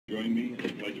join me in the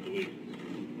Pledge of Allegiance.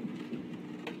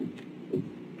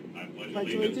 I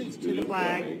pledge allegiance to the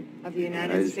flag of the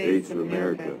United States of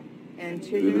America and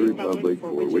to the republic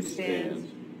for which it stands,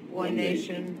 one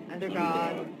nation, under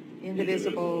God,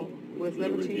 indivisible, with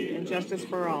liberty and justice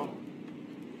for all.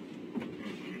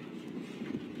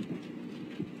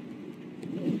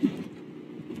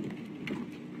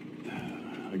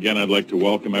 Again, I'd like to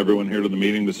welcome everyone here to the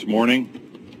meeting this morning.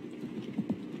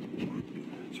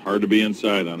 It's hard to be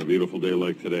inside on a beautiful day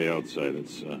like today outside.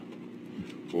 It's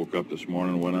woke up this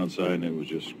morning, went outside, and it was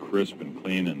just crisp and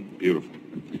clean and beautiful.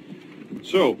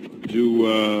 So,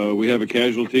 do we have a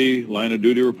casualty line of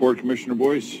duty report, Commissioner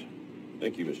Boyce?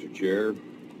 Thank you, Mr. Chair.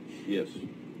 Yes.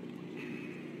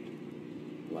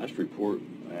 Last report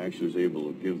I actually was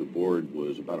able to give the board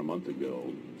was about a month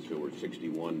ago. So we're at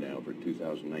 61 now for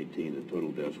 2019. The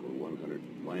total deaths were 100.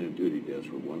 Line of duty deaths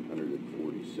were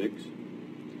 146.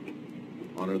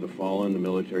 Honor the fallen, the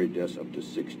military deaths up to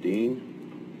 16.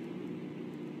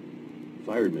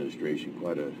 Fire administration,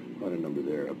 quite a number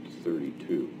there, up to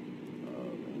 32.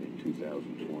 And in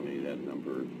 2020, that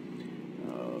number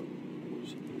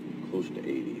was close to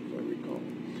 80, if I recall.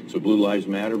 So Blue Lives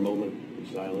Matter, moment of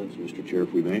silence, Mr. Chair,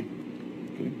 if we may.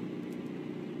 Okay.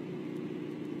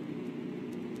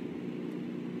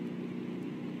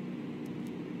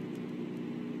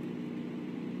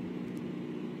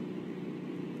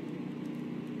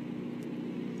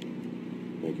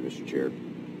 Thank you, Mr. Chair.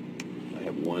 I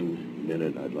have 1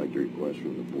 minute I'd like to request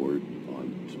from the board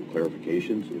on some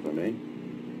clarifications, if I may.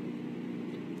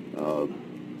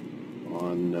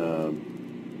 On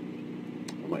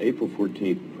my April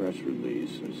 14th press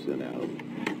release I sent out,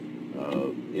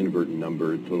 inadvertent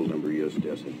number, total number of U.S.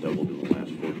 deaths had doubled in the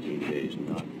last 14 days,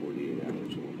 not 48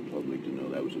 hours. I want the public to know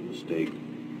that was a mistake.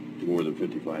 More than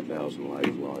 55,000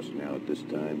 lives lost now at this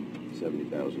time,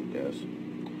 70,000 deaths.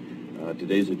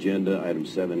 Today's agenda, item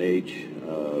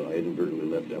 7H, I inadvertently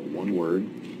left out one word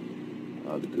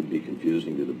that could be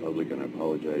confusing to the public, and I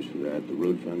apologize for that. The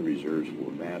road fund reserves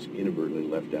for mask inadvertently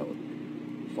left out,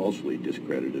 falsely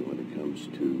discredited when it comes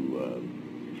to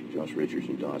Josh Richards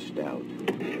and Doss Stout.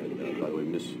 And by the way,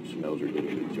 Ms. Smelzer did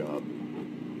a good job.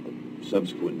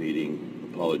 Subsequent meeting,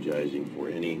 apologizing for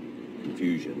any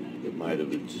confusion that might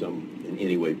have in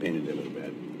any way painted them in a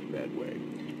bad way.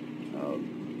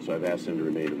 So I've asked them to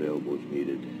remain available if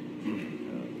needed.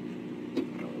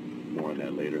 More on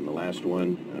that later. And the last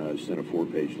one, I sent a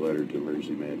 4-page letter to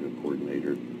Emergency Management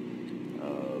Coordinator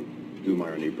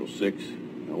Dumar on April 6th.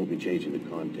 I won't be changing the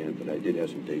content, but I did have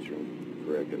some dates wrong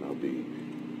correct, and I'll be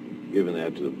giving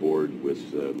that to the board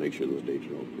with make sure those dates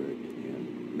are all correct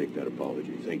and make that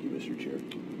apology. Thank you, Mr. Chair.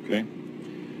 Okay.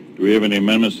 Do we have any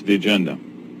amendments to the agenda?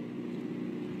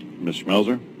 Ms.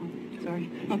 Schmelzer? Sorry.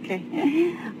 Okay.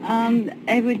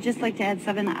 I would just like to add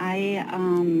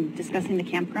 7I, discussing the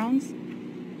campgrounds.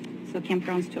 So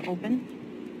campgrounds to open.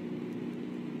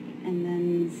 And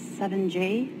then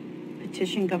 7J,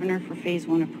 petition governor for phase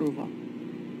 1 approval.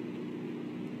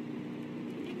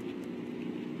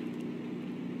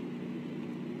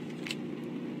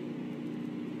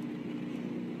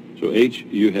 So H,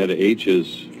 you had H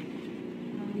is?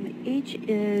 H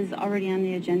is already on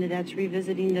the agenda. That's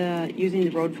revisiting using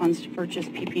the road funds to purchase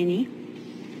PP&E.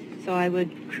 So I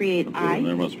would create Okay, I.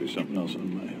 there must be something else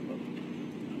on my.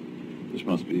 This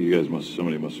must be, you guys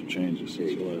somebody must have changed this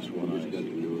since the last one. Just got the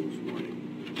new this morning.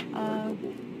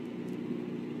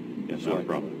 Yes, no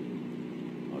problem.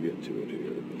 I'll get to it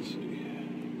here. Let's see.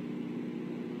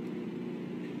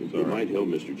 It might help,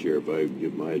 Mr. Chair, if I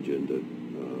give my agenda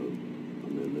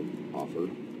amendment offer.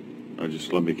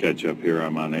 Just let me catch up here.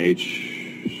 I'm on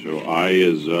H. So I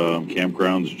is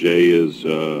campgrounds. J is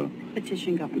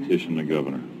Petition governor. petition the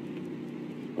governor.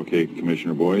 Okay,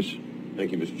 Commissioner Boyce.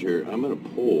 Thank you, Mr. Chair. I'm going to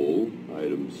poll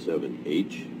item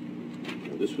 7H.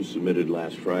 Now, this was submitted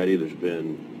last Friday. There's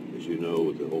been, as you know,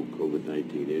 with the whole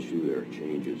COVID-19 issue, there are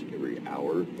changes every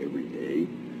hour, every day.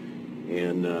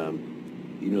 And,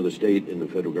 the state and the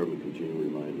federal government continue to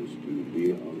remind us to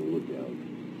be on the lookout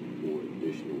for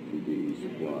additional PPE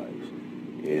supplies.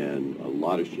 And a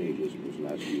lot has changed this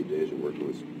last few days. I'm working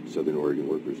with Southern Oregon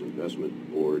Workers Investment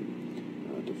Board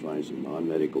to find some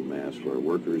non-medical masks for our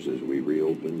workers as we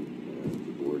reopen.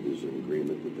 The board is in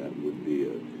agreement that would be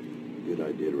a good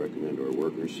idea to recommend to our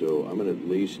workers. So I'm going to at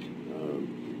least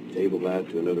table that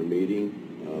to another meeting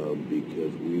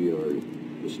because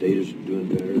the state is doing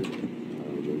better.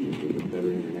 There's a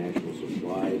better international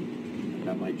supply.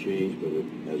 That might change, but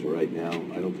as of right now,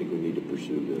 I don't think we need to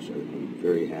pursue this. I'm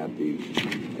very happy.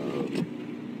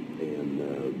 And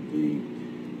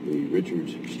the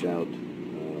Richards Stout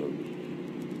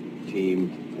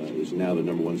team is now the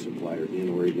 #1 supplier in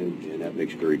Oregon, and that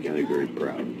makes Curry County very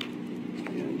proud.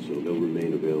 And so they'll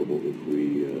remain available if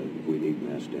we need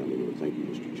mass down the road. Thank you,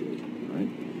 Mr. Chair. All right.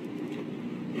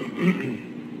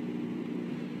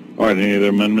 All right, any other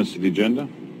amendments to the agenda?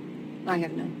 I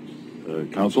have none.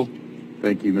 Council?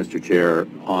 Thank you, Mr. Chair.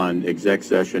 On exec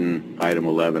session item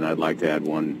 11, I'd like to add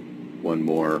one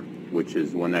more, which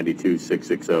is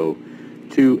 192-660,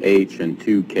 2H and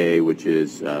 2K, which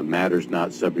is matters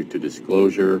not subject to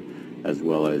disclosure, as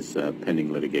well as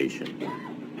pending litigation.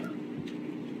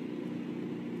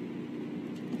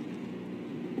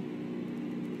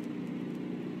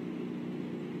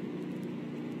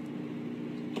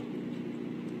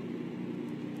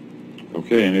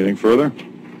 Okay, anything further?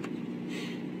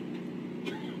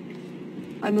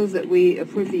 I move that we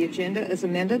approve the agenda as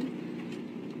amended.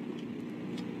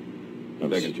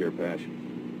 Second, Chair Pash.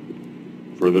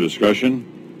 Further discussion?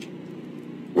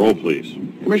 Roll, please.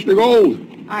 Commissioner Gold,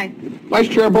 Aye. Vice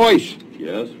Chair Boyce,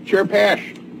 Yes. Chair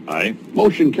Pash, Aye.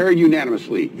 motion carried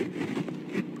unanimously.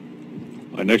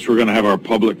 Next, we're going to have our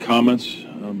public comments.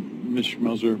 Ms.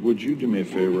 Schmelzer, would you do me a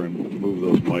favor and move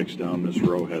those mics down? Ms.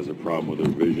 Rowe has a problem with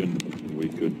her vision. We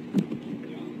could,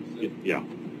 yeah,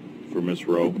 for Ms.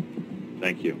 Rowe.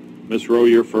 Thank you. Ms. Rowe,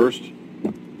 you're first.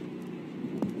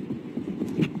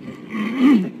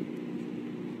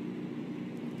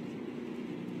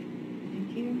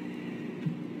 Thank you.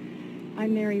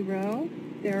 I'm Mary Rowe.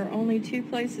 There are only 2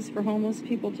 places for homeless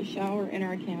people to shower in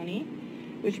our county,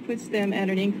 which puts them at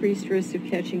an increased risk of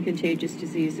catching contagious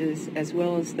diseases, as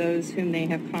well as those whom they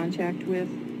have contact with.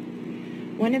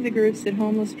 One of the groups that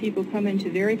homeless people come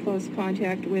into very close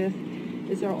contact with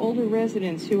is our older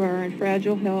residents who are in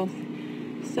fragile health,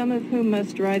 some of whom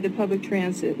must ride the public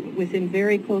transit within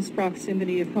very close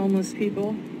proximity of homeless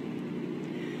people.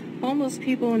 Homeless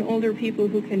people and older people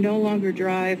who can no longer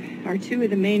drive are 2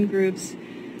 of the main groups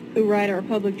who ride our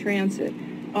public transit.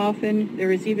 Often,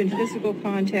 there is even physical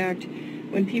contact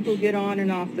when people get on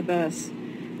and off the bus.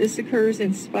 This occurs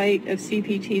in spite of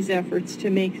CPT's efforts to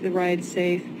make the ride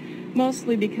safe,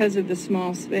 mostly because of the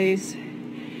small space.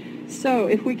 So,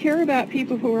 if we care about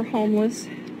people who are homeless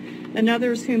and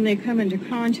others whom they come into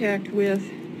contact with,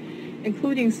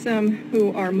 including some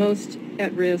who are most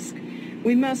at risk,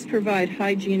 we must provide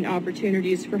hygiene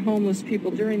opportunities for homeless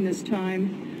people during this time.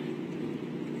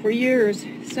 For years,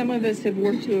 some of us have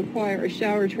worked to acquire a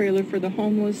shower trailer for the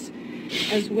homeless,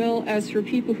 as well as for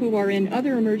people who are in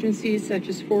other emergencies such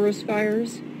as forest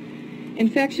fires.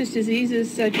 Infectious diseases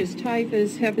such as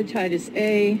typhus, hepatitis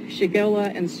A,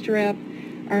 Shigella, and strep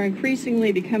are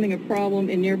increasingly becoming a problem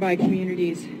in nearby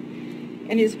communities,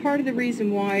 and is part of the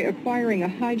reason why acquiring a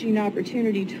hygiene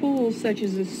opportunity tool such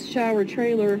as a shower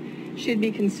trailer should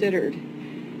be considered.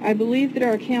 I believe that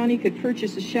our county could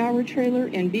purchase a shower trailer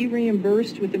and be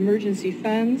reimbursed with emergency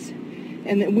funds,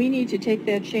 and that we need to take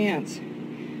that chance.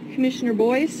 Commissioner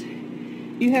Boyce,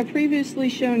 you have previously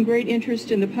shown great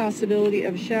interest in the possibility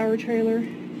of a shower trailer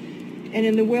and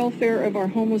in the welfare of our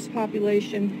homeless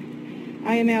population.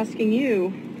 I am asking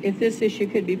you if this issue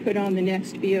could be put on the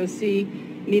next BOC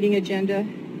meeting agenda.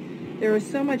 There is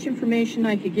so much information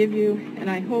I could give you, and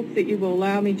I hope that you will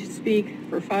allow me to speak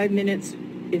for 5 minutes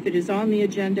if it is on the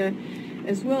agenda,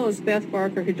 as well as Beth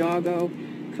Barker Hidalgo,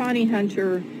 Connie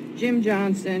Hunter, Jim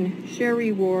Johnson,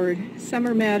 Sherry Ward,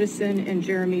 Summer Madison, and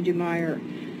Jeremy Dumeyer.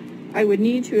 I would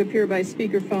need to appear by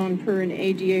speakerphone per an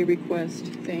ADA request.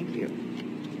 Thank you.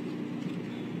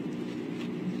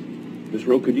 Ms.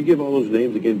 Rowe, could you give all those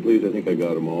names again, please? I think I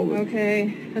got them all. But...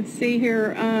 Okay, let's see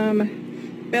here.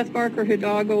 Beth Barker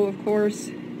Hidalgo, of course.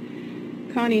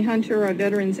 Connie Hunter, our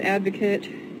veterans advocate.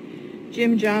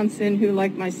 Jim Johnson, who,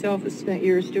 like myself, has spent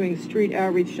years doing street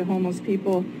outreach to homeless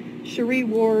people. Sherry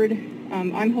Ward,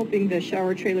 I'm hoping the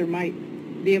shower trailer might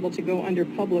be able to go under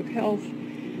public health.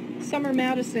 Summer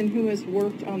Madison, who has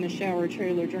worked on the shower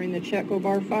trailer during the Chetco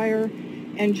Bar fire,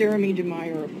 and Jeremy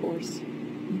Dumeyer, of course.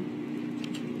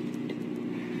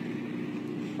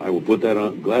 I will put that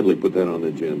on, gladly put that on the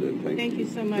agenda. And thank you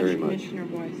so much, Commissioner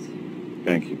Boyce.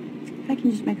 Thank you. If I can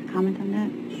just make a comment on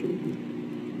that.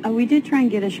 We did try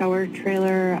and get a shower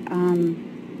trailer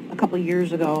a couple of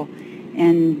years ago,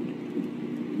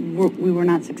 and we were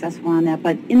not successful on that.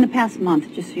 But in the past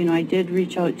month, just so you know, I did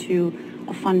reach out to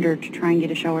a funder to try and get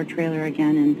a shower trailer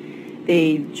again, and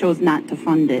they chose not to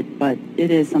fund it. But it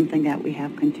is something that we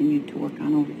have continued to work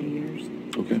on over the years.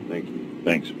 Okay. Thank you.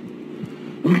 Thanks.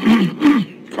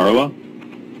 Carla,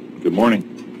 good morning.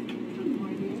 Good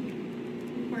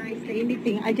morning. Before I say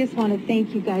anything, I just want to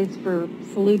thank you guys for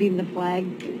saluting the flag.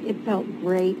 It felt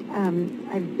great.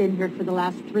 I've been here for the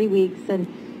last 3 weeks, and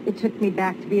it took me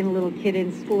back to being a little kid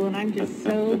in school, and I'm just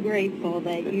so grateful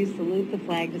that you salute the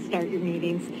flag to start your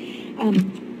meetings.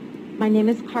 My name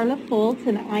is Carla Foltz,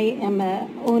 and I am a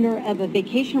owner of a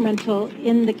vacation rental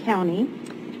in the county.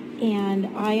 And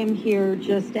I am here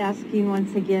just asking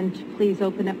once again to please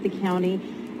open up the county.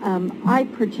 I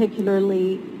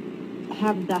particularly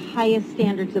have the highest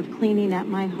standards of cleaning at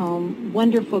my home,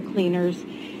 wonderful cleaners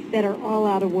that are all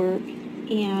out of work.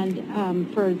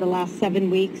 And for the last 7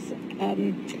 weeks,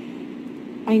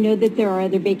 I know that there are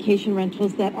other vacation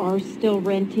rentals that are still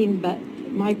renting, but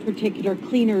my particular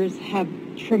cleaners have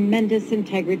tremendous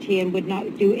integrity and would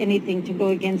not do anything to go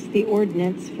against the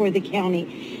ordinance for the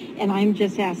county. And I'm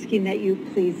just asking that you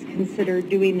please consider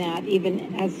doing that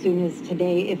even as soon as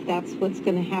today, if that's what's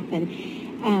going to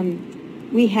happen.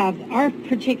 We have our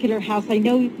particular house. I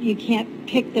know you can't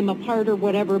pick them apart or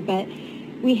whatever, but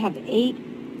we have 8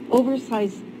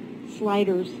 oversized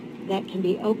sliders that can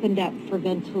be opened up for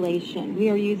ventilation. We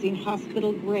are using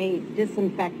hospital-grade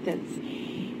disinfectants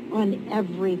on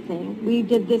everything. We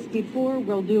did this before,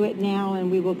 we'll do it now,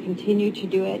 and we will continue to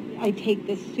do it. I take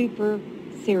this super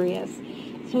serious.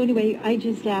 So anyway, I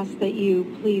just ask that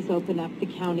you please open up the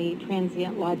county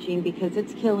transient lodging because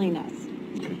it's killing us.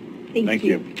 Thank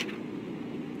you.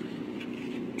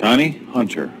 Connie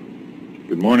Hunter.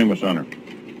 Good morning, Miss Hunter.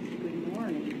 Good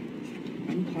morning.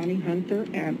 I'm Connie Hunter,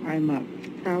 and I'm a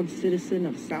proud citizen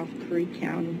of South Curry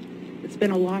County. It's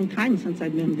been a long time since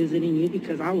I've been visiting you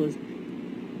because I was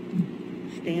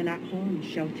staying at home,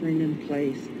 sheltering in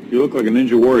place. You look like a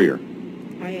ninja warrior.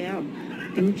 I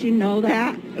am. Didn't you know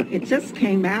that? It just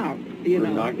came out, you We're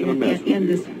know, not gonna mess with in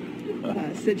you.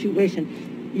 this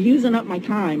situation. You're using up my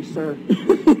time, sir.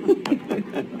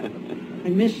 I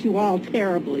miss you all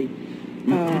terribly.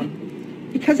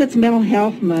 Because it's Mental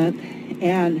Health Month,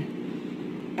 and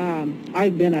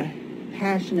I've been a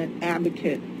passionate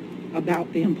advocate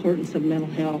about the importance of mental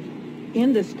health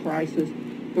in this crisis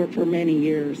for many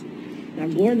years. Now,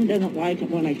 Gordon doesn't like it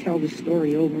when I tell the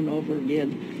story over and over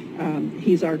again.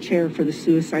 He's our chair for the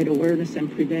Suicide Awareness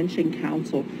and Prevention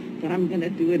Council, but I'm going to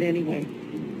do it anyway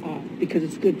because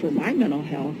it's good for my mental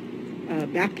health.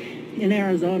 Back in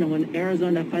Arizona, when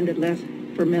Arizona funded less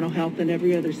for mental health than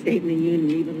every other state in the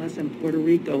union, even less than Puerto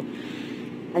Rico,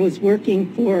 I was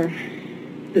working for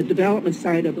the development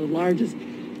side of the largest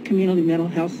community mental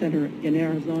health center in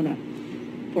Arizona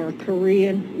for a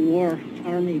Korean War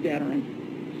Army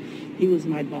veteran. He was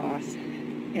my boss,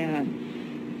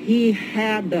 and he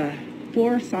had the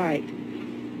foresight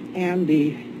and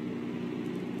the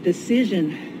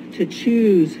decision to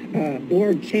choose a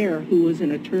board chair who was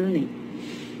an attorney.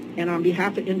 And on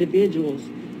behalf of individuals,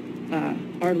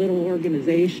 our little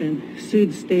organization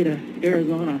sued the state of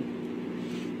Arizona.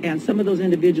 And some of those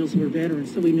individuals were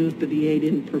veterans, so we knew if the VA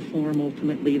didn't perform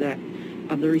ultimately that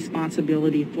the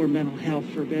responsibility for mental health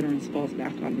for veterans falls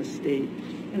back on the state.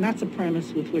 And that's a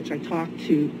premise with which I talked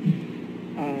to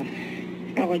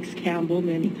Alex Campbell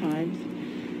many times.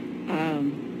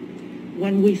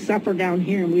 When we suffer down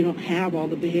here and we don't have all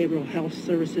the behavioral health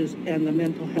services and the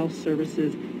mental health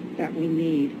services that we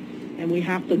need, and we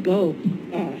have to go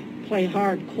play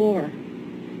hardcore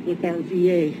with our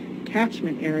VA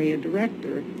catchment area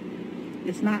director,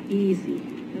 it's not easy.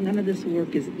 And none of this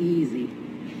work is easy,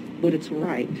 but it's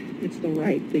right. It's the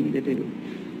right thing to do.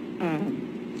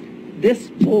 This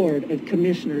board of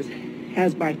commissioners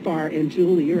has by far, and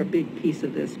Julie, you're a big piece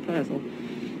of this puzzle,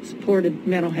 supported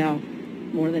mental health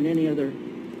more than any other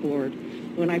board.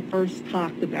 When I first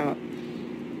talked about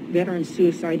veteran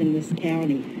suicide in this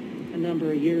county a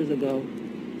number of years ago,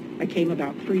 I came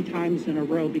about 3 times in a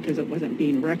row because it wasn't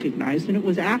being recognized, and it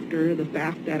was after the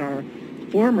fact that our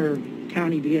former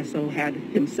county VSO had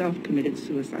himself committed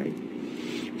suicide,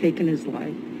 taken his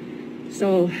life.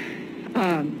 So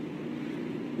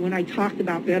when I talked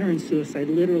about veteran suicide,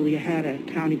 literally I had a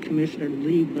county commissioner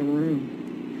leave the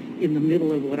room in the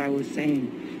middle of what I was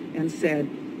saying and said,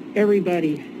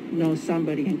 everybody knows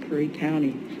somebody in Curry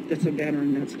County that's a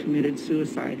veteran that's committed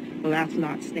suicide. Well, that's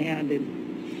not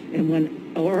standing. And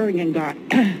when Oregon got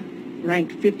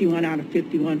ranked 51 out of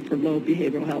 51 for low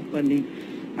behavioral health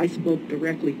funding, I spoke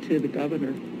directly to the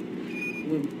governor.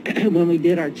 When we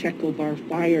did our Checo Bar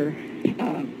Fire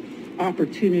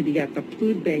opportunity at the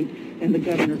food bank, and the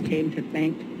governor came to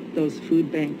thank those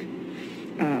food bank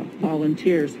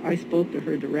volunteers, I spoke to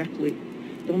her directly.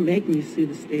 Don't make me sue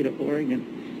the state of Oregon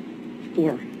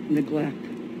for neglect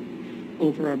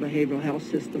over our behavioral health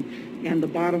system. And the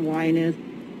bottom line is,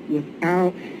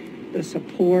 without the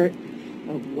support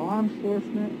of law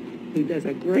enforcement, who does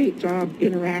a great job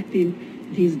interacting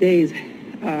these days,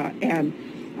 and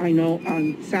I know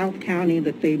on South County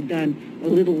that they've done a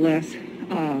little less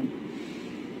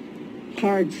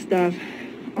hard stuff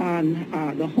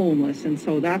on the homeless, and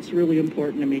so that's really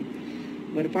important to me.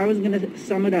 But if I was going to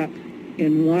sum it up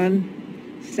in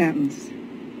one sentence,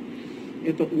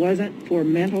 if it wasn't for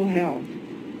mental health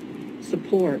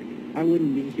support, I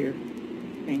wouldn't be here.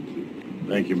 Thank you.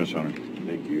 Thank you, Ms. Hunter.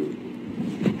 Thank you.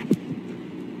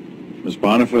 Ms.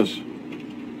 Boniface?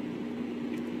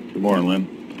 Good morning,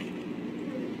 Lynn.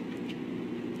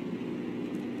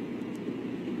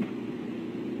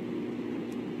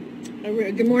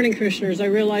 Good morning, Commissioners. I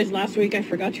realized last week I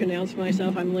forgot to announce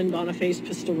myself. I'm Lynn Boniface,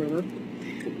 Pistol River.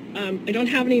 I don't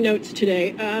have any notes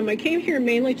today. I came here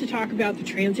mainly to talk about the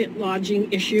transient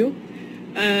lodging issue.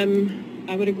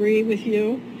 I would agree with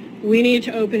you. We need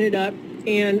to open it up,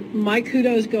 and my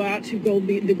kudos go out to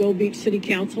the Gold Beach City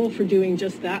Council for doing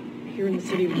just that here in the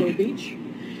city of Gold Beach.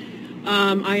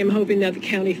 I am hoping that the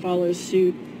county follows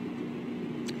suit.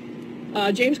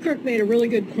 James Kirk made a really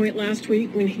good point last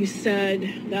week when he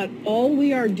said that all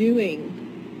we are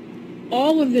doing,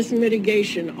 all of this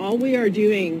mitigation, all we are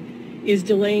doing is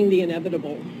delaying the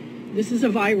inevitable. This is a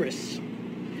virus.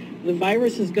 The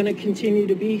virus is going to continue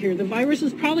to be here. The virus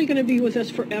is probably going to be with us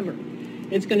forever.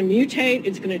 It's going to mutate.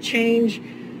 It's going to change.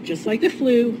 Just like the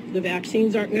flu, the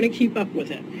vaccines aren't going to keep up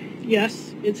with it.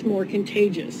 Yes, it's more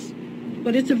contagious,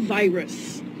 but it's a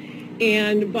virus.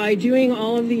 And by doing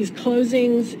all of these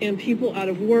closings and people out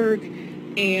of work,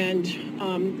 and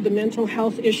the mental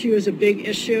health issue is a big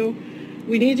issue,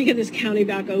 we need to get this county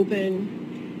back open.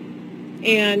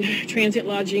 And transient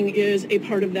lodging is a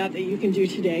part of that you can do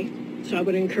today. So I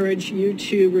would encourage you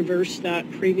to reverse that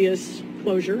previous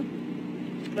closure.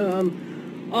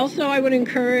 Also, I would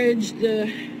encourage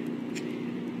the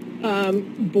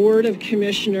Board of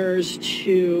Commissioners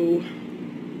to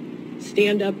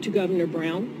stand up to Governor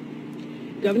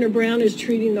Brown. Governor Brown is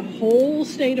treating the whole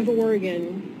state of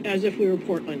Oregon as if we were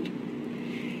Portland.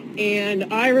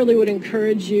 And I really would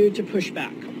encourage you to push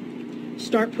back.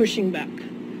 Start pushing back.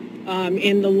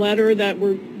 In the letter that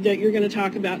you're going to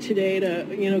talk about today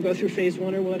to go through phase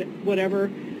 1 or whatever,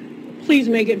 please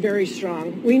make it very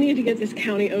strong. We need to get this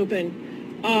county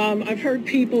open. I've heard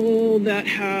people that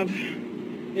have,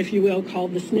 if you will,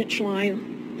 called the snitch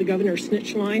line, the governor's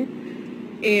snitch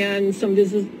line, and some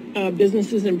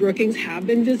businesses in Brookings have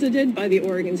been visited by the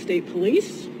Oregon State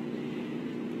Police.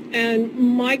 And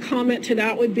my comment to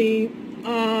that would be,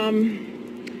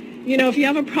 if you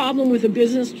have a problem with a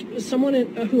business, someone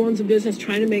who owns a business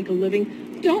trying to make a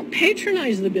living, don't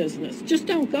patronize the business. Just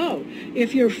don't go.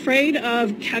 If you're afraid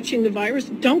of catching the virus,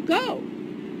 don't go.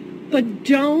 But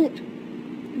don't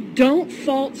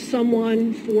fault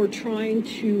someone for trying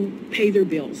to pay their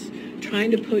bills,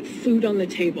 trying to put food on the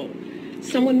table.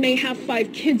 Someone may have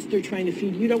 5 kids they're trying to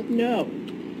feed. You don't know.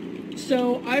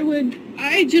 So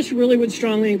I just really would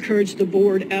strongly encourage the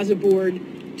board, as a board,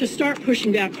 to start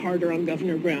pushing back harder on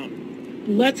Governor Brown.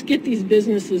 Let's get these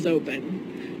businesses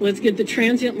open. Let's get the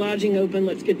transient lodging open.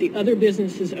 Let's get the other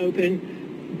businesses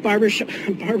open,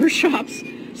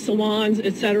 barbershops, salons,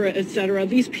 et cetera, et cetera.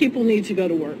 These people need to go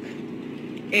to work.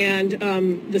 And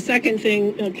the second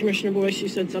thing, Commissioner Boyce, you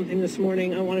said something this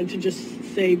morning. I wanted to just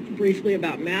say briefly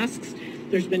about masks.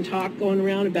 There's been talk going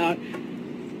around about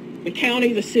the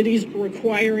county, the cities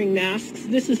requiring masks.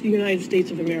 This is the United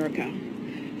States of America.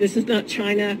 This is not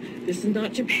China. This is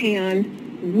not Japan.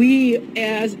 We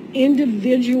as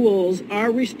individuals are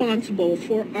responsible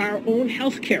for our own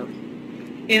health care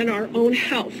and our own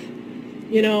health.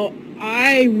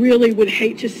 I really would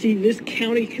hate to see this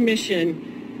county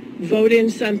commission vote in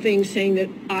something saying that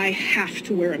I have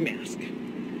to wear a mask.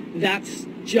 That's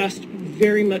just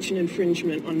very much an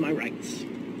infringement on my rights.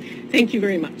 Thank you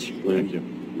very much. Thank you.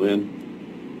 Lynn,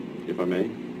 if I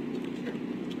may.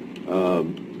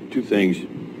 2 things.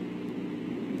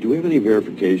 Do we have any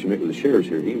verification? Maybe the sheriff's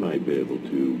here. He might be able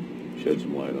to shed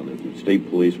some light on it. The state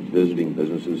police visiting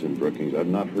businesses in Brookings. I've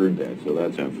not heard that, so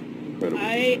that's incredible.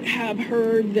 I have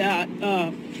heard that,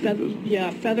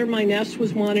 Feather My Nest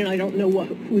was one, and I don't know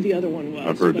who the other one was.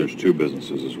 I've heard there's 2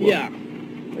 businesses as well. Yeah.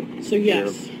 So,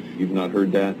 yes. Sheriff, you've not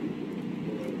heard that?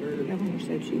 The governor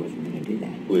said she wasn't going to do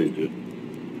that. Please do.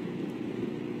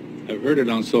 I've heard it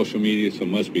on social media, so it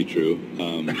must be true.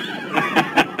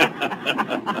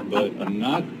 But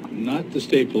not the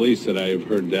state police that I've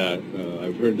heard that.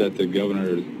 I've heard that the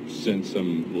governor sent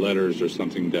some letters or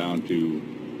something down to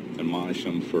admonish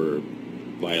them for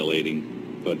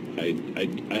violating, but I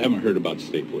haven't heard about the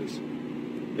state police.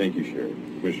 Thank you, Sheriff.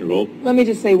 Commissioner Gold? Let me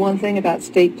just say one thing about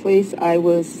state police. I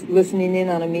was listening in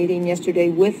on a meeting yesterday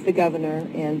with the governor,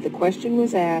 and the question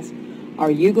was asked, are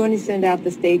you going to send out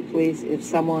the state police if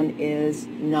someone is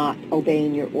not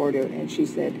obeying your order? And she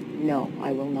said, no,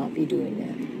 I will not be doing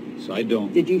that. So I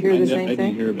don't. Did you hear the same I thing?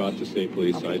 didn't hear about the state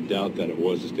police. Okay. I doubt that it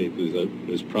was the state police. It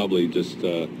was probably just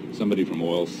somebody from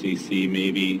OLCC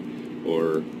maybe,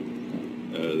 or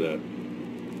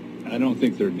I don't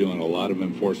think they're doing a lot of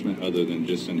enforcement other than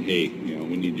just saying, hey,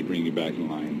 we need to bring you back in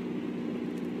line.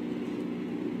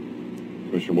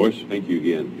 Commissioner Boyce? Thank you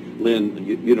again. Lynn,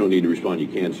 you don't need to respond. You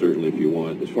can certainly if you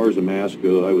want. As far as the mask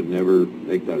go, I would never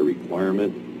make that a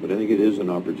requirement, but I think it is an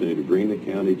opportunity to bring the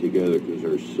county together because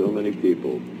there are so many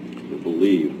people that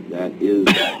believe that is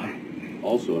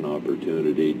also an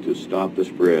opportunity to stop the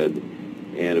spread.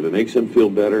 And if it makes them feel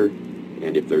better,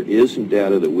 and if there is some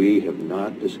data that we have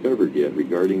not discovered yet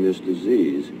regarding this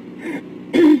disease,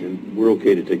 then we're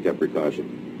okay to take that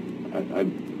precaution.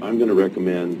 I'm going to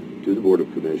recommend to the Board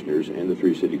of Commissioners and the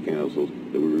 3 city councils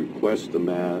that we request the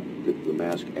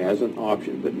mask as an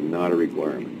option, but not a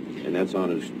requirement. And that's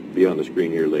be on the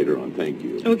screen here later on. Thank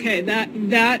you. Okay,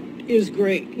 that is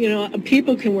great.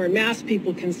 People can wear masks,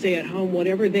 people can stay at home,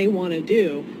 whatever they want to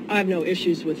do. I have no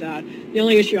issues with that. The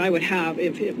only issue I would have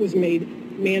if it was made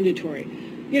mandatory.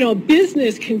 A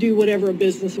business can do whatever a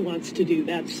business wants to do.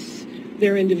 That's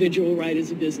their individual right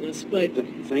as a business. But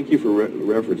thank you for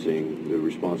referencing the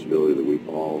responsibility that we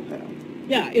all have.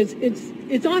 yeah,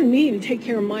 it's on me to take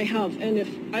care of my health. And if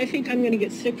I think I'm going to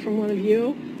get sick from one of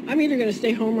you, I'm either going to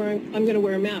stay home or I'm going to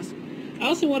wear a mask. I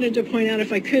also wanted to point out,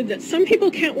 if I could, that some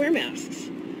people can't wear masks.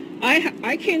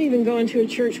 I can't even go into a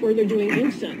church where they're doing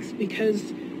incense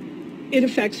because it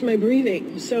affects my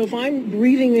breathing. So if I'm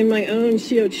breathing in my own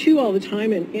CO2 all the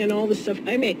time and all the stuff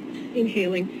I'm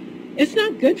inhaling, it's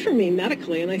not good for me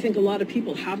medically, and I think a lot of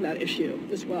people have that issue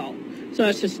as well. So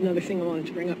that's just another thing I wanted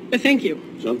to bring up. But thank you.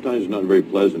 Sometimes it's not very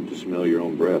pleasant to smell your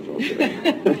own breath, I'll say.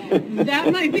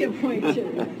 That might be a point,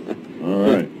 too. All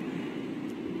right.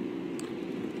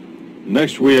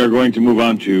 Next, we are going to move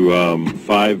on to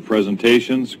 5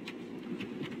 presentations.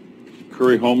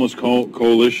 Curry Homeless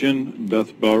Coalition,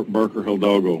 Beth Barker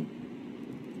Hidalgo.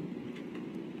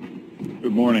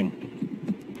 Good morning.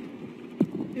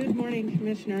 Good morning,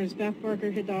 Commissioners. Beth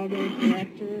Barker Hidalgo,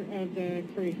 Director of the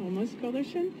Curry Homeless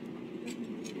Coalition.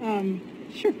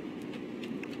 Sure.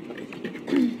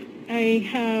 I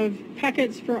have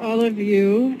packets for all of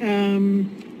you.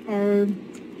 Our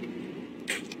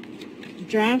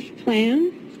draft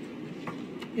plan,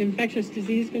 infectious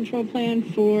disease control plan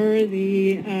for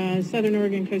the Southern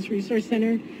Oregon Coast Resource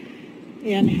Center,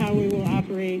 and how we will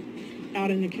operate out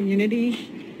in the community.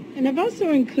 And I've also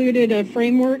included a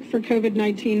framework for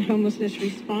COVID-19 homelessness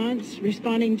response,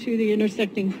 responding to the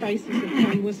intersecting crisis of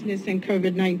homelessness and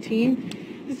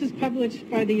COVID-19. This is published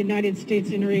by the United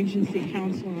States Interagency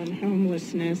Council on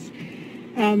Homelessness.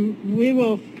 We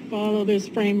will follow this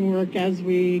framework as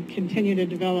we continue to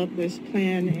develop this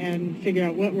plan and figure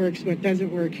out what works, what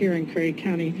doesn't work here in Curry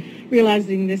County,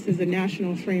 realizing this is a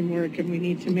national framework and we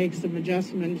need to make some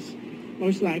adjustments,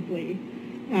 most likely,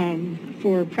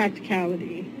 for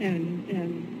practicality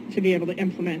and to be able to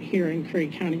implement here in Curry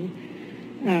County.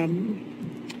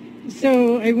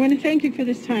 So I want to thank you for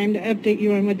this time to update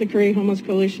you on what the Curry Homeless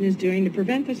Coalition is doing to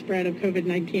prevent the spread of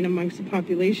COVID-19 amongst the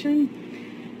population.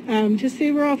 To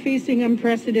say we're all facing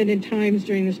unprecedented times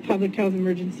during this public health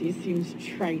emergency seems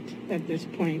trite at this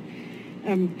point.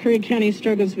 Curry County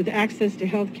struggles with access to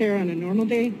health care on a normal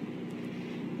day.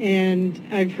 And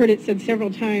I've heard it said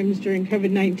several times during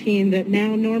COVID-19 that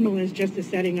now normal is just a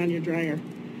setting on your dryer.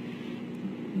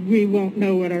 We won't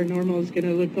know what our normal is going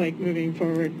to look like moving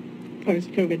forward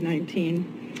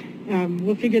post-COVID-19.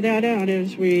 We'll figure that out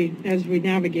as we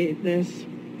navigate this.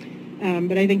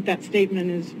 But I think that statement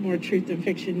is more truth than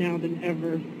fiction now than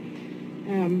ever.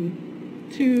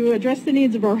 To address the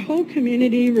needs of our whole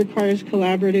community requires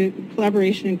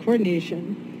collaboration and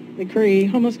coordination. The Curry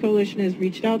Homeless Coalition has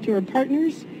reached out to our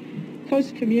partners,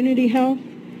 Coast Community Health,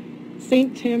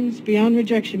 St. Tim's, Beyond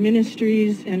Rejection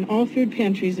Ministries, and all food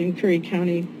pantries in Curry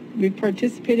County. We've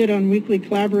participated on weekly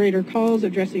collaborator calls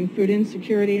addressing food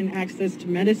insecurity and access to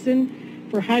medicine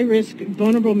for high-risk,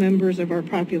 vulnerable members of our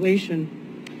population.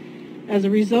 As a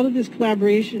result of this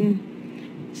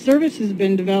collaboration, services have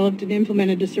been developed and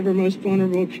implemented to serve our most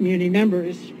vulnerable community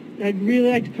members. I'd really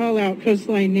like to call out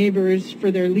Coastline Neighbors for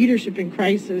their leadership in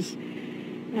crisis.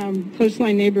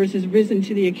 Coastline Neighbors has risen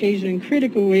to the occasion in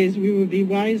critical ways we would be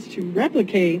wise to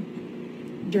replicate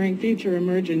during future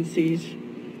emergencies.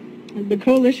 The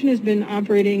coalition has been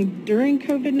operating during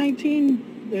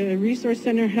COVID-19. The Resource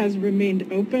Center has remained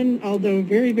open, although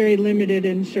very, very limited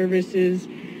in services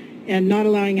and not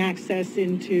allowing access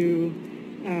into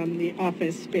the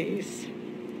office space.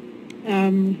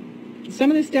 Some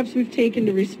of the steps we've taken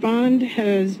to respond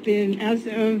has been, as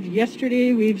of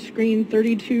yesterday, we've screened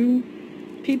 32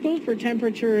 people for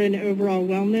temperature and overall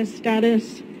wellness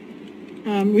status.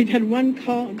 We've had one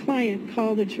client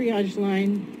call the triage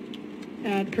line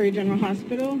at Prairie General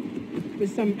Hospital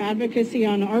with some advocacy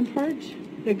on our part.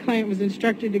 The client was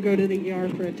instructed to go to the ER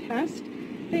for a test.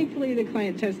 Thankfully, the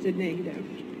client tested negative.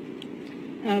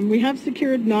 We have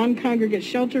secured non-congregate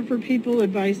shelter for people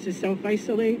advised to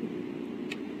self-isolate.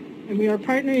 And we are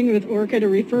partnering with ORCA to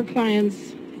refer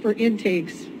clients for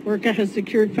intakes. ORCA has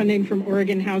secured funding from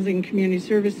Oregon Housing and Community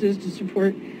Services to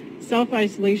support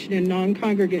self-isolation and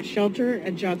non-congregate shelter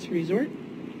at Jots Resort.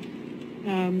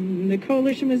 The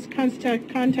coalition was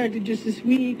contacted just this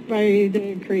week by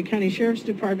the Curry County Sheriff's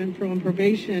Department Parole and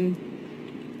Probation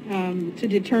to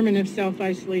determine if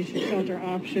self-isolation shelter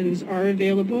options are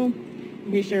available.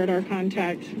 We shared our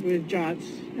contact with Jots,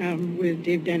 with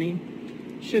Dave Denny,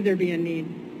 should there be a need.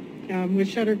 With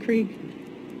Shutter Creek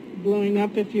blowing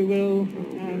up, if you will,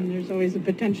 there's always a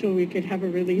potential we could have a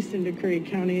release into Curry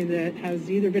County that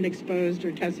has either been exposed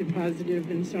or tested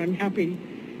positive, and so I'm happy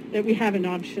that we have an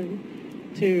option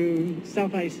to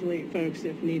self-isolate folks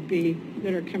if need be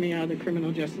that are coming out of the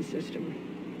criminal justice system.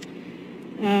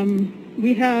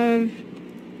 We have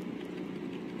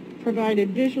provided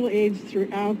visual aids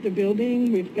throughout the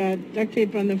building. We've got duct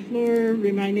tape on the floor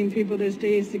reminding people to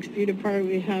stay 6 feet apart.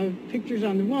 We have pictures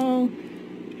on the wall,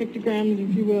 pictograms,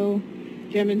 if you will,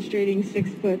 demonstrating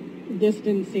 6-foot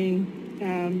distancing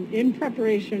in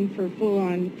preparation for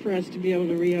for us to be able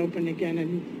to reopen again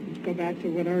and go back to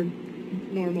what our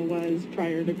normal was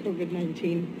prior to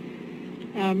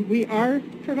COVID-19. We are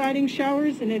providing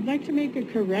showers, and I'd like to make a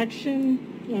correction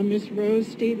on Ms. Rowe's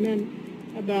statement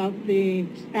about the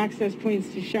access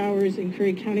points to showers in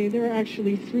Curry County. There are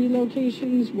actually 3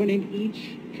 locations, one in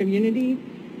each community.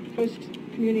 Post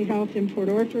Community Health in Port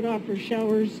Orford offers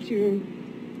showers to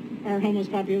our homeless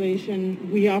population.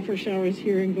 We offer showers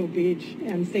here in Gold Beach,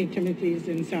 and St. Timothy's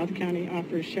in South County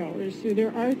offers showers. So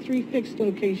there are 3 fixed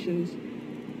locations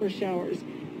for showers.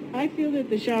 I feel that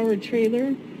the shower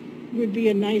trailer would be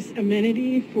a nice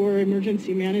amenity for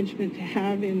emergency management to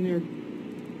have in their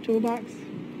toolbox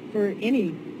for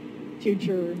any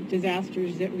future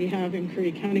disasters that we have in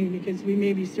Curry County, because we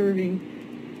may be serving,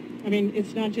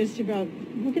 it's not just about,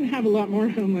 we're going to have a lot more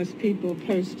homeless people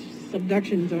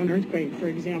post-subduction zone earthquake, for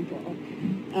example,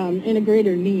 and a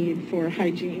greater need for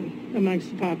hygiene amongst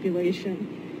the population.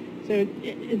 So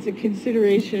it's a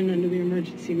consideration under the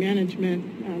emergency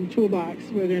management toolbox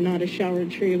whether or not a shower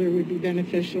trailer would be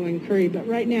beneficial in Curry. But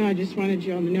right now, I just wanted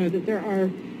you all to know that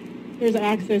there's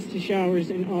access to showers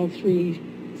in all 3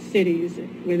 cities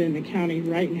within the county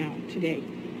right now, today.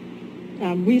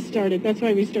 That's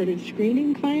why we started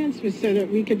screening clients, was so that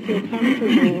we could feel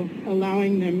comfortable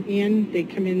allowing them in. They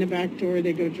come in the back door,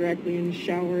 they go directly in the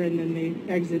shower, and then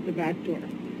they exit the back door.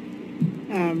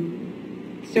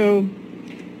 So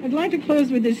I'd like to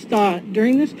close with this thought.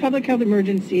 During this public health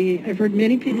emergency, I've heard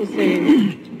many people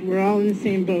say we're all in the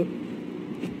same boat.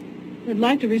 I'd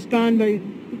like to respond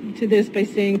to this by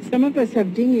saying some of us have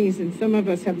dinghies and some of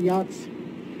us have yachts.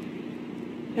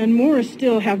 And more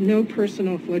still have no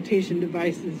personal flotation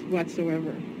devices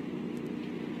whatsoever.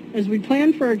 As we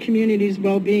plan for our community's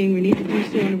well-being, we need to do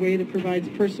so in a way that provides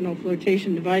personal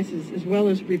flotation devices as well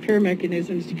as repair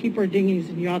mechanisms to keep our dinghies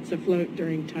and yachts afloat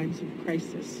during times of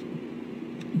crisis.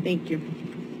 Thank you.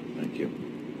 Thank you.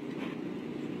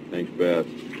 Thanks, Beth.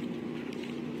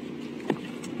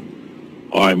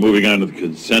 All right, moving on to the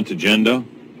consent agenda.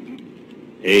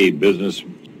 A, business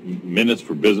minutes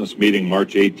for business meeting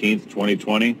March 18th,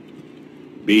 2020.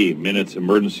 B, minutes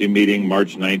emergency meeting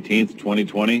March 19th,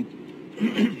 2020.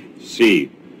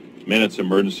 C, minutes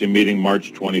emergency meeting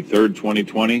March 23rd,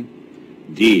 2020.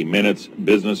 D, minutes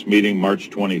business meeting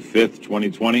March 25th,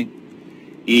 2020.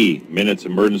 E, minutes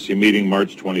emergency meeting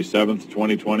March 27th,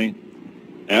 2020.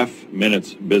 F,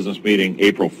 minutes business meeting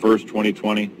April 1st,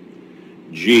 2020.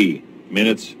 G,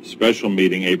 minutes special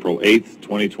meeting April 8th,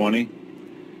 2020.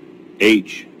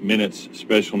 H, minutes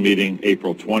special meeting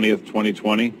April 20th,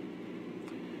 2020.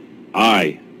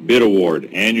 I, bid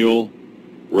award, annual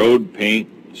road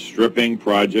paint stripping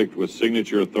project with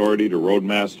signature authority to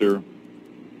Roadmaster.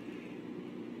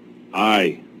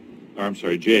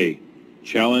 J,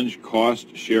 challenge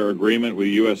cost share agreement with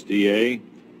USDA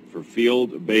for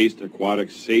field-based aquatic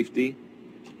safety,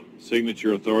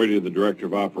 signature authority to the Director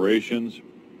of Operations.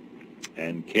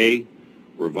 And K,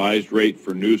 revised rate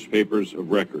for newspapers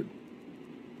of record.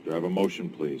 Do I have a motion,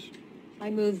 please? I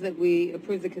move that we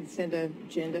approve the consent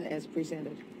agenda as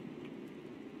presented.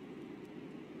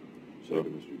 Second,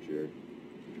 Mr. Chair.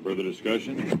 Further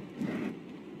discussion?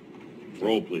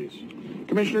 Roll, please.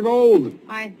 Commissioner Gold.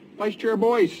 Aye. Vice Chair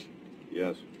Boyce.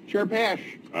 Yes. Chair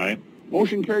Pash. Aye.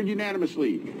 Motion carried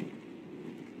unanimously.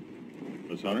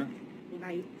 Ms. Hunter? When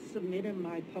I submitted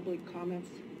my public comments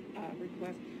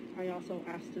request, I also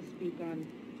asked to speak on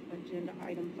agenda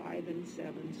item 5 and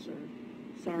 7, sir.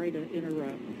 Sorry to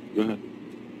interrupt. Go ahead.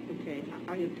 Okay,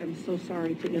 I am so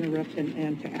sorry to interrupt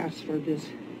and to ask for this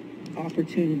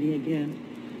opportunity again.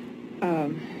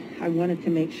 I wanted to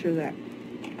make sure that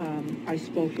I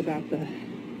spoke about the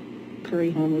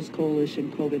Curry Homeless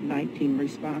Coalition COVID-19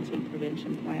 Response and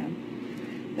Prevention Plan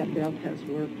that Beth has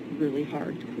worked really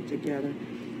hard to put together.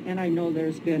 And I know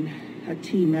there's been a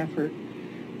team effort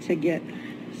to get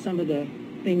some of the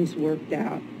things worked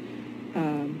out.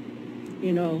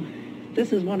 You know,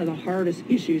 this is one of the hardest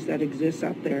issues that exists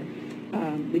out there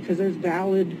because there's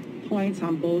valid points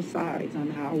on both sides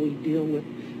on how we deal with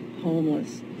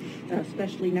homeless,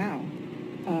 especially now.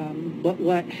 But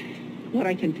what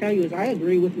I can tell you is I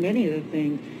agree with many of the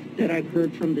things that I've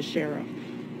heard from the sheriff.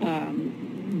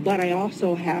 But I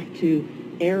also have to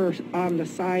err on the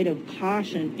side of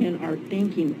caution in our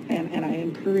thinking, and I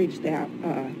encourage that,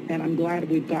 and I'm glad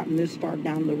we've gotten this far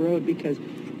down the road because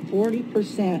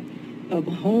 40% of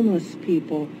homeless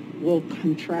people will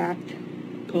contract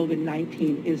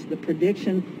COVID-19 is the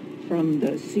prediction from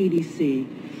the CDC.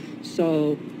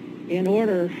 So in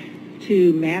order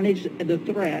to manage the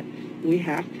threat, we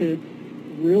have to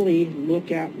really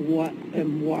look at what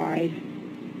and why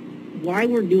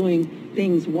we're doing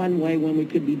things one way when we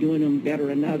could be doing them better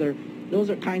another. Those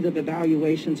are kinds of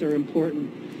evaluations are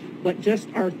important. But just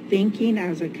our thinking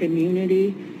as a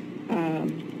community,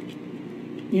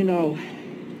 you know,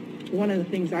 one of the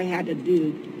things I had to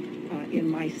do in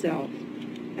myself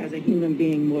as a human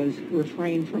being was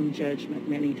refrain from judgment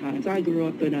many times. I grew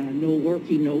up in a no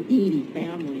working, no eating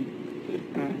family.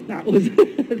 That was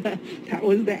that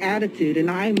was the attitude.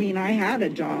 And I mean, I had a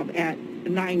job at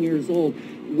 9 years old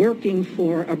working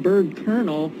for a bird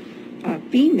colonel,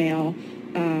 female,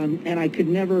 and I could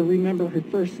never remember her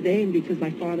first name because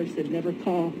my father said never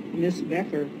call Miss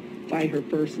Becker by her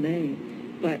first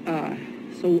name. But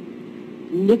so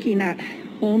looking at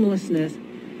homelessness,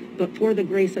 but for the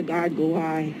grace of God go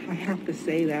I have to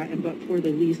say that, and but for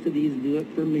the least of these do it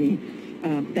for me.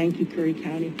 Thank you, Curry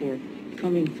County, for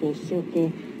coming full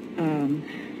circle.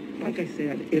 Like I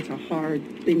said, it's a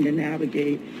hard thing to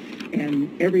navigate,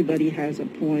 and everybody has a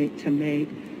point to make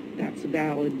that's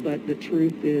valid, but the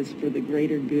truth is, for the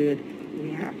greater good,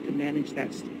 we have to manage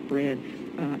that spread.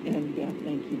 And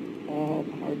thank you for all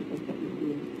the hard work that you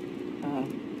do.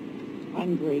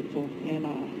 I'm grateful, and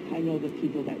I know the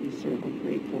people that you serve are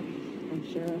grateful. And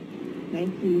Sheriff,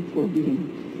 thank you for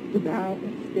being devout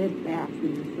and steadfast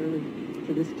in your service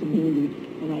to this community.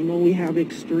 And I know we have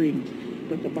extremes,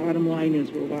 but the bottom line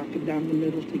is we're walking down the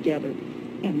middle together,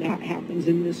 and that happens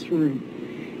in this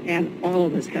room. And all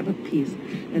of us have a piece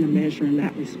and a measure in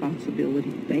that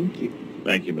responsibility. Thank you.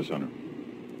 Thank you, Ms. Hunter.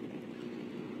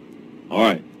 All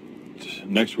right.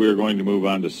 Next, we are going to move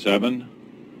on to 7,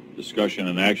 discussion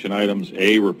and action items.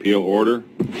 A, repeal order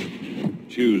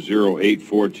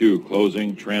 20842,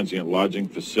 closing transient lodging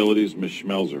facilities. Ms.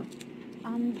 Schmelzer.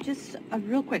 Just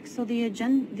real quick. So the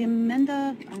agenda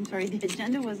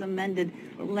was amended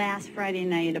last Friday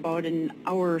night, about an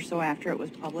hour or so after it was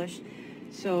published.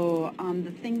 So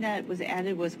the thing that was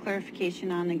added was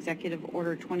clarification on Executive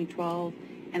Order 2012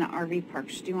 and RV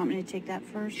parks. Do you want me to take that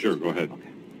first? Sure, go ahead. Okay.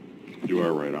 You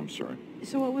are right, I'm sorry.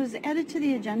 So what was added to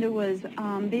the agenda was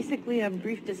basically a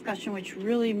brief discussion, which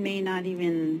really may not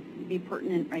even be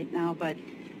pertinent right now, but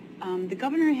the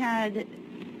governor had,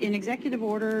 in Executive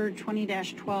Order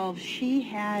 20-12, she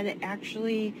had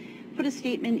actually put a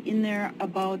statement in there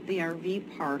about the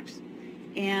RV parks,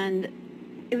 and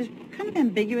it was kind of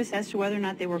ambiguous as to whether or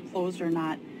not they were closed or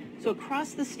not. So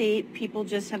across the state, people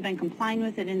just have been complying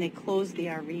with it, and they closed the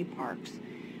RV parks.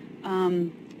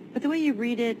 But the way you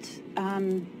read it,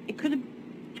 it could have,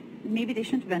 maybe they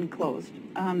shouldn't have been closed.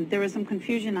 There was some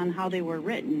confusion on how they were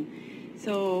written.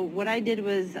 So what I did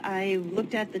was I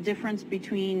looked at the difference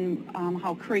between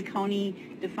how Curry County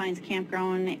defines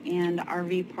campground and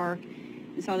RV park,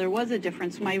 and so there was a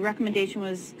difference. My recommendation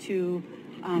was to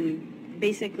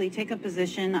basically take a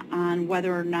position on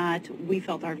whether or not we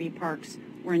felt RV parks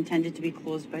were intended to be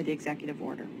closed by the executive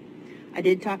order. I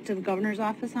did talk to the governor's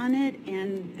office on it,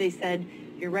 and they said,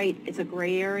 you're right, it's a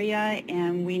gray area,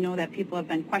 and we know that people have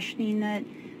been questioning it,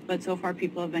 but so far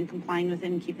people have been complying with it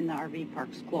and keeping the RV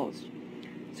parks closed.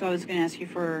 So I was going to ask you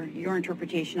for your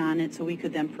interpretation on it so we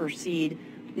could then proceed.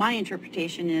 My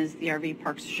interpretation is the RV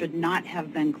parks should not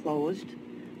have been closed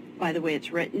by the way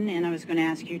it's written, and I was going to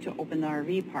ask you to open the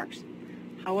RV parks.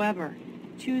 However,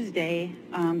 yesterday,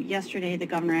 the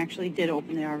governor actually did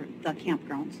open the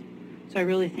campgrounds. So I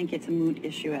really think it's a moot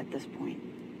issue at this point.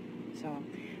 So,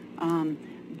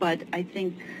 but I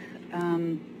think,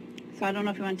 so I don't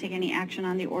know if you want to take any action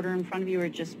on the order in front of you or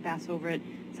just pass over it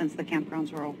since the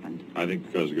campgrounds were opened. I think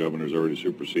because the governor's already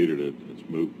superseded it, it's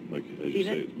moot, like as you Leave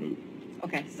say, it? it's moot.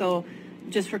 Okay, so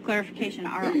just for clarification,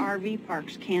 our RV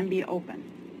parks can be open.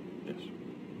 Yes.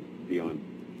 Beyond.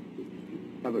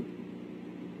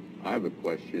 I have a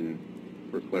question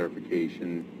for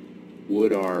clarification.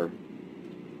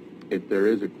 If there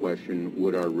is a question,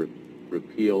 would our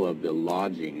repeal of the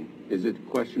lodging, is it a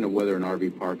question of whether an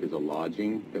RV park is a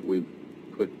lodging that we've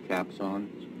put caps on?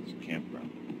 It's a campground.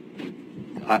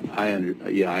 I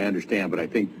understand, but I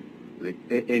think,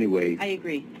 anyway. I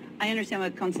agree. I understand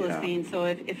what council is saying. So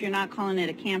if you're not calling it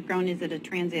a campground, is it a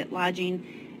transient lodging?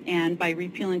 And by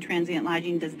repealing transient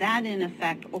lodging, does that in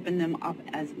effect open them up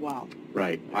as well?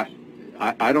 Right.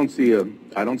 I don't see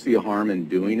a harm in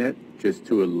doing it, just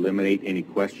to eliminate any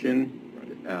question.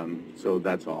 So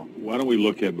that's all. Why don't we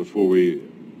look at, before we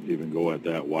even go at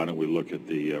that, why don't we look at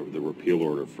the repeal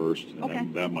order first? And Okay.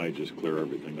 then that might just clear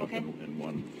everything up Okay. in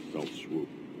one fell swoop.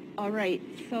 All right,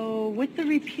 so with the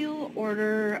repeal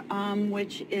order,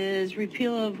 which is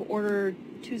repeal of order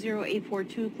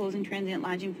 20842, closing transient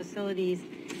lodging facilities.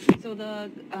 So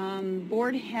the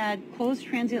board had closed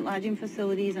transient lodging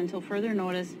facilities until further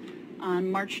notice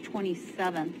on March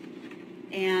 27th.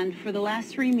 And for the last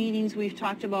 3 meetings, we've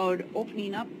talked about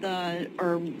opening up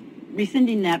or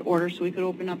rescinding that order so we could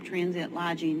open up transient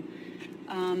lodging.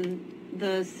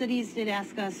 The cities did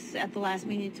ask us at the last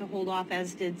meeting to hold off,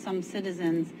 as did some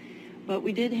citizens. But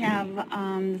we did have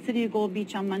the City of Gold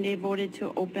Beach on Monday voted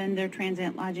to open their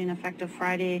transient lodging effective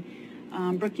Friday.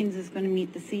 Brookings is going to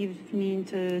meet this evening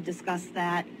to discuss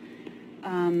that.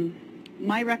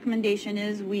 My recommendation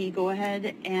is we go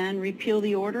ahead and repeal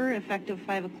the order effective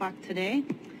 5 o'clock today.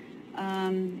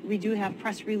 We do have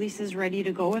press releases ready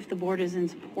to go if the board is in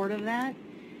support of that.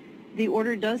 The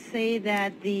order does say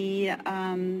that the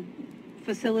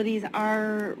facilities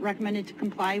are recommended to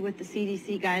comply with the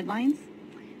CDC guidelines.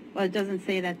 Well, it doesn't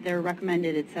say that they're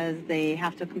recommended. It says they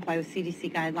have to comply with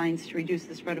CDC guidelines to reduce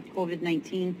the spread of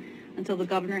COVID-19 until the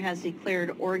governor has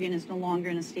declared Oregon is no longer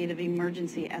in a state of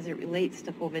emergency as it relates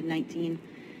to COVID-19.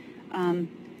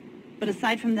 But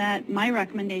aside from that, my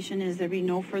recommendation is there be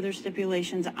no further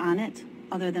stipulations on it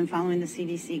other than following the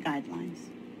CDC guidelines.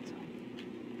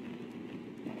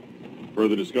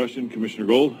 Further discussion, Commissioner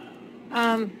Gold?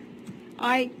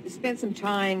 I spent some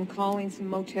time calling some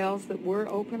motels that were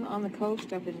open on the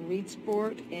coast up in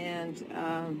Reedsport and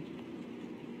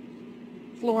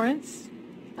Florence.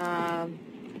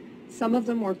 Some of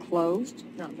them were closed,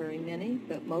 not very many,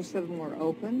 but most of them were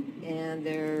open, and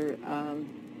their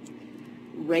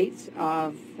rates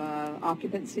of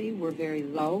occupancy were very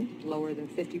low, lower than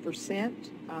 50%.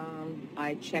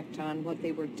 I checked on what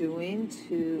they were doing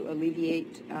to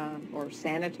alleviate or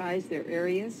sanitize their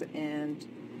areas, and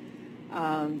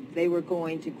they were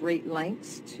going to great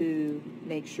lengths to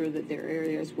make sure that their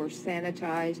areas were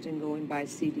sanitized and going by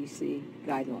CDC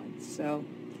guidelines. So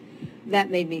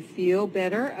that made me feel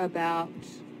better about,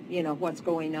 what's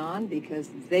going on, because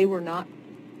they were not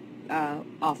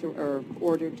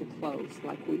ordered to close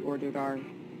like we ordered our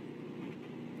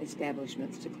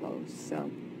establishments to close.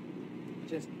 So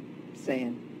just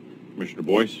saying. Commissioner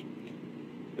Boyce?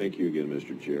 Thank you again,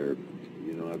 Mr. Chair.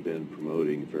 I've been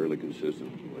promoting fairly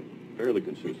consistently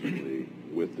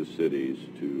with the cities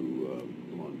to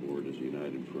come on board as a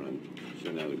united front,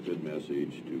 send out a good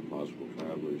message to possible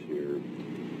travelers here.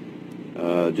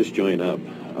 Just join up.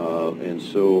 And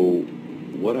so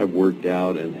what I've worked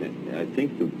out, and I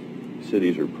think the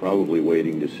cities are probably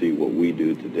waiting to see what we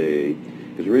do today,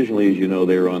 because originally, as you know,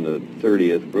 they were on the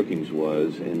 30th, Brookings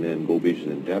was, and then Gold Beach is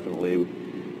indefinitely.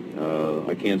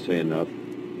 I can't say enough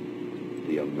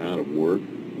the amount of work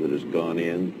that has gone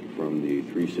in from the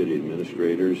 3 city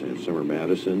administrators and Summer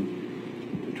Madison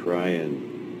to try and,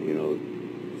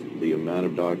 the amount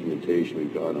of documentation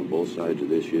we've got on both sides of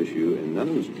this issue, and none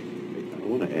of it, I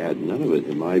want to add, none of it,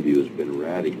 in my view, has been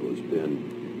radical. It's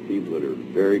been people that are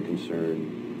very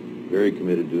concerned, very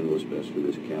committed to doing what's best for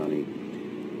this county,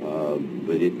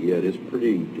 but yet it's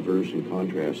pretty diverse and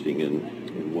contrasting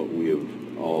in what we have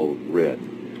all read.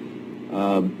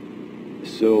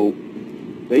 So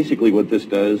basically what this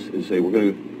does is say we're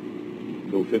going to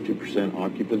go 50%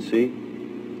 occupancy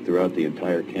throughout the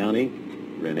entire county,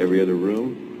 rent every other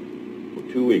room for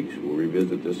 2 weeks. We'll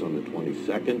revisit this on the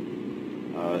 22nd.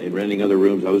 In renting other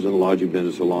rooms, I was in the lodging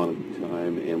business a long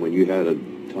time, and when you had a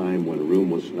time when a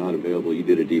room was not available, you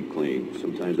did a deep clean.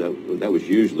 Sometimes that was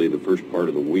usually the first part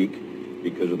of the week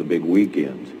because of the big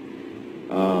weekends.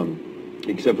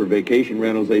 Except for vacation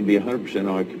rentals, they'd be 100%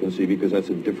 occupancy because that's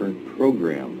a different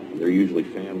program. They're usually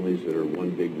families that are one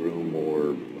big room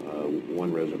or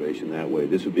one reservation that way.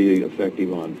 This would be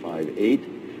effective on 5/8.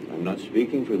 I'm not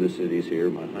speaking for the cities here.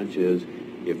 My hunch is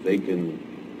if they can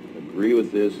agree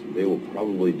with this, they will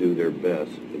probably do their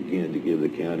best, again, to give the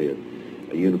county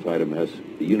a unified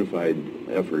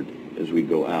effort as we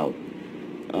go out.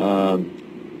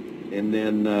 And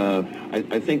then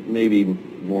I think maybe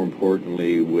more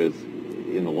importantly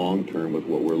in the long term with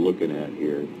what we're looking at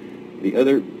here, the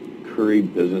other Curry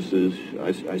businesses,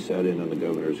 I sat in on the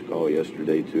governor's call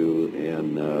yesterday too,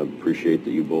 and appreciate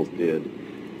that you both did.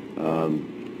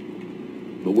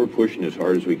 But we're pushing as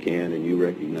hard as we can, and you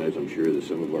recognize, I'm sure, that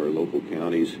some of our local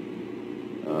counties,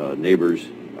 neighbors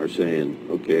are saying,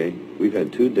 okay, we've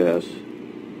had 2 deaths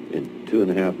in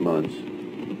 2.5 months.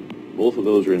 Both of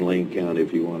those are in Lane County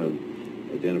if you want to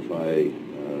identify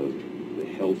the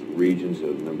health regions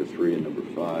of number 3 and number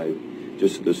 5.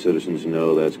 Just so the citizens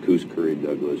know, that's Coos, Curry,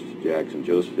 Douglas, Jackson,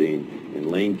 Josephine, in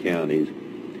Lane counties.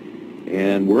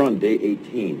 And we're on day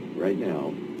 18 right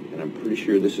now, and I'm pretty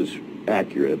sure this is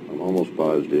accurate, I'm almost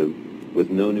positive, with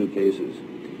no new cases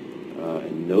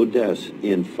and no deaths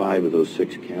in 5 of those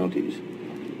 6 counties.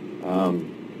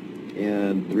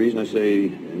 And the reason I say,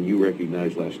 and you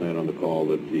recognized last night on the call,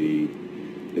 that the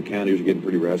counties are getting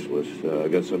pretty restless. I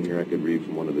got some here I could read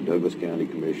from one of the Douglas County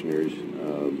commissioners.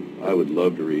 I would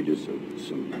love to read just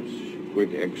some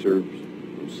quick excerpts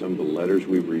of some of the letters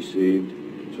we've received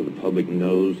so the public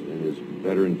knows and is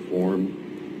better informed.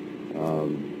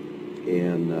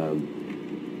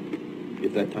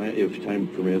 If time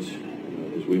permits,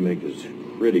 as we make this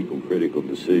critical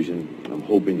decision, I'm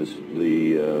hoping the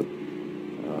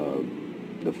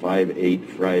 5/8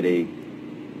 Friday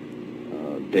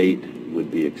date would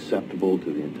be acceptable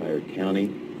to the entire county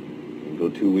and go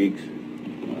 2 weeks,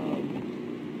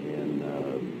 and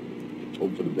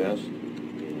hope for the best.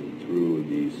 And through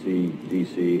the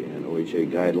CDC and OHA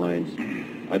guidelines,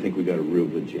 I think we got a real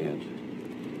good chance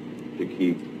to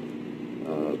keep,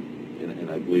 and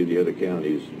I believe the other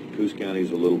counties, Coos County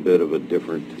is a little bit of a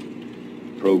different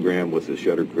program with the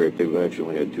Shutter Creek. They've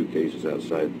actually had 2 cases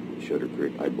outside Shutter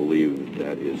Creek. I believe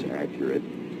that is accurate.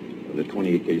 The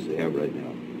 28 cases they have right now.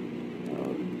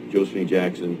 Josephine,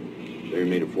 Jackson, they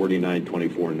remain at 49,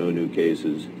 24, no new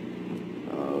cases.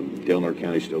 Delaware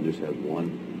County still just has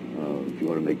 1, if you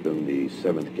want to make them the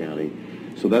 7th county.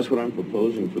 So that's what I'm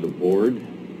proposing for the board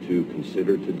to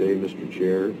consider today, Mr.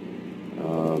 Chair.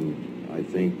 I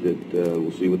think that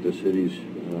we'll see what the cities,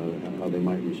 how they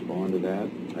might respond to that.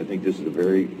 I think this is a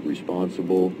very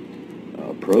responsible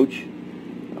approach.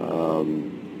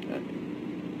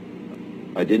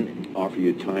 I didn't offer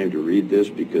you time to read this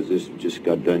because this just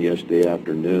got done yesterday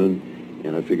afternoon,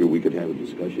 and I figured we could have a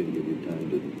discussion, give you time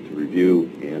to review,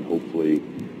 and hopefully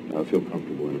feel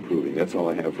comfortable in approving. That's all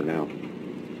I have for now.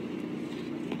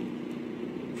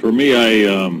 For me,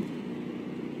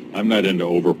 I'm not into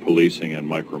over-policing and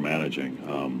micromanaging.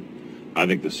 I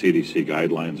think the CDC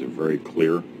guidelines are very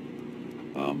clear.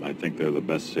 I think they're the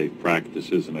best safe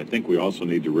practices, and I think we also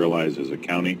need to realize as a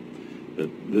county that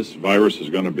this virus is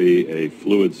going to be a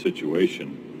fluid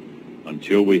situation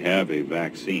until we have a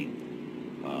vaccine.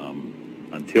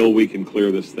 Until we can clear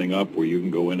this thing up where you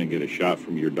can go in and get a shot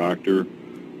from your doctor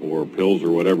or pills or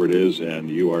whatever it is, and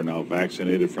you are now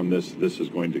vaccinated from this, this is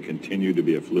going to continue to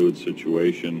be a fluid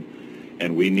situation,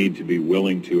 and we need to be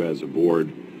willing to, as a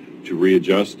board, to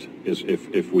readjust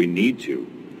if we need to.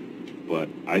 But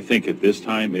I think at this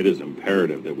time it is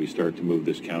imperative that we start to move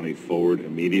this county forward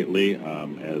immediately.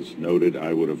 As noted,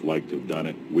 I would have liked to have done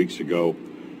it weeks ago,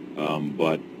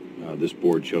 but this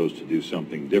board chose to do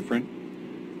something different,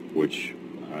 which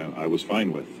I was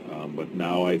fine with. But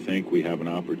now I think we have an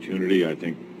opportunity. I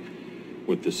think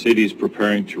with the cities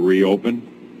preparing to reopen,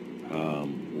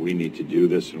 we need to do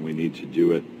this, and we need to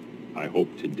do it, I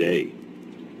hope, today.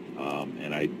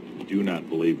 And I do not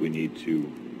believe we need to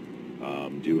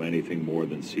do anything more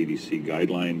than CDC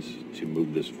guidelines to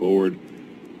move this forward,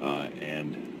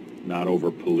 and not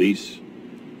over-police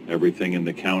everything in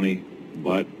the county,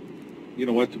 but, you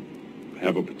know what, to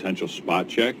have a potential spot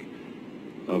check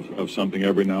of something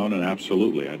every now and then.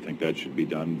 Absolutely, I think that should be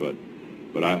done,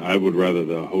 but I would rather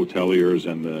the hoteliers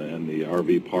and the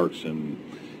RV parks and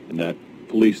that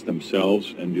police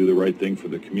themselves and do the right thing for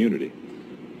the community.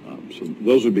 So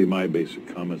those would be my basic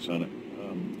comments on it.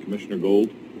 Commissioner Gold?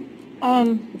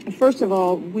 First of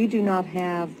all, we do not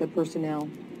have the personnel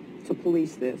to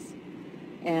police this.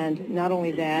 And not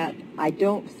only that, I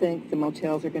don't think the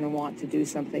motels are going to want to do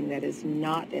something that is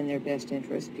not in their best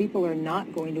interest. People are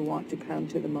not going to want to come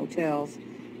to the motels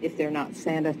if they're not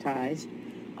sanitized.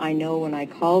 I know when I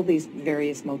called these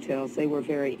various motels, they were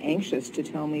very anxious to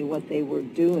tell me what they were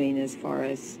doing as far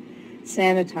as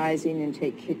sanitizing and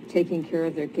taking care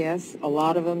of their guests. A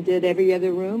lot of them did every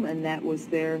other room, and that was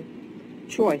their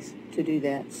choice to do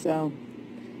that. So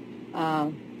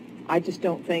I just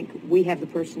don't think we have the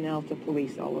personnel to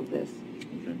police all of this.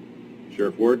 Okay.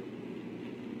 Sheriff Ward?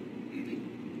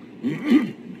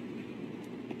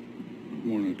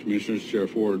 Morning, Commissioners.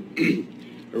 Sheriff Ward.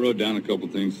 I wrote down a couple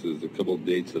things. There's a couple of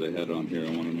dates that I had on here. I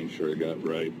want to make sure I got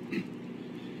right.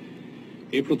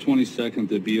 April 22nd,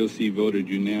 the BOC voted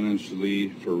unanimously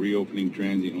for reopening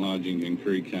transient lodging in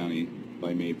Curry County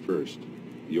by May 1st.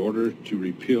 The order to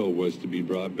repeal was to be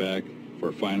brought back for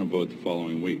a final vote the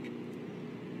following week.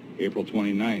 April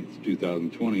 29th,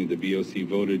 2020, the BOC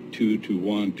voted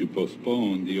 2-1 to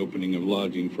postpone the opening of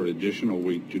lodging for an additional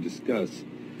week to discuss,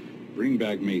 bring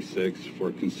back May 6th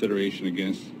for consideration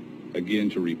again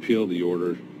to repeal the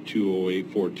order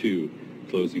 20842,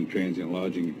 closing transient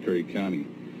lodging in Curry County.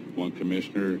 One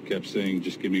commissioner kept saying,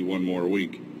 just give me one more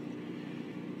week.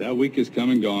 That week is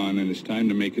come and gone, and it's time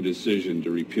to make a decision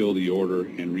to repeal the order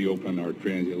and reopen our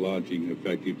transient lodging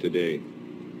effective today.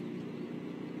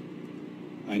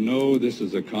 I know this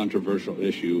is a controversial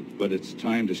issue, but it's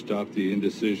time to stop the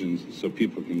indecisions so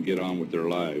people can get on with their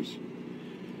lives.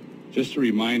 Just a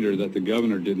reminder that the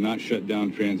governor did not shut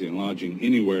down transient lodging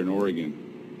anywhere in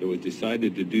Oregon. It was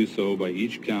decided to do so by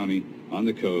each county on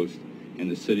the coast and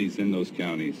the cities in those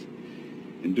counties.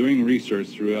 In doing research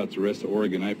throughout the rest of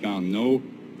Oregon, I found no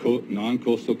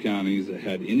non-coastal counties that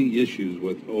had any issues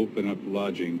with open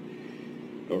lodging,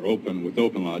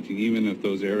 even if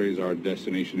those areas are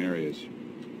destination areas.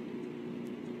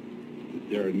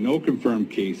 There are no confirmed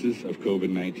cases of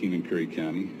COVID-19 in Curry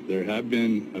County. There have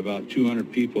been about 200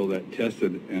 people that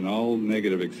tested and all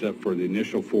negative except for the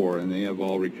initial 4, and they have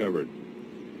all recovered.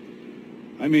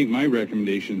 I make my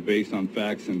recommendations based on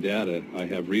facts and data I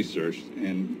have researched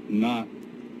and not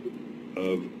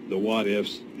of the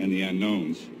what-ifs and the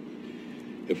unknowns.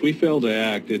 If we fail to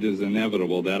act, it is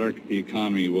inevitable that our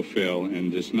economy will fail,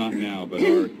 and just not now, but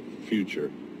our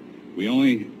future. We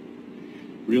only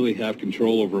really have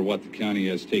control over what the county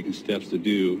has taken steps to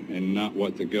do and not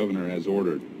what the governor has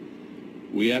ordered.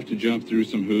 We have to jump through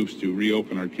some hoops to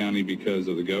reopen our county because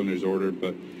of the governor's order,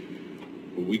 but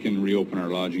we can reopen our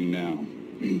lodging now.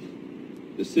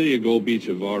 The city of Gold Beach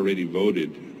have already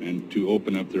voted and to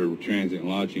open up their transient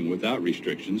lodging without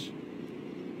restrictions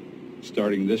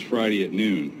starting this Friday at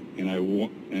noon.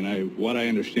 And what I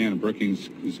understand, Brookings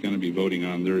is going to be voting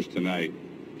on theirs tonight.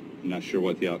 I'm not sure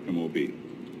what the outcome will be.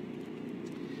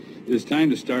 It is time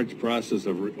to start the process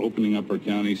of opening up our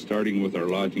county, starting with our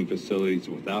lodging facilities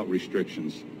without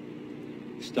restrictions.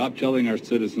 Stop telling our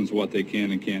citizens what they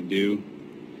can and can't do.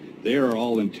 They are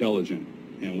all intelligent,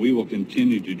 and we will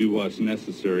continue to do what's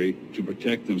necessary to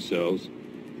protect themselves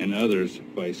and others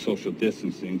by social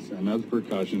distancing and other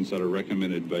precautions that are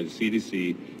recommended by the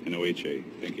CDC and OHA.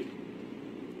 Thank you.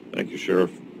 Thank you,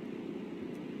 Sheriff.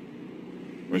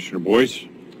 Commissioner Boyce?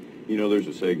 You know, there's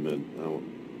a segment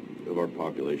of our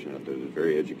population out there that's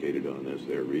very educated on this.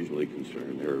 They're regionally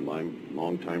concerned. They're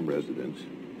long-time residents.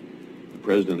 The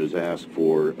president has asked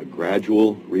for a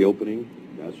gradual reopening.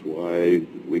 That's why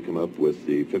we come up with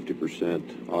the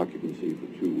 50% occupancy for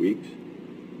 2 weeks.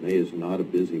 May is not a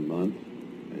busy month.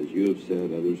 As you have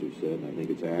said, others have said, and I think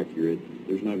it's accurate,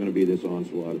 there's not going to be this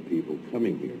onslaught of people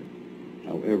coming here.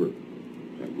 However,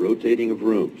 that rotating of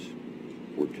rooms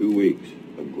for 2 weeks,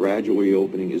 a gradual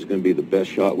reopening is going to be the best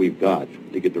shot we've got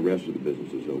to get the rest of the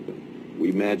businesses open.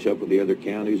 We match up with the other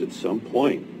counties at some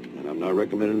point, and I'm not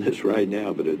recommending this right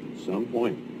now, but at some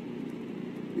point,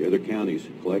 the other counties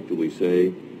collectively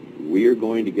say, we are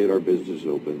going to get our businesses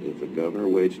open. If the governor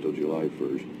waits till July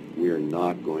 1st, we are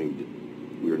not going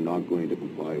to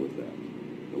comply with that.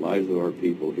 The lives of our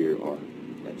people here are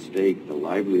at stake. The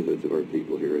livelihoods of our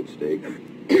people here are at stake.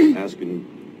 I'm asking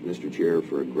Mr. Chair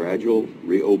for a gradual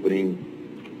reopening,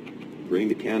 bring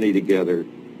the county together,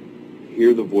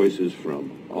 hear the voices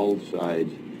from all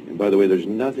sides. And by the way, there's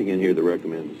nothing in here that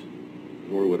recommends,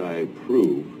 nor would I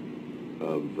approve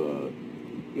of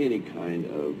any kind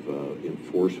of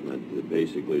enforcement that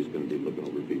basically is going to be looking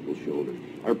over people's shoulders.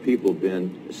 Our people have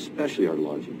been, especially our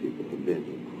lodging people, have been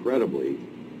incredibly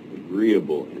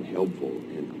agreeable and helpful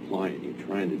and compliant in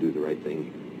trying to do the right thing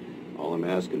here. All I'm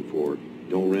asking for,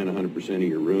 don't rent 100% of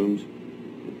your rooms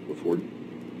before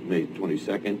May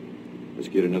 22nd. Let's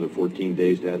get another 14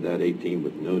 days to add that 18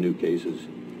 with no new cases.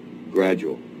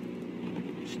 Gradual,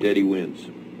 steady wins.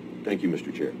 Thank you,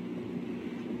 Mr. Chair.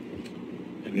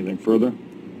 Anything further?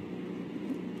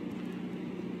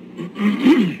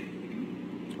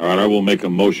 All right, I will make a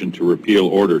motion to repeal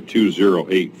Order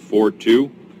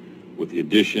 20842 with the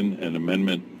addition and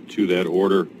amendment to that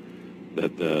order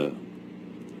that the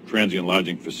transient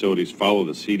lodging facilities follow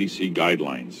the CDC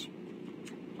guidelines.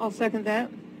 I'll second that.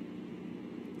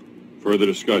 Further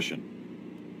discussion?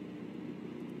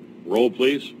 Roll,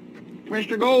 please.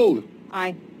 Commissioner Gold,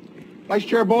 Aye. Vice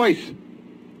Chair Boyce,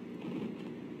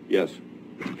 Yes.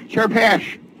 Chair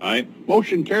Pash. Aye.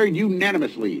 Motion carried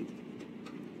unanimously.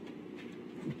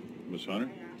 Ms. Hunter?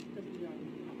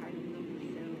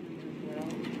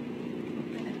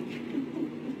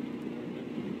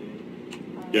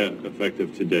 Yeah,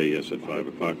 effective today, yes, at 5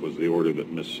 o'clock was the order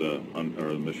that Ms.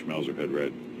 Schmelzer had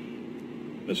read.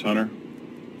 Ms. Hunter?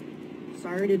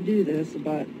 Sorry to do this,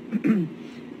 but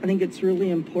I think it's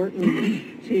really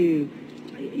important to,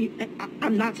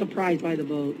 I'm not surprised by the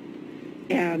vote.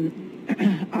 And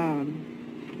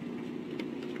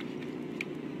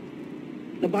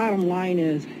the bottom line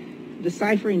is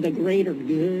deciphering the greater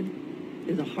good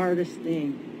is the hardest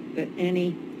thing that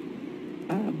any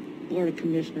Board of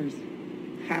Commissioners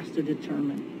has to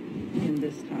determine in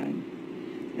this time.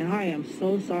 And I am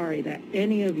so sorry that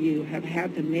any of you have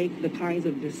had to make the kinds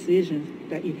of decisions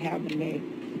that you have to make,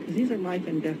 because these are life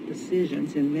and death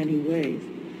decisions in many ways.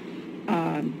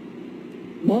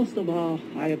 Most of all,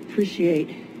 I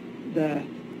appreciate the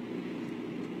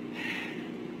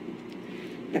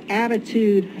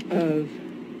attitude of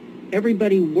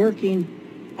everybody working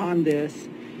on this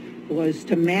was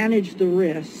to manage the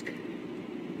risk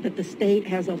that the state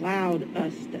has allowed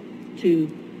us to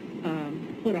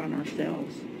put on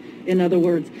ourselves. In other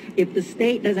words, if the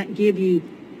state doesn't give you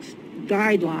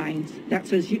guidelines that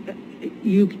says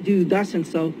you do thus and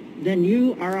so, then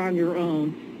you are on your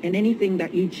own, and anything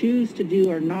that you choose to do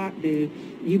or not do,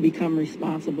 you become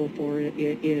responsible for it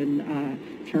in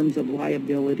terms of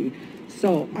liability.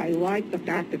 So I like the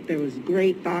fact that there was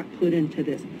great thought put into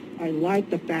this. I like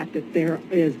the fact that there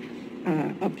is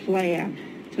a plan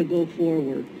to go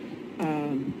forward.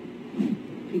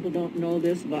 People don't know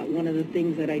this, but one of the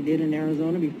things that I did in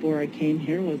Arizona before I came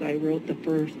here was I wrote the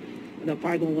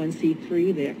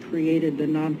 501c3 that created the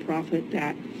nonprofit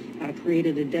that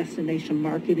created a destination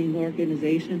marketing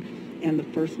organization and the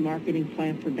first marketing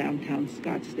plan for downtown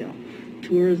Scottsdale.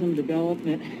 Tourism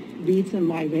development beats in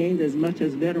my veins as much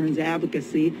as veterans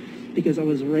advocacy because I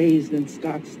was raised in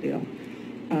Scottsdale.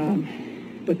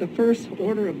 But the first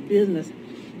order of business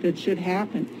that should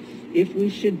happen, if we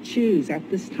should choose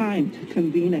at this time to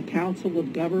convene a council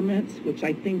of governments, which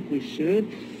I think we should,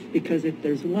 because if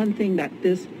there's one thing that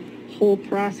this whole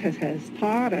process has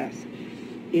taught us,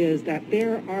 is that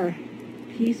there are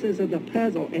pieces of the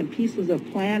puzzle and pieces of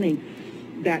planning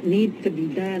that need to be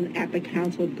done at the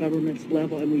council of governments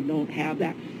level, and we don't have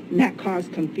that. And that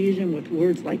caused confusion with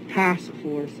words like task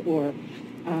force or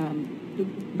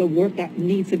the work that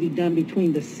needs to be done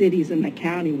between the cities and the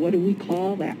county. What do we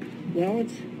call that? Well,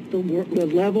 it's the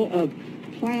level of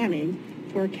planning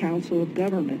for a council of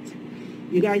governments.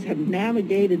 You guys have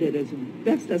navigated it as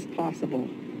best as possible,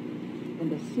 and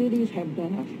the cities have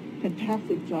done a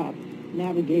fantastic job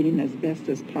navigating as best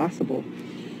as possible.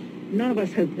 None of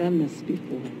us have done this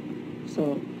before,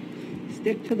 so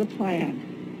stick to the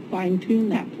plan, fine-tune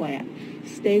that plan,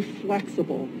 stay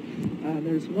flexible.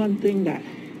 There's one thing that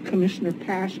Commissioner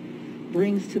Pash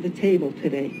brings to the table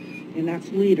today, and that's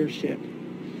leadership.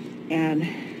 And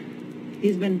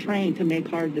he's been trained to make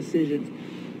hard decisions.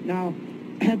 Now,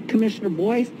 Commissioner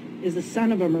Boyce is the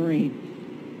son of a Marine.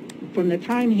 From the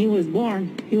time he was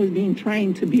born, he was being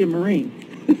trained to be a Marine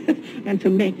and to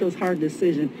make those hard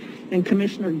decisions. And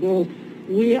Commissioner Gold,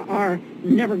 we are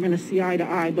never going to see eye to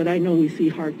eye, but I know we see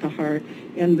heart to heart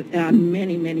and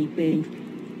many, many things.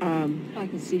 I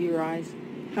can see your eyes.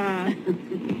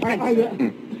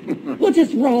 We'll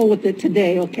just roll with it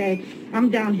today, okay? I'm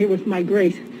down here with my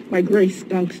gray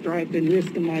skunk stripe and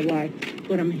risking my life,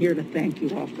 but I'm here to thank you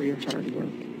all for your hard work.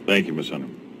 Thank you, Ms. Hunter.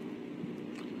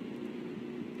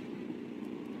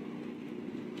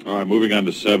 All right, moving on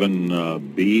to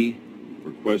 7B,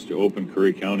 request to open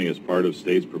Curry County as part of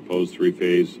state's proposed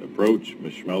three-phase approach.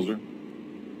 Ms. Schmelzer?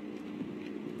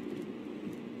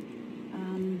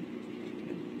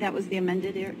 That was the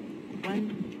amended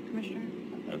one, Commissioner?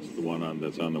 That's the one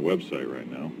that's on the website right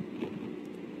now.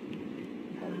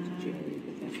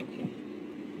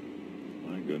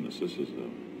 My goodness, this is a...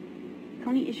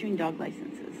 County issuing dog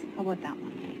licenses. How about that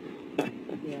one?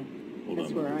 Yeah, Hold that's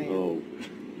on. where I am. Oh.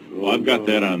 Well, I've got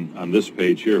that on this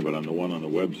page here, but on the one on the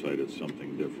website, it's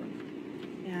something different.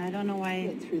 Yeah, I don't know why. I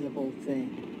went through the whole thing,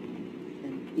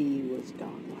 and B was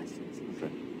dog licenses.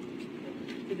 Okay.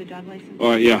 Do the dog license? All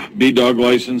right, yeah, B dog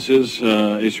licenses,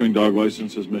 issuing dog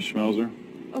licenses, Ms. Schmelzer.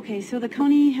 Okay, so the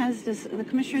county has, the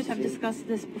commissioners have discussed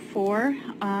this before,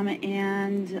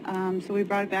 so we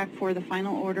brought it back for the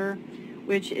final order,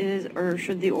 which is, or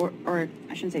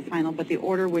I shouldn't say final, but the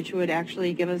order which would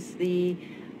actually give us the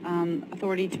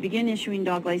authority to begin issuing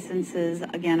dog licenses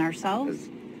again ourselves.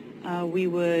 We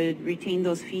would retain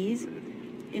those fees.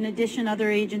 In addition,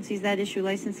 other agencies that issue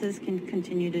licenses can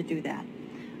continue to do that.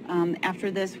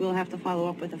 After this, we'll have to follow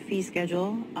up with a fee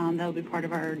schedule. That'll be part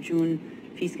of our June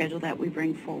fee schedule that we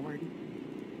bring forward.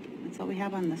 That's all we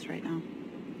have on this right now.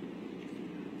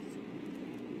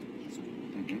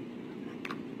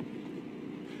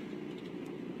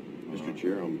 Mr.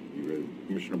 Chair, you ready?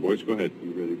 Commissioner Boyce, go ahead.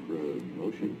 You ready for a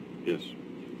motion? Yes.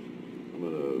 I'm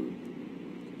going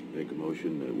to make a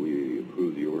motion that we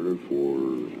approve the order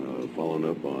for following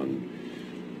up on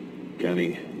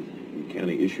county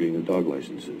issuing of dog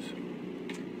licenses.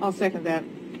 I'll second that.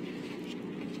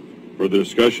 Further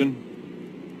discussion?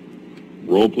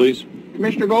 Roll, please.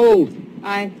 Commissioner Gold,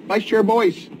 Aye. Vice Chair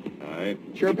Boyce, Aye.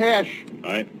 Chair Pash.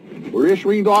 Aye. We're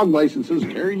issuing dog licenses,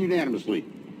 carried unanimously.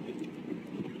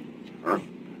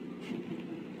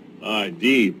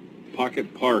 D,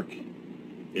 Pocket Park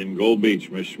in Gold Beach.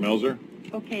 Ms. Schmelzer?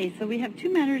 Okay, so we have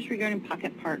two matters regarding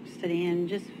pocket parks today, and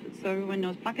just so everyone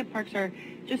knows, pocket parks are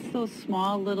just those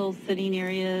small little sitting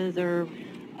areas or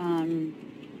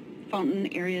fountain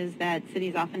areas that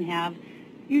cities often have.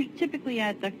 You're typically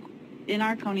in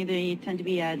our county, they tend to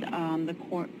be at the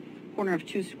corner of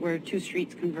where two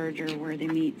streets converge or where they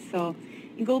meet. So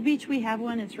in Gold Beach, we have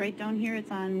one. It's right down here.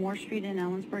 It's on Moore Street and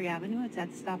Ellensburg Avenue. It's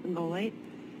at the Stop and Go light.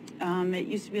 It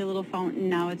used to be a little fountain.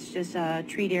 Now it's just a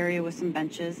treat area with some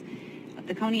benches.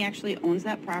 The county actually owns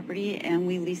that property, and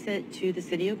we lease it to the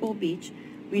city of Gold Beach.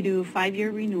 We do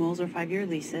 5-year renewals or 5-year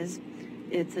leases.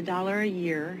 It's $1 a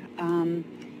year.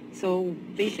 So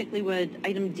basically what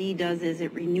item D does is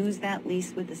it renews that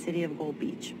lease with the city of Gold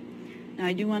Beach. Now,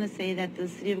 I do want to say that the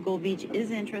city of Gold Beach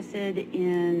is interested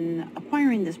in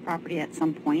acquiring this property at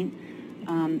some point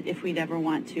if we'd ever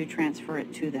want to transfer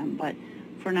it to them. But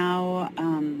for now,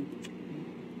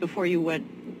 before you would,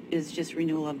 is just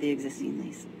renewal of the existing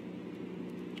lease.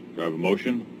 Do I have a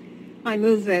motion? I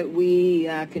move that we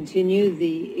continue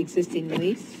the existing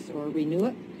lease or renew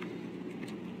it.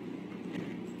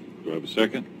 Do I have a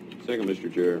second? Second,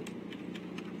 Mr. Chair.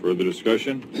 Further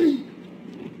discussion?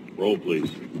 Roll,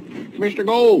 please. Commissioner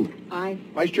Gold, Aye.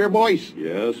 Vice Chair Boyce,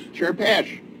 Yes. Chair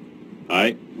Pash.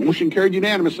 Aye. Motion carried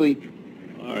unanimously.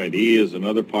 All right, E is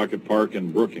another pocket park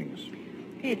in Brookings.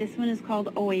 Okay, this one is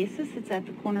called Oasis. It's at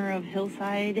the corner of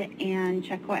Hillside and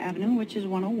Checo Avenue, which is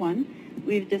 101.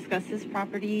 We've discussed this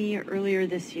property earlier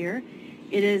this year.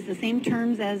 It is the same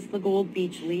terms as the Gold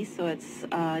Beach lease, so it's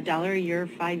 $1 a year,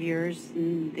 5 years,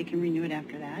 and they can renew it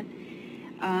after that.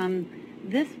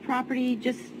 This property,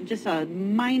 just a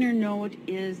minor note,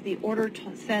 is the order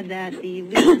said that the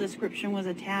legal description was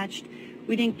attached.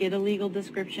 We didn't get a legal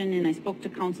description, and I spoke to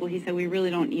counsel. He said we really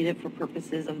don't need it for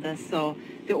purposes of this. So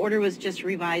the order was just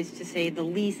revised to say the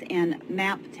lease and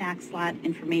map tax lot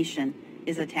information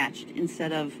is attached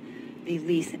instead of the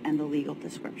lease and the legal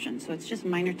description. So it's just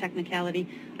minor technicality.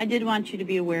 I did want you to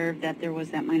be aware that there was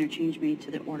that minor change made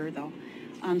to the order, though.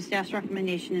 Staff's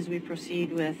recommendation is we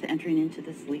proceed with entering into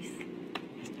this lease.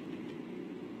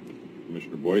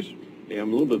 Commissioner Boyce? Hey, I'm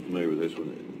a little bit familiar with this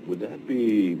one. Would that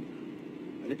be,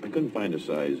 I couldn't find a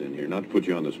size in here, not to put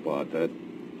you on the spot, that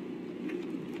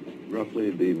roughly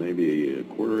it'd be maybe a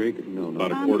quarter acre? No,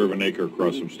 About a quarter of an acre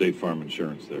across some State Farm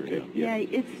Insurance there. Okay. Yeah,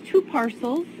 it's 2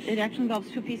 parcels. It actually involves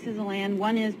 2 pieces of land.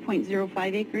 One is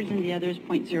 0.05 acres and the other is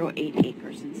 0.08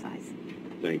 acres in size.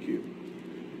 Thank you.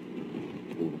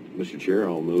 Well, Mr. Chair,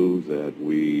 I'll move that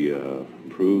we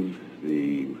approve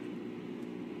the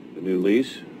new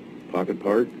lease, Pocket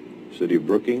Park, City of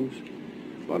Brookings,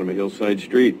 bottom of Hillside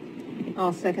Street.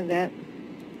 I'll second that.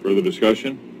 Further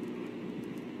discussion?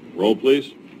 Roll,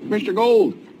 please. Commissioner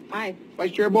Gold, Aye.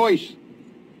 Vice Chair Boyce,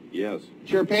 Yes.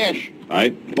 Chair Pash.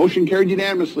 Aye. Motion carried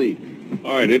unanimously.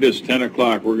 All right, it is 10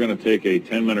 o'clock. We're going to take a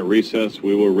 10-minute recess.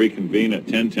 We will reconvene at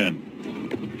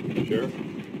 10:10. Sheriff?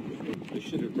 I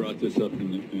should have brought this up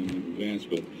in advance,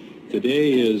 but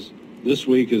this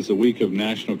week is the week of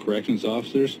National Corrections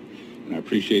Officers, and I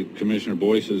appreciate Commissioner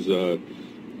Boyce's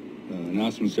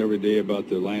announcements every day about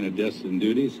the line of deaths and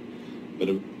duties. But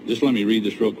just let me read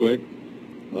this real quick.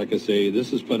 Like I say,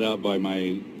 this is put out by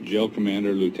my jail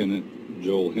commander, Lieutenant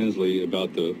Joel Hensley,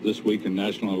 about this week in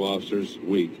National Officers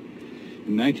Week.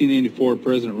 In 1984,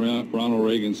 President Ronald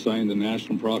Reagan signed the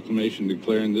National Proclamation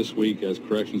declaring this week as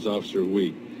Corrections Officer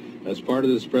Week. As part of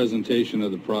this presentation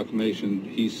of the proclamation,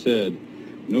 he said,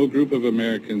 No group of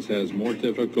Americans has more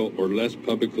difficult or less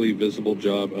publicly visible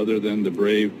job other than the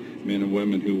brave men and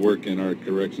women who work in our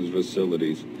corrections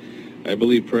facilities. I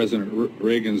believe President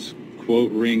Reagan's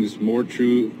quote rings more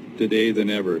true today than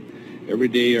ever. Every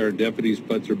day our deputies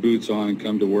put their boots on and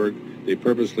come to work. They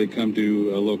purposely come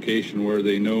to a location where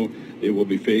they know they will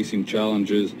be facing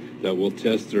challenges that will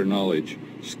test their knowledge,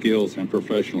 skills, and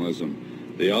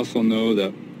professionalism. They also know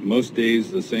that most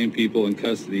days the same people in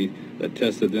custody that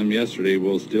tested them yesterday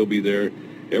will still be there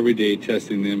every day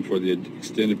testing them for the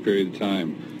extended period of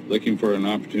time, looking for an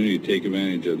opportunity to take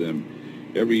advantage of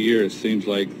them. Every year it seems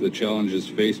like the challenges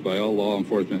faced by all law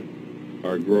enforcement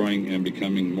are growing and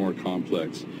becoming more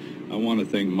complex. I want to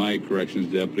thank my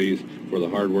corrections deputies for the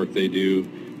hard work they do,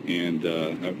 and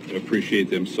I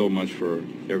appreciate them so much for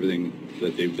everything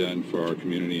that they've done for our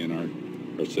community and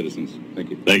our citizens. Thank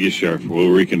you. Thank you, Sheriff.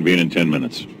 We'll reconvene in 10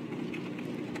 minutes.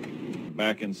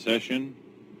 Back in session.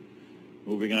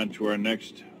 Moving on to our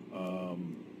next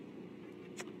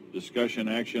discussion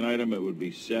action item, it would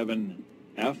be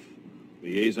 7F,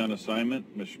 liaison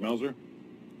assignment. Ms. Schmelzer?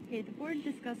 Okay, the board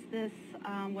discussed this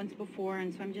once before,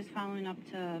 and so I'm just following up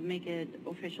to make it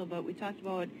official, but we talked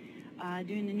about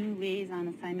doing the new liaison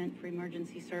assignment for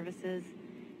emergency services.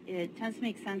 It tends to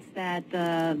make sense that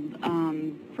the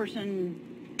person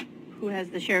who has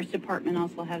the sheriff's department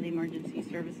also have the emergency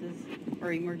services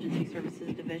or emergency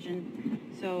services division.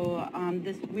 So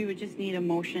we would just need a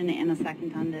motion and a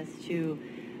second on this to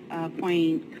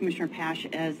appoint Commissioner Pash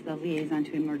as the liaison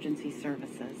to emergency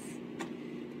services.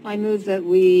 I move that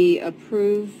we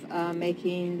approve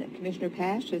making Commissioner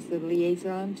Pash as the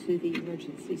liaison to the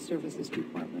Emergency Services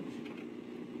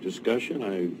Department. Discussion,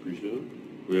 I presume?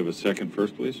 We have a second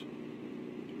first, please.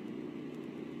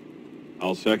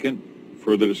 I'll second.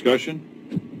 Further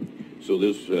discussion? So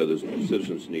the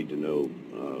citizens need to know,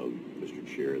 Mr.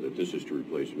 Chair, that this is to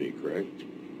replace me, correct?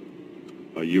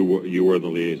 You were the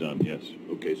liaison, yes.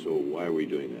 Okay, so why are we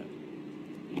doing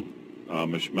that?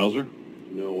 Ms. Schmelzer?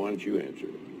 No, why don't you answer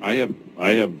it?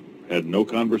 I have had no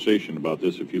conversation about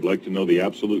this. If you'd like to know the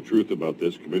absolute truth about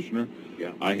this, Commissioner,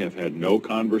 yeah. I have had no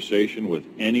conversation with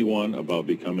anyone about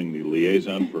becoming the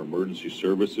liaison for emergency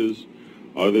services,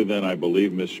 other than I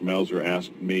believe Ms. Schmelzer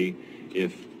asked me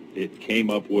if it came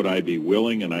up, would I be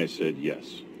willing, and I said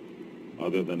yes.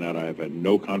 Other than that, I have had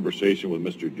no conversation with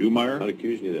Mr. Dumeier. I'm not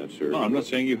accusing you of that, sir. No, I'm not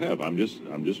saying you have. I'm just.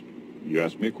 You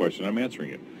asked me a question. I'm answering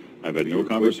it. I've had no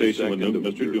conversation with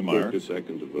Mr. Dumeier. Quick a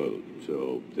second to vote.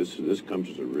 So this comes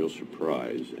as a real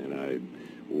surprise, and I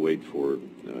will wait for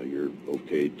your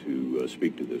okay to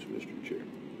speak to this, Mr. Chair.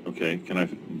 Okay.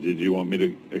 Did you want me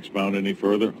to expound any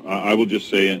further? I will just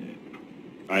say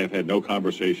I have had no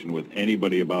conversation with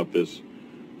anybody about this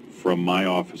from my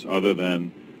office, other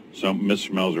than Ms.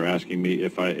 Schmelzer asking me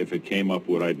if it came up,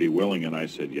 would I be willing, and I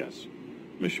said yes.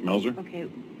 Ms. Schmelzer? Okay.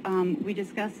 We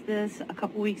discussed this a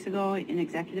couple weeks ago in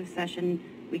executive session.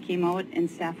 We came out and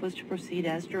staff was to proceed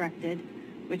as directed,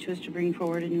 which was to bring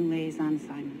forward a new liaison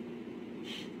assignment.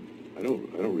 I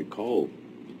don't recall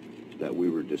that we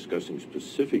were discussing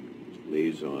specific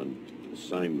liaison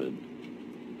assignment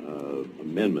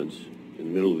amendments in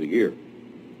the middle of the year.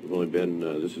 We've only been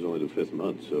this is only the 5th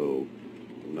month, so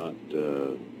I'm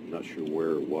not sure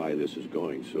where or why this is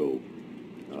going. So,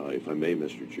 if I may,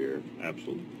 Mr. Chair.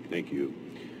 Absolutely. Thank you.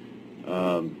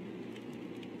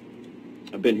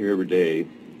 I've been here every day,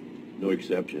 no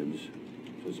exceptions,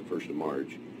 since the 1st of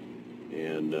March.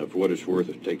 And for what it's worth,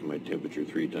 I've taken my temperature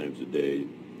 3 times a day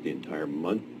the entire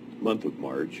month of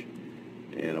March.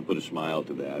 And I'll put a smile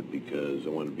to that because I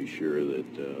want to be sure that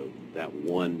that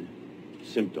one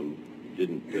symptom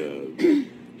didn't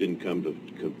come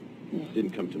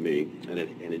to me, and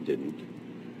it didn't.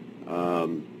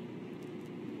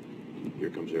 Here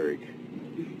comes Eric.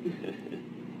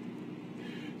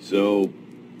 So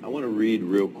I want to read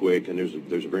real quick, and there's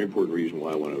a very important reason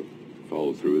why I want to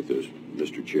follow through with this,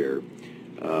 Mr. Chair.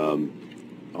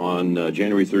 On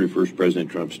January 31st,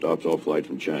 President Trump stops all flight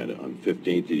from China. On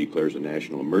 15th, he declares a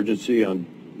national emergency. On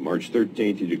March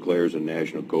 13th, he declares a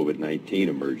national COVID-19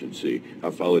 emergency. I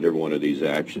followed every one of these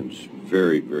actions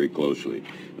very, very closely.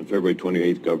 On February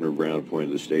 28th, Governor Brown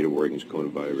appointed the state of Oregon's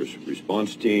coronavirus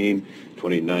response team.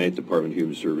 29th, Department of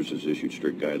Human Services issued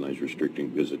strict guidelines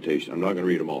restricting visitation. I'm not going to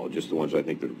read them all, just the ones I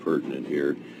think that are pertinent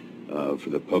here for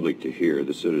the public to hear,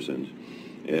 the citizens.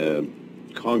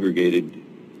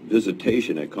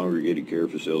 Visitation at congregated care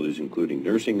facilities, including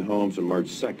nursing homes. On March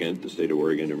 2nd, the State of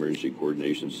Oregon Emergency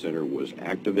Coordination Center was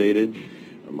activated.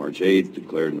 On March 8th,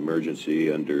 declared an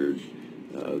emergency under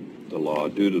the law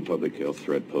due to the public health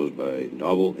threat posed by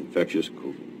novel infectious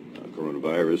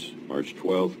coronavirus. March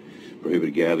 12th,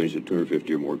 prohibited gatherings of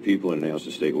 250 or more people and announced a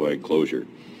statewide closure.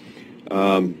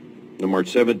 On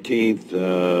March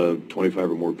 17th,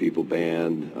 25 or more people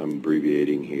banned. I'm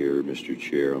abbreviating here, Mr.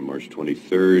 Chair. On March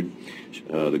 23rd,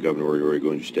 the governor ordered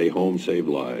Oregon to stay home, save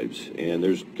lives. And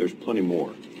there's plenty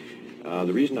more.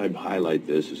 The reason I highlight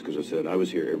this is because I said I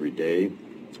was here every day.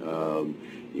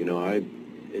 You know,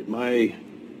 my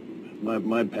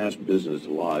past business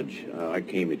lodge, I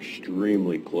came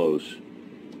extremely close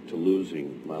to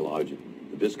losing my lodge.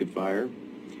 The Biscuit Fire.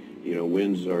 You know,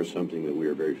 winds are something that we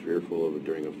are very fearful of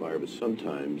during a fire, but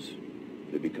sometimes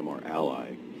they become our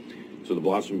ally. So the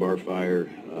Blossom Bar fire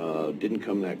didn't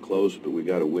come that close, but we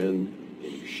got a wind,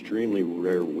 an extremely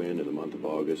rare wind in the month of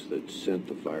August that sent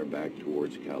the fire back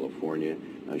towards California.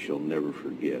 I shall never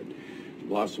forget.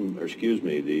 The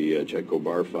Chetco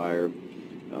Bar fire.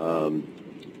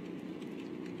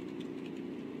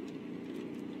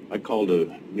 I called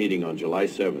a meeting on July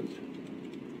 7th.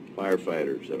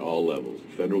 Firefighters at all levels,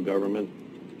 federal government,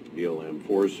 BLM,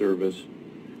 Forest Service.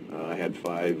 I had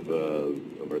 5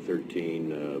 of our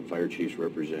 13 fire chiefs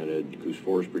represented, Coos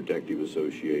Forest Protective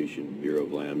Association, Bureau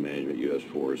of Land Management, U.S.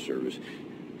 Forest Service.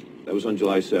 That was on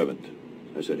July 7th.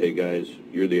 I said, hey guys,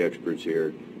 you're the experts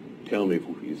here. Tell me if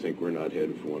you think we're not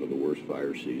headed for one of the worst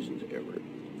fire seasons ever.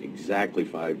 Exactly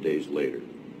 5 days later,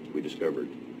 we discovered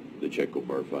the Chetco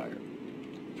Bar fire.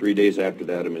 3 days after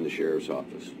that, I'm in the sheriff's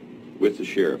office with the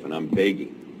sheriff, and I'm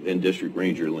begging then District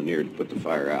Ranger Lanier to put the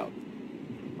fire out.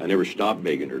 I never stopped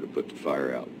begging her to put the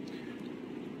fire out.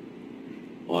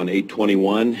 On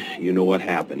 8/21, you know what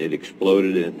happened. It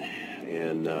exploded,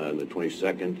 and the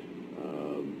 22nd,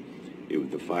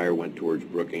 the fire went towards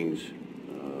Brookings,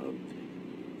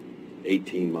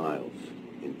 18 miles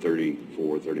in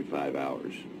 34, 35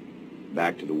 hours.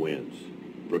 Back to the winds.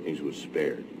 Brookings was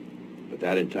spared. But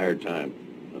that entire time,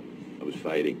 I was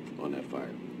fighting on that fire.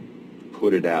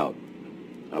 Put it out.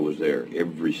 I was there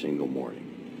every single morning.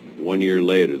 1 year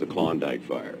later, the Klondike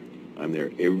fire. I'm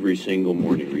there every single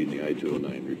morning reading the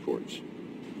I-209 reports.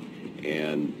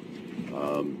 And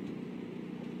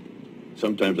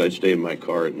sometimes I'd stay in my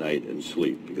car at night and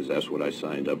sleep because that's what I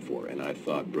signed up for. And I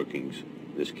thought Brookings,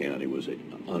 this county, was an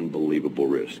unbelievable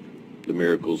risk. The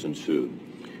miracles ensued.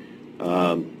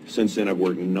 Since then, I've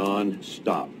worked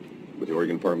non-stop with the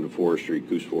Oregon Department of Forestry,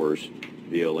 Coos Forest,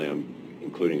 BLM,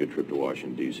 including a trip to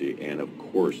Washington, D.C., and of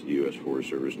course the U.S. Forest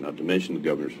Service, not to mention the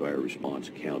Governor's Fire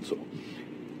Response Council.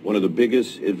 One of the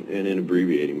biggest, and in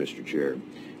abbreviating, Mr. Chair,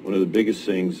 one of the biggest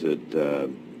things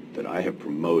that I have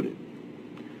promoted,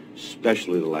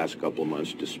 especially the last couple of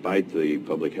months, despite the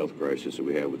public health crisis that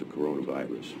we have with the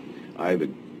coronavirus, I have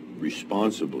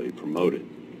responsibly promoted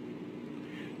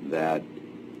that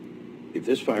if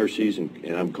this fire season,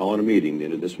 and I'm calling a meeting the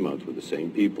end of this month with the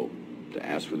same people to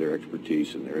ask for their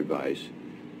expertise and their advice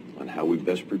on how we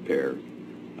best prepare.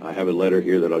 I have a letter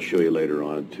here that I'll show you later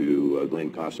on to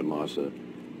Glenn Casamasa.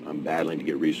 I'm battling to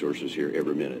get resources here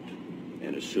every minute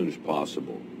and as soon as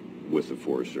possible with the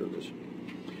Forest Service.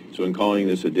 So in calling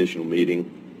this additional meeting,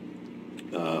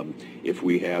 if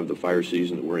we have the fire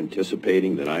season that we're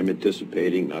anticipating, that I'm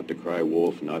anticipating, not to cry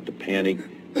wolf, not to panic,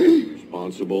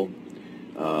 responsible,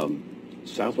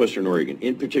 Southwestern Oregon,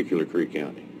 in particular Curry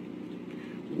County,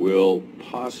 will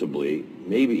possibly,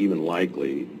 maybe even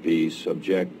likely, be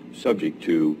subject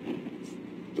to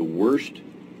the worst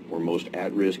or most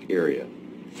at-risk area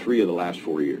 3 of the last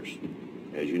 4 years.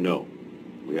 As you know,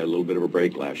 we had a little bit of a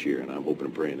break last year, and I'm hoping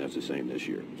and praying that's the same this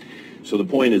year. So the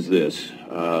point is this.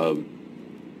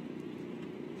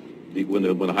 When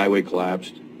the highway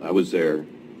collapsed, I was there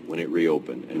when it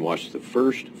reopened and watched the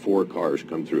first 4 cars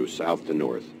come through, south to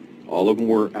north. All of them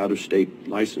were out-of-state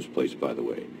license plates, by the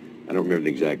way. I don't remember the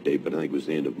exact date, but I think it was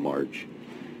the end of March.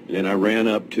 And then I ran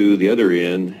up to the other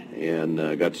end and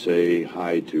got to say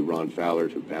hi to Ron Fowler,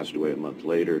 who passed away a month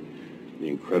later, the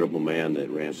incredible man that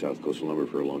ran South Coastal Lumber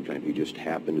for a long time. He just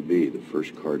happened to be the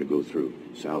first car to go through,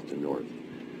 south to north.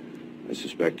 I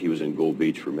suspect he was in Gold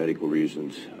Beach for medical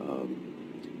reasons.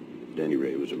 At any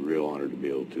rate, it was a real honor to be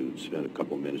able to spend a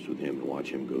couple of minutes with him and watch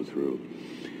him go through.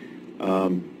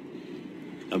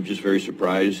 I'm just very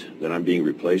surprised that I'm being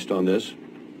replaced on this.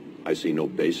 I see no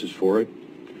basis for it.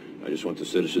 I just want the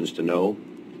citizens to know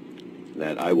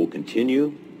that I will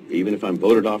continue, even if I'm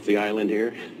voted off the island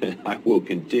here, I will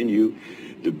continue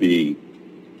to be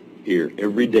here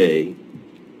every day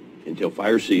until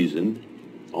fire season,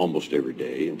 almost every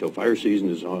day, until fire season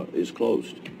is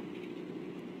closed,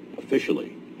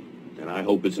 officially. And I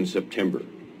hope it's in September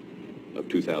of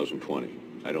 2020.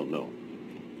 I don't know.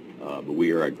 But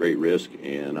we are at great risk,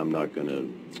 and I'm not going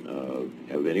to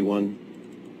have anyone.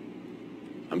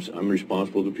 I'm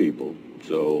responsible to people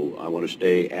So I want to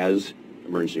stay as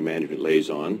emergency management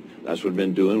liaison. That's what I've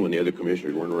been doing when the other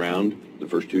commissioners weren't around the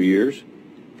first 2 years,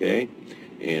 okay?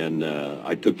 And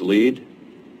I took the lead.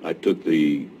 I took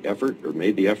the effort, or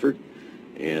made the effort,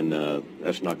 and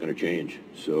that's not going to change.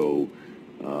 So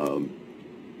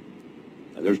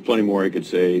there's plenty more I could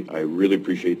say. I really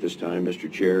appreciate this time,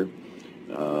 Mr. Chair,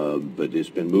 but it's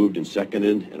been moved and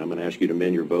seconded, and I'm going to ask you to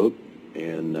amend your vote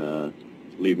and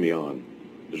leave me on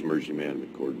as emergency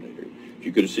management coordinator. If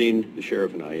you could have seen the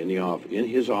sheriff and I in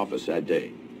his office that day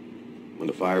when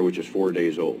the fire was just 4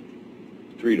 days old,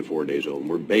 3 to 4 days old, and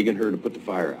we're begging her to put the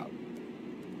fire out.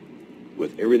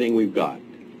 With everything we've got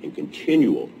and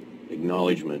continual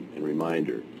acknowledgement and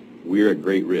reminder, we're at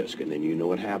great risk. And then you know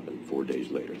what happened 4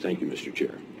 days later. Thank you, Mr.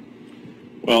 Chair.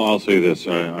 Well, I'll say this.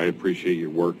 I appreciate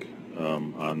your work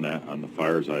on the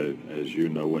fires. As you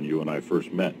know, when you and I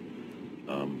first met,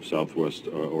 Southwest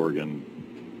Oregon,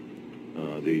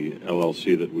 the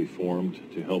LLC that we formed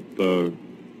to help,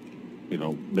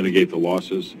 mitigate the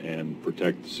losses and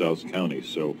protect South County.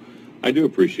 So I do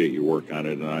appreciate your work on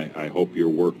it, and I hope your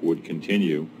work would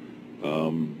continue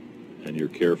and your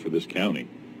care for this county.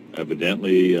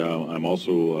 Evidently, I'm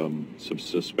also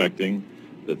suspecting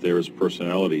that there is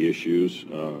personality issues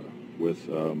with,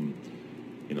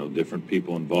 different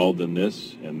people involved in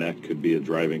this, and that could be a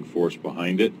driving force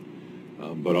behind it.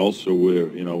 But also,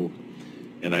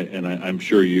 I'm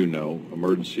sure you know,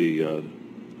 emergency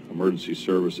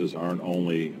services aren't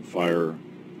only fire,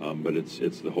 but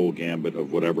it's the whole gambit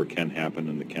of whatever can happen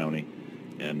in the county.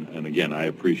 And again, I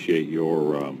appreciate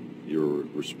your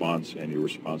response and your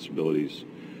responsibilities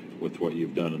with what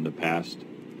you've done in the past.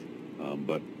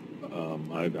 But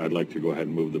I'd like to go ahead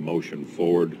and move the motion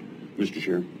forward. Mr.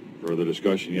 Chair. Further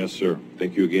discussion? Yes, sir.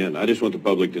 Thank you again. I just want the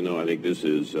public to know I think this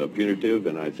is punitive,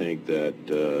 and I think that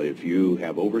if you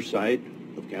have oversight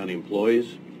of county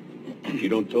employees, if you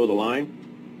don't toe the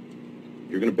line,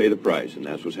 you're going to pay the price, and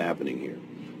that's what's happening here.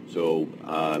 So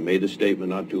I made the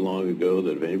statement not too long ago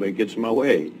that if anybody gets in my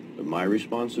way of my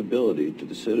responsibility to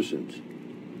the citizens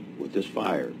with this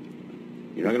fire,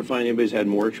 you're not going to find anybody who's had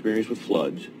more experience with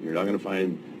floods. You're not going to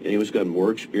find anyone who's got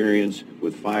more experience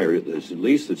with fire, at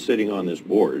least that's sitting on this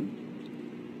board.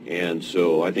 And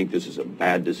so I think this is a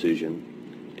bad decision,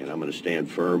 and I'm going to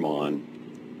stand firm on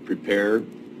prepare,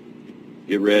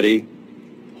 get ready.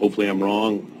 Hopefully I'm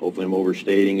wrong. Hopefully I'm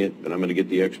overstating it, but I'm going to get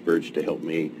the experts to help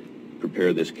me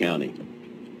prepare this county.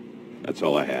 That's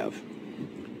all I have.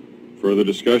 Further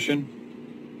discussion?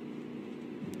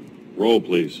 Roll,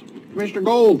 please. Commissioner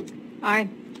Gold. Aye.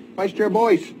 Vice Chair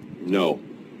Boyce. No.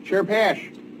 Chair Pash.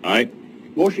 Aye.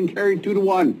 Motion carried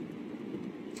 2-1.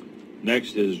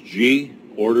 Next is G,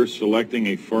 order selecting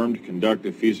a firm to conduct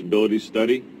a feasibility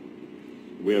study.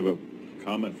 We have a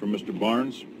comment from Mr.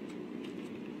 Barnes.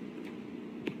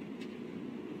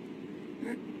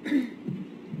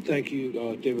 Thank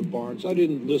you, David Barnes. I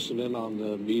didn't listen in on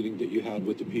the meeting that you had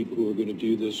with the people who were going to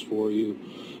do this for you,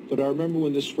 but I remember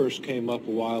when this first came up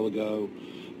a while ago,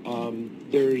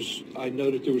 I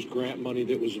noted there was grant money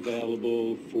that was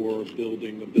available for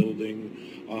building a building.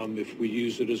 If we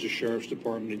use it as a sheriff's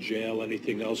department and jail,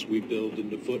 anything else we build in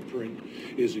the footprint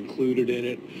is included in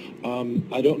it.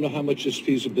 I don't know how much this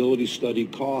feasibility study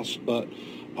costs, but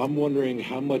I'm wondering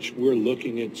how much we're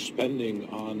looking at spending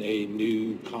on a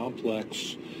new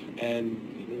complex.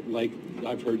 And like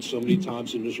I've heard so many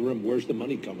times in this room, where's the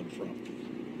money coming from?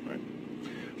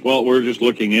 Well, we're just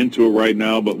looking into it right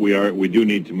now, but we do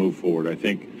need to move forward. I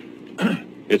think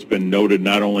it's been noted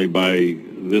not only by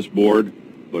this board,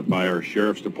 but by our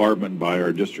sheriff's department, by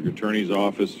our district attorney's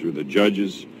office, through the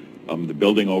judges. The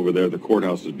building over there, the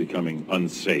courthouse, is becoming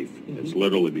unsafe. Mm-hmm. It's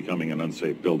literally becoming an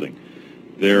unsafe building.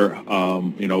 There,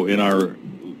 in our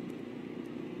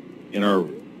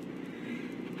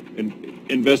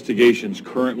investigations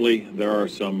currently, there are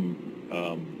some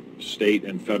state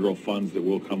and federal funds that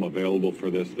will come available for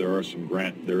this. There is some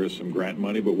grant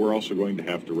money, but we're also going to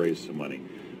have to raise some money.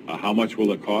 How much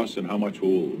will it cost, and how much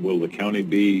will the county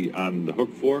be on the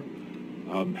hook for,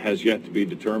 has yet to be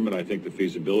determined. I think the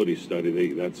feasibility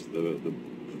study, that's the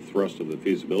thrust of the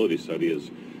feasibility study,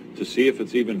 is to see if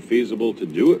it's even feasible to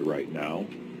do it right now,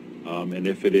 and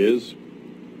if it is,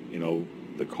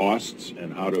 the costs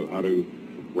and how to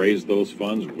raise those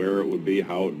funds, where it would be,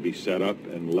 how it would be set up,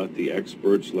 and let the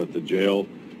experts, let the jail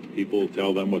people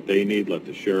tell them what they need, let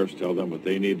the sheriffs tell them what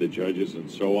they need, the judges,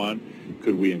 and so on.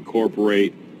 Could we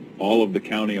incorporate all of the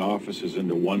county offices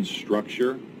into one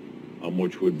structure,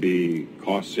 which would be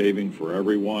cost saving for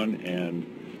everyone, and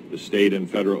the state and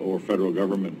federal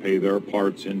government pay their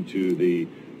parts into the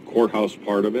courthouse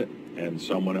part of it, and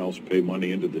someone else pay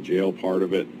money into the jail part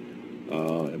of it?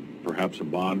 and perhaps a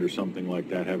bond or something like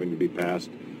that having to be passed.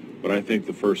 But I think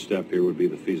the first step here would be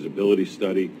the feasibility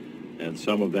study, and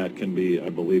some of that can be, I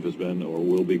believe, has been or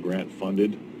will be grant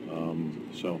funded.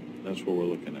 So that's what we're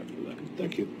looking at for that.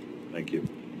 Thank you. Thank you.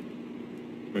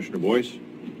 Commissioner Boyce?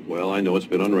 Well, I know it's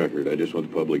been on record. I just want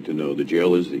the public to know the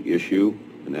jail is the issue,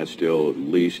 and that's still, at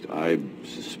least I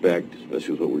suspect,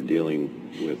 especially with what we're dealing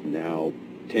with now,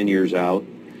 10 years out.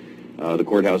 The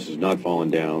courthouse has not fallen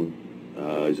down.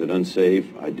 Is it unsafe?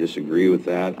 I disagree with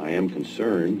that. I am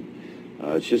concerned.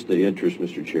 It's just the interest,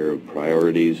 Mr. Chair, of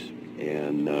priorities,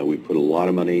 and we put a lot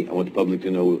of money. I want the public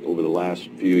to know over the last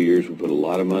few years we put a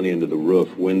lot of money into the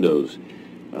roof, windows,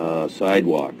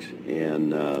 sidewalks,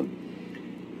 and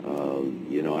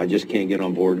you know, I just can't get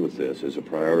on board with this as a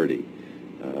priority.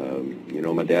 You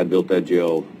know, my dad built that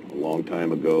jail a long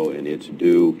time ago, and it's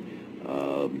due.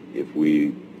 If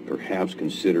we perhaps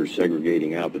consider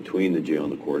segregating out between the jail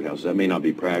and the courthouse, that may not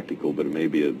be practical, but it may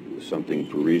be something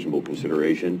for reasonable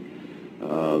consideration.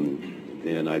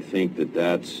 Then I think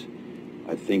that's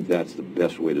the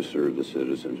best way to serve the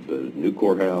citizens. But new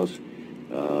courthouse,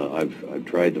 I've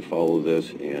tried to follow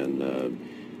this and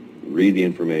read the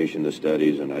information, the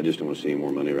studies, and I just don't want to see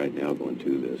more money right now going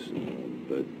to this.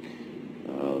 But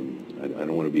I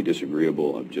don't want to be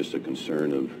disagreeable. I'm just a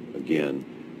concern of, again,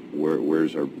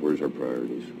 where's our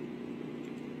priorities.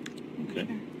 Okay.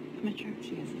 Commissioner?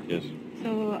 Yes.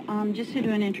 So just to do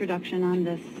an introduction on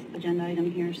this agenda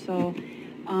item here. So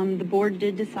the board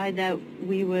did decide that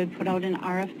we would put out an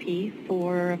RFP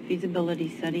for a feasibility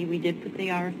study. We did put the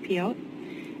RFP out,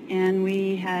 and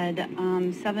we had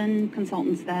 7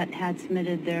 consultants that had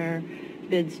submitted their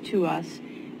bids to us.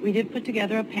 We did put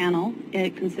together a panel.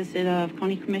 It consisted of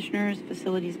county commissioners,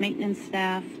 facilities maintenance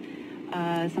staff,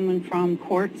 someone from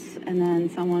courts, and then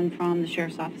someone from the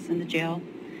sheriff's office and the jail,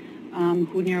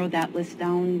 who narrowed that list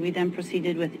down. We then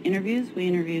proceeded with interviews. We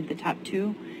interviewed the top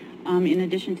 2. In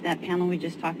addition to that panel we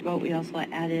just talked about, we also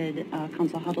added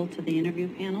Council Huddle to the interview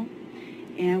panel.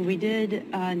 And we did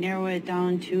narrow it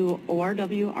down to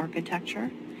ORW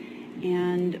architecture.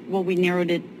 And, well, we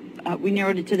narrowed it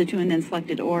to the 2 and then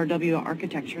selected ORW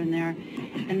architecture in there.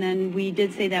 And then we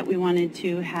did say that we wanted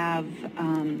to have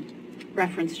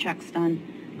reference checks done.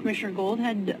 Commissioner Gold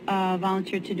had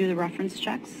volunteered to do the reference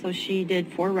checks, so she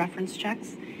did 4 reference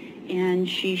checks, and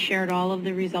she shared all of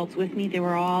the results with me. They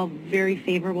were all very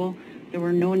favorable. There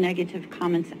were no negative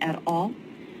comments at all.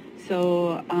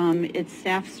 So it's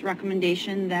staff's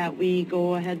recommendation that we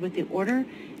go ahead with the order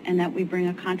and that we bring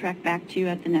a contract back to you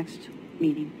at the next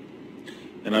meeting.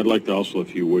 And I'd like to also,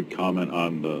 if you would, comment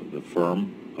on the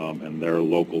firm and their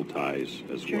local ties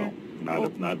as well.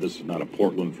 This is not a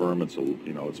Portland firm. It's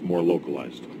it's more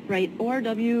localized. Right.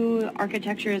 ORW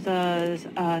Architecture is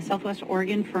a Southwest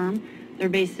Oregon firm. They're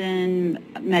based in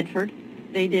Medford.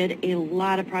 They did a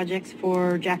lot of projects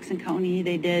for Jackson County.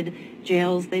 They did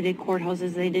jails. They did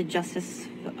courthouses. They did justice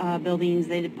buildings.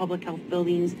 They did public health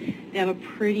buildings. They have a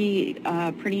pretty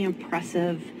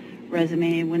impressive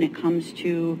resume when it comes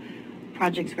to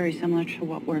projects very similar to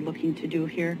what we're looking to do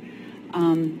here.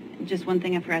 Just one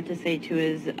thing I forgot to say too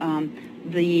is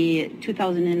the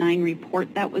 2009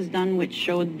 report that was done, which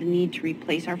showed the need to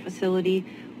replace our facility,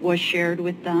 was shared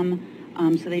with them.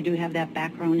 So they do have that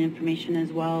background information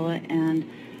as well, and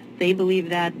they believe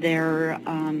that they're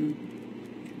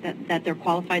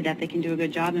qualified, that they can do a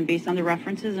good job, and based on the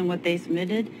references and what they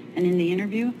submitted and in the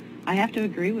interview, I have to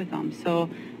agree with them. So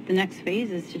the next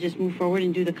phase is to just move forward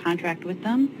and do the contract with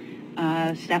them.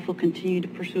 Staff will continue to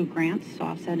pursue grants to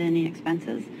offset any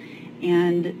expenses,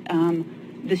 and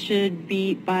this should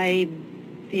be by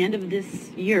the end of this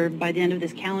year, by the end of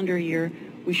this calendar year,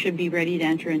 we should be ready to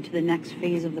enter into the next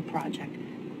phase of the project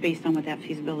based on what that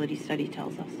feasibility study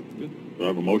tells us. Do I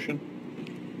have a motion?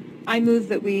 I move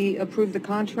that we approve the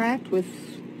contract with,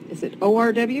 is it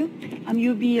ORW?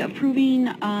 You'll be approving,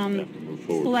 Move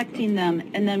forward. selecting them,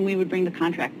 and then we would bring the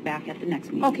contract back at the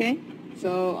next meeting. Okay,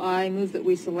 so I move that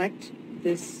we select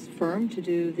this firm to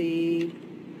do the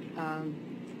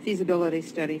feasibility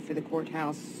study for the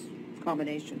courthouse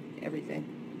combination, everything.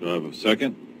 Do I have a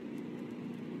second?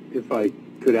 If I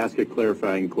could ask a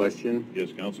clarifying question. Yes,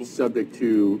 Counsel. Subject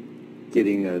to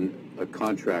getting a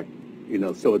contract,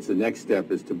 so it's the next step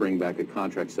is to bring back a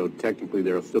contract. So technically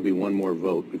there'll still be one more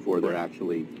vote before they're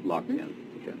actually locked in.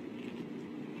 Okay.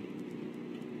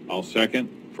 I'll second.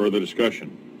 Further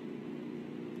discussion.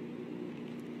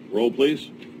 Roll, please.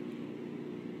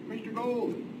 Mr.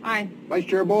 Gold. Aye. Vice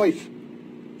Chair Boyce.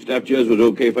 Staff Judge, was it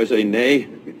okay if I say nay?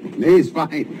 Nay is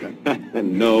fine.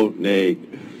 No, nay.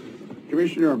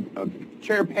 Commissioner,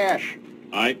 Chair Pash.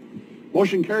 Aye.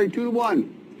 Motion carried 2-1.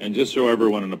 And just so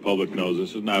everyone in the public knows,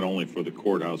 this is not only for the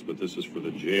courthouse, but this is for the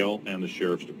jail and the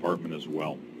sheriff's department as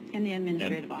well. And the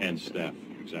administrative office. And staff,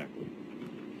 exactly.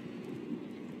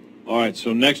 All right,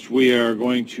 so next we are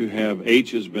going to have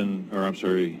let's see.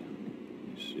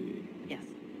 Yes.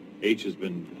 H has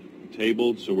been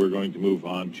tabled, so we're going to move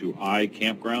on to I,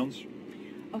 campgrounds.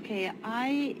 Okay,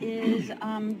 I is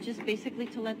just basically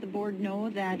to let the board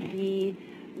know that the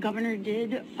governor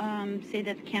did say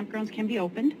that the campgrounds can be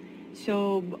opened.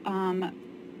 So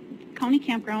county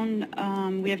campground,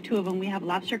 we have two of them. We have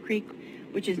Lobster Creek,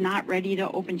 which is not ready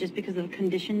to open just because of the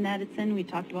condition that it's in. We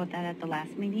talked about that at the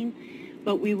last meeting.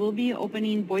 But we will be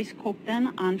opening Boyce Cove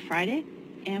then on Friday.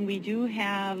 And we do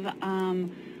have,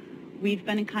 we've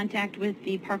been in contact with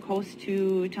the park host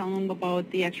to tell him about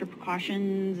the extra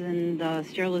precautions and the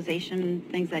sterilization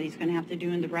things that he's going to have to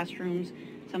do in the restrooms,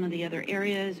 some of the other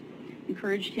areas.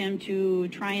 Encouraged him to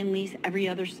try and lease every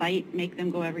other site, make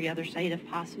them go every other site if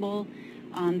possible.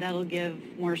 That'll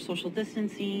give more social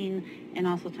distancing and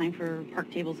also time for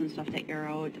park tables and stuff to air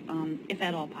out, if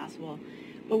at all possible.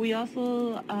 But we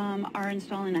also are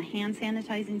installing a hand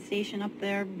sanitizing station up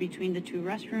there between the two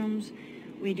restrooms.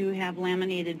 We do have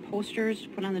laminated posters to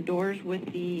put on the doors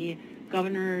with the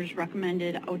governor's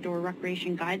recommended outdoor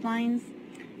recreation guidelines.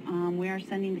 We are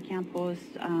sending the camp host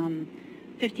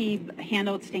 50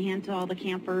 handouts to hand to all the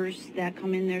campers that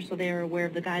come in there so they are aware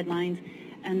of the guidelines.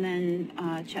 And then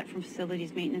Chet from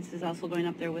Facilities Maintenance is also going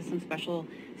up there with some special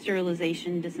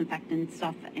sterilization, disinfectant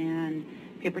stuff, and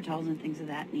paper towels and things of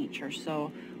that nature.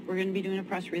 So we're going to be doing a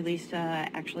press release to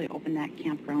actually open that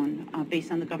campground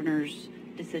based on the governor's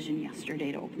decision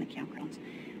yesterday to open the campgrounds.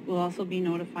 We'll also be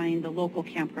notifying the local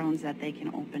campgrounds that they can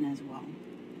open as well.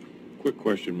 Quick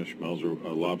question, Ms. Schmelzer,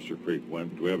 Lobster Creek, when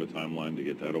do we have a timeline to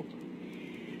get that open?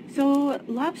 So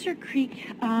Lobster Creek,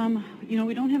 you know,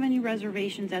 we don't have any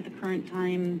reservations at the current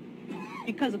time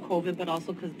because of COVID, but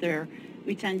also because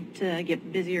we tend to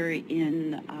get busier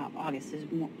in August, is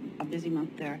a busy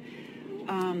month there.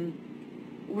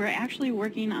 We're actually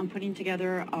working on putting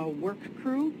together a work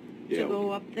crew to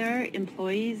go up there,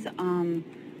 employees.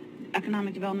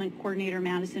 Economic Development Coordinator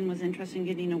Madison was interested in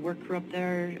getting a work crew up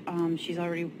there. She's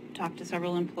already talked to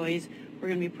several employees. We're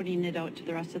going to be putting it out to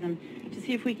the rest of them to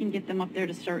see if we can get them up there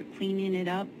to start cleaning it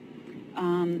up.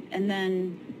 And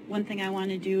then one thing I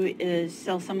want to do is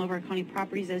sell some of our county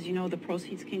properties. As you know, the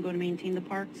proceeds can go to maintain the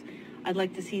parks. I'd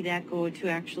like to see that go to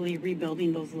actually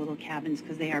rebuilding those little cabins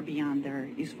because they are beyond their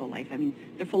useful life. I mean,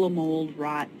 they're full of mold,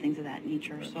 rot, things of that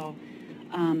nature. So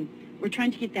we're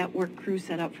trying to get that work crew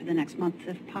set up for the next month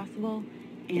if possible.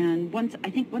 And once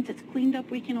it's cleaned up,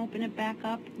 we can open it back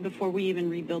up before we even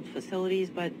rebuild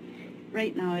facilities. But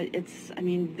right now,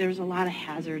 there's a lot of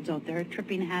hazards out there,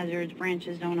 tripping hazards,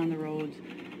 branches down on the roads,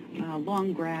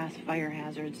 long grass, fire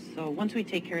hazards. So once we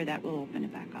take care of that, we'll open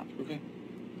it back up. Okay.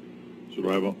 So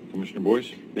Rival, Commissioner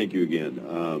Boyce? Thank you again.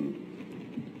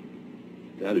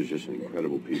 That is just an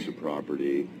incredible piece of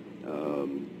property. The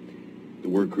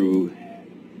work crew,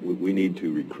 we need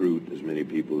to recruit as many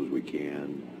people as we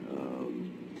can.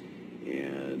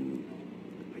 And,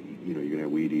 you know, you're going to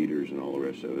have weed eaters and all the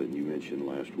rest of it. And you mentioned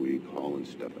last week hauling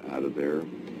stuff out of there.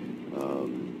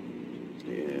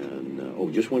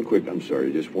 Just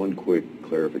one quick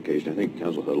clarification. I think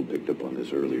Council Huddle picked up on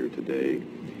this earlier today.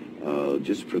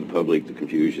 Just for the public, the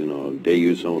confusion on day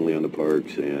use only on the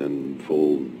parks and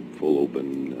full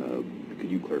open.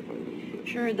 Could you clarify that?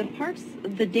 Sure. The parks,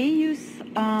 the day use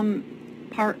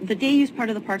part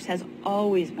of the parks has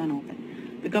always been open.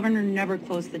 The governor never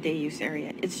closed the day use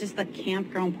area. It's just the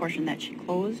campground portion that she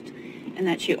closed and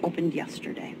that she opened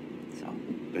yesterday. So.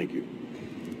 Thank you.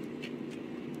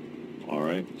 All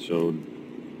right. So.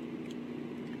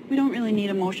 We don't really need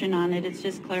a motion on it. It's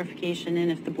just clarification,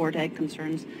 and if the board had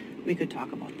concerns, we could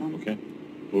talk about them. Okay.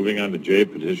 Moving on to J,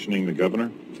 petitioning the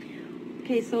governor.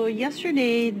 Okay, so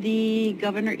yesterday, the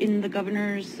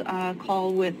governor's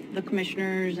call with the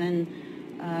commissioners and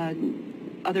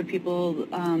other people,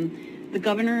 the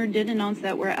governor did announce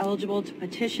that we're eligible to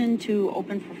petition to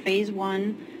open for phase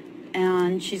 1,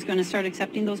 and she's going to start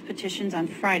accepting those petitions on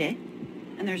Friday.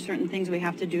 And there's certain things we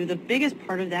have to do. The biggest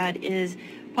part of that is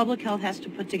Public Health has to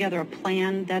put together a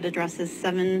plan that addresses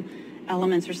 7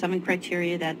 elements or 7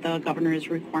 criteria that the governor is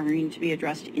requiring to be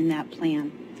addressed in that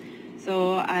plan.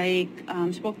 So I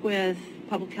spoke with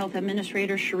Public Health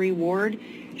Administrator Cherie Ward.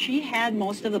 She had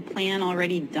most of the plan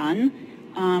already done,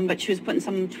 but she was putting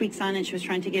some tweaks on it. She was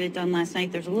trying to get it done last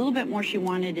night. There's a little bit more she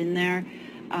wanted in there,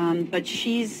 but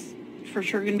she's for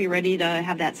sure going to be ready to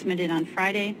have that submitted on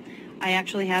Friday. I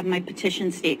actually have my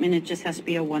petition statement. It just has to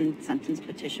be a 1-sentence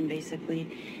petition, basically.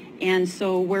 And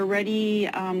so we're ready.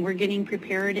 We're getting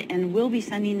prepared, and we'll be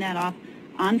sending that off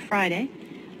on Friday.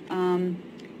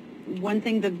 One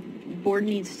thing the board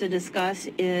needs to discuss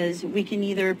is we can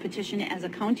either petition it as a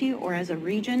county or as a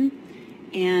region.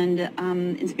 And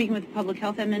in speaking with the public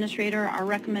health administrator, our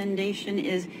recommendation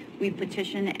is we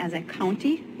petition as a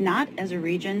county, not as a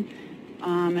region.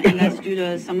 And that's due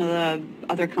to some of the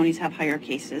other counties have higher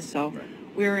cases. So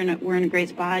we're in a great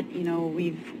spot. You know,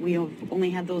 we have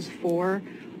only had those 4.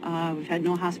 We've had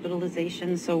no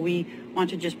hospitalizations, so we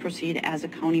want to just proceed as a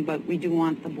county, but we do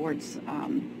want the boards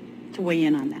to weigh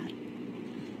in on that.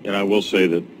 And I will say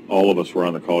that all of us were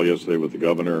on the call yesterday with the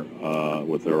governor,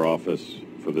 with their office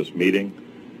for this meeting,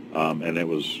 and it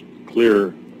was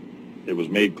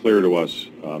made clear to us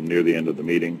near the end of the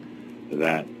meeting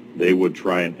that they would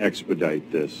try and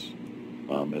expedite this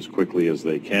as quickly as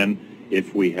they can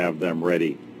if we have them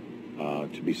ready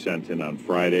to be sent in on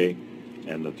Friday,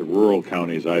 and that the rural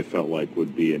counties I felt like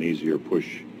would be an easier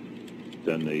push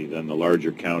than the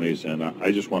larger counties. And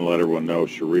I just want to let everyone know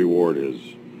Cherie Ward is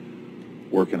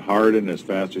working hard and as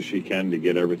fast as she can to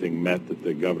get everything met that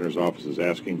the governor's office is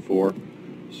asking for,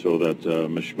 so that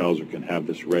Ms. Schmelzer can have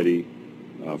this ready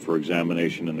for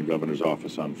examination in the governor's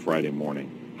office on Friday morning.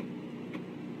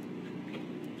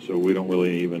 So we don't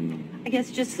really even... I guess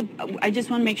I just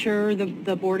want to make sure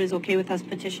the board is okay with us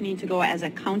petitioning to go as a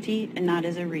county and not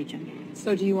as a region.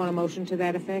 So do you want a motion to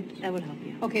that effect? That would help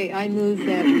you. Okay, I move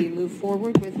that we move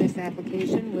forward with this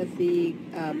application with the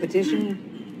petition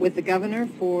with the governor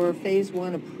for phase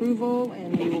 1 approval,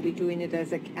 and we will be doing it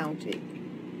as a county.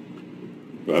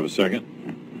 Do I have a second?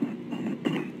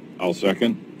 I'll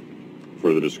second.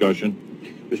 Further discussion?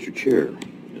 Mr. Chair.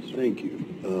 Yes, thank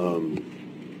you.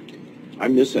 I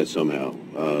miss that somehow.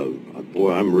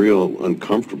 Boy, I'm real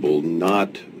uncomfortable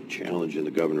not challenging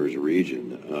the governor as a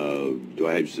region. Do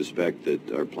I suspect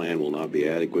that our plan will not be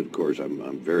adequate? Of course,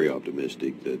 I'm very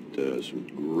optimistic that some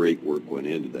great work went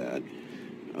into that.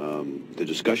 The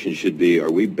discussion should be,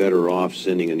 are we better off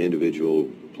sending an individual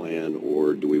plan,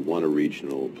 or do we want a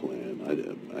regional plan?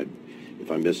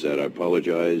 If I missed that, I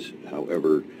apologize.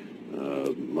 However,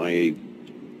 my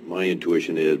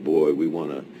intuition is, boy, we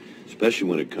want to, especially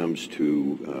when it comes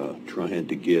to trying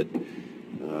to get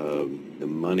the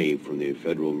money from the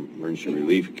Federal Emergency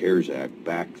Relief CARES Act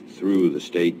back through the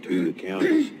state to the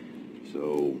counties.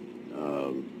 So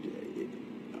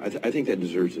I think that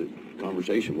deserves a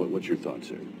conversation. What's your thoughts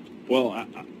there? Well,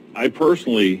 I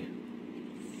personally,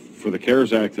 for the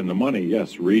CARES Act and the money,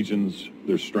 yes, regions,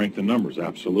 there's strength in numbers,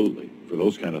 absolutely, for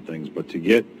those kind of things. But to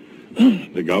get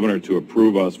the governor to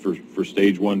approve us for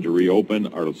stage 1 to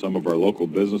reopen some of our local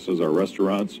businesses, our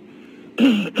restaurants,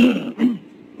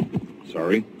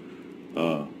 sorry,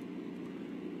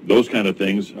 those kind of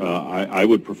things, I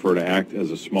would prefer to act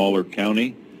as a smaller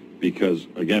county because,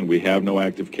 again, we have no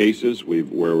active cases.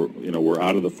 We're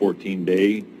out of the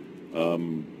 14-day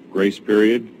grace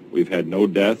period. We've had no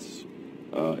deaths.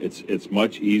 It's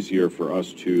much easier for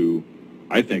us to,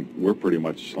 I think we're pretty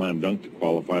much slam dunk to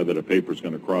qualify that a paper's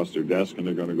going to cross their desk and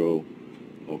they're going to go,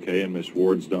 okay, and Ms.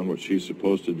 Ward's done what she's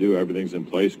supposed to do, everything's in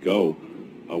place, go.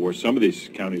 Where some of these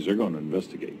counties are going to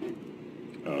investigate,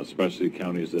 especially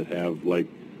counties that have, like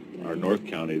our North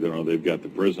County, they've got the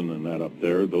prison and that up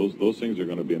there. Those things are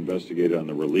going to be investigated on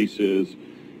the releases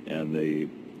and the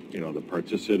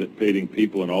participating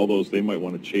people and all those. They might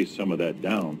want to chase some of that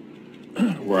down.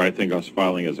 Where I think us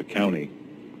filing as a county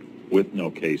with no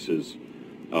cases,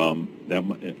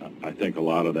 I think a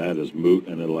lot of that is moot,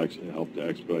 and it'll actually help to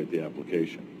expedite the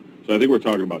application. So I think we're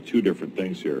talking about two different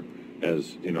things here.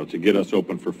 As you know, to get us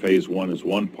open for phase 1 is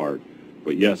one part,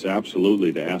 but yes,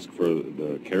 absolutely, to ask for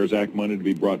the CARES Act money to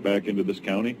be brought back into this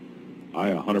county,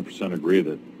 I 100% agree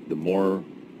that the more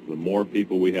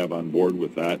people we have on board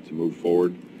with that to move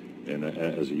forward and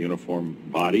as a uniform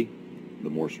body,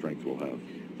 the more strength we'll have.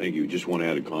 Thank you. Just want to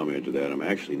add a comment to that. I'm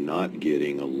actually not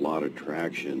getting a lot of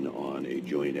traction on a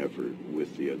joint effort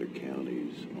with the other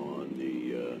counties on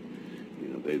the,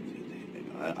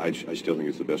 I still think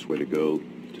it's the best way to go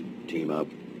to team up,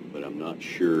 but I'm not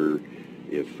sure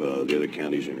if the other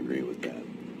counties are in agreement with that.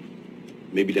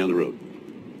 Maybe down the road.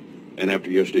 And after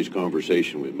yesterday's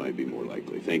conversation, it might be more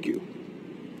likely. Thank you.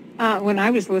 When I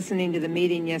was listening to the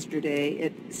meeting yesterday,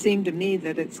 it seemed to me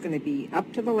that it's going to be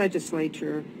up to the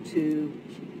legislature to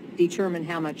determine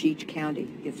how much each county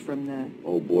gets from the...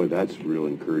 Oh, boy, that's real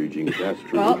encouraging. That's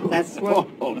true. Well, that's what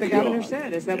the governor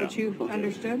said. Is that what you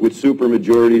understood? With super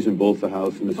majorities in both the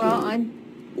House and the Senate. Well, I'm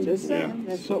just saying.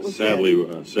 That's what was sadly,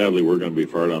 said. Sadly, we're going to be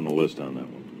far down the list on that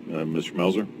one. Mr.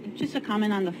 Melzer? Just a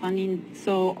comment on the funding.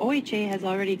 So OHA has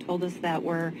already told us that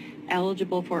we're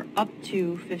eligible for up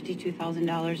to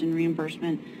 $52,000 in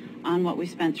reimbursement on what we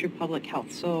spent through public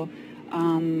health. So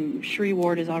Sheree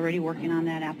Ward is already working on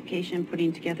that application,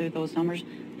 putting together those numbers.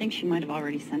 I think she might have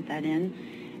already sent that in.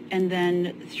 And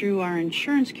then through our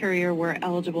insurance carrier, we're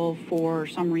eligible for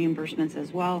some reimbursements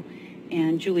as well.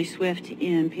 And Julie Swift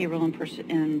in payroll and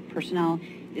personnel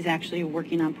is actually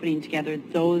working on putting together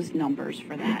those numbers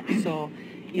for that. So,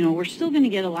 you know, we're still going to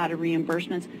get a lot of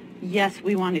reimbursements. Yes,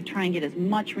 we want to try and get as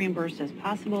much reimbursed as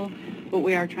possible, but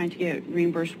we are trying to get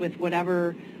reimbursed with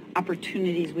whatever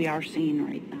opportunities we are seeing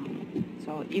right now.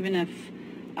 So even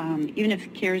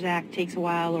if CARES Act takes a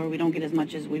while or we don't get as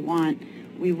much as we want,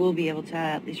 we will be able to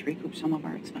at least recoup some of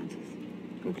our expenses.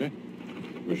 Okay.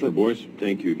 Commissioner Boyce?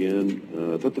 Thank you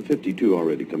again. I thought the 52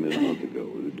 already come in a month ago.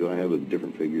 Do I have a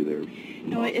different figure there?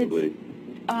 No,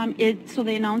 so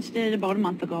they announced it about a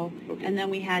month ago, Okay. and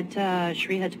then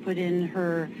Sheree had to put in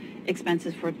her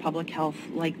expenses for public health,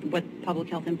 like what public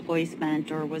health employees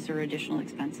spent, or was there additional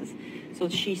expenses. So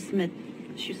she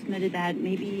submitted that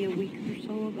maybe a week or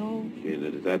so ago. And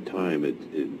at that time,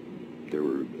 there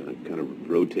were kind of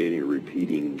rotating or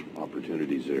repeating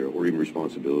opportunities there, or even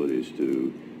responsibilities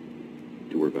to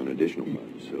work on additional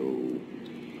funds. So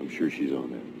I'm sure she's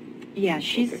on that. Yeah,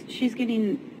 she's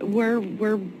getting.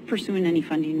 We're pursuing any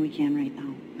funding we can right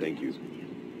now. Thank you.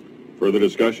 Further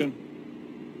discussion?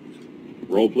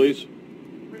 Roll, please.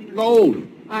 Commissioner Gold.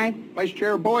 Aye. Vice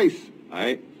Chair Boyce.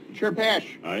 Aye. Chair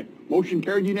Pash. Aye. Motion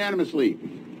carried unanimously.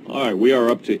 All right, we are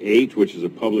up to 8, which is a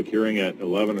public hearing at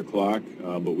 11 o'clock,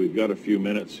 but we've got a few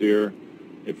minutes here.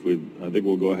 I think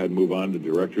we'll go ahead and move on to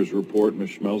Director's Report. Ms.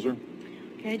 Schmelzer?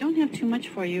 Okay, I don't have too much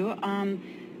for you.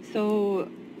 So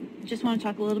just want to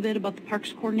talk a little bit about the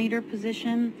Parks Coordinator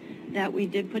position, that we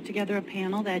did put together a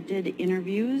panel that did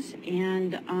interviews,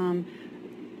 and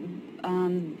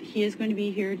he is going to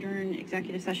be here during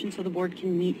executive session so the board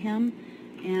can meet him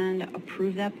and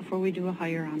approve that before we do a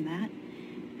hire on that.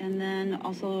 And then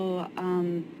also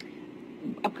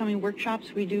upcoming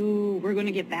workshops, we're going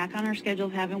to get back on our schedule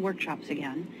of having workshops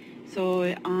again.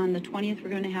 So on the 20th,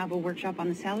 we're going to have a workshop on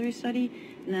the salary study,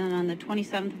 and then on the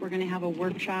 27th, we're going to have a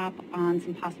workshop on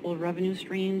some possible revenue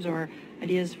streams or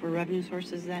ideas for revenue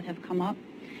sources that have come up.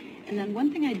 And then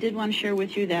one thing I did want to share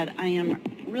with you that I am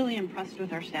really impressed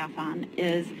with our staff on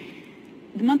is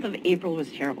the month of April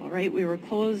was terrible, right? We were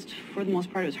closed for the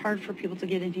most part. It was hard for people to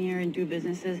get in here and do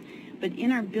businesses. But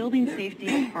in our building safety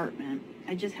department,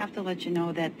 I just have to let you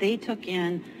know that they took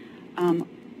in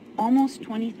almost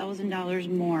 $20,000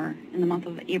 more in the month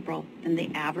of April than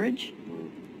the average.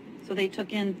 So they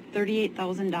took in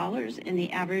 $38,000, and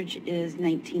the average is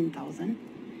 $19,000.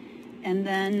 And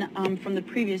then from the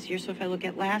previous year, so if I look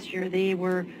at last year, they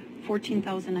were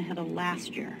 $14,000 ahead of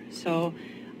last year. So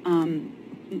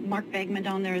Mark Bagman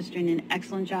down there is doing an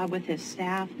excellent job with his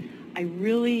staff. I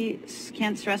really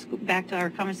can't stress back to our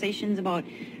conversations about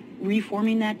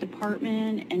reforming that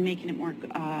department and making it more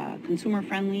consumer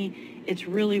friendly. It's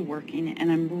really working,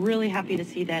 and I'm really happy to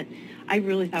see that. I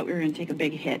really thought we were going to take a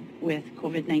big hit with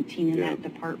COVID-19 in that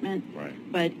department, right.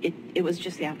 But it was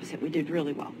just the opposite. We did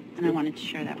really well, and I wanted to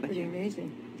share that with Pretty you.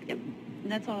 amazing. Yep,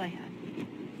 and that's all I had.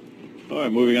 All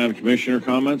right, moving on to Commissioner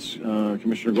comments.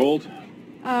 Commissioner Gold?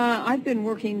 I've been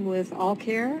working with All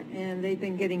Care, and they've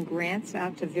been getting grants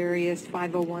out to various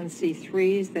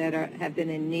 501c3s that have been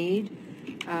in need.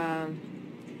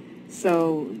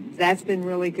 So that's been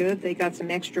really good. They got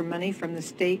some extra money from the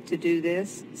state to do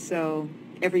this. So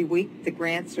every week the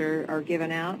grants are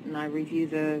given out, and I review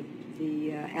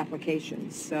the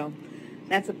applications. So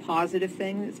that's a positive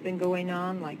thing that's been going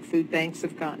on, like food banks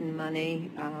have gotten money,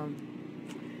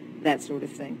 that sort of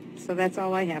thing. So that's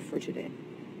all I have for today.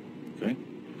 Okay.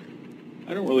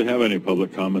 I don't really have any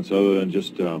public comments other than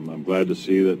just I'm glad to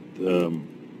see that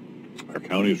our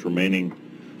county is remaining,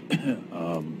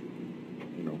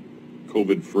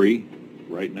 COVID-free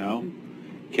right now.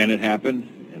 Can it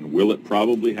happen? And will it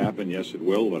probably happen? Yes, it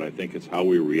will, but I think it's how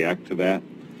we react to that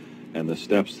and the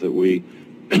steps that we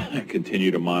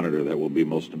continue to monitor that will be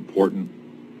most important.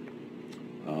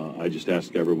 I just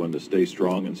ask everyone to stay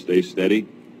strong and stay steady,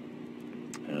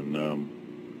 and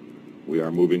we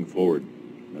are moving forward.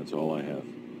 That's all I have.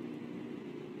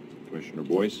 Commissioner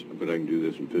Boyce? I bet I can do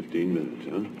this in 15 minutes,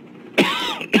 huh?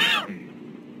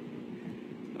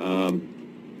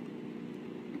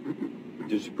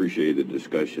 Just appreciate the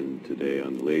discussion today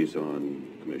on the liaison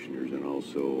commissioners and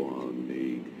also on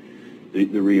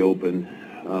the reopen.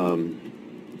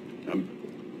 I'm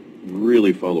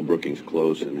really follow Brookings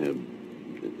close and have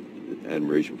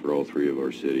admiration for all three of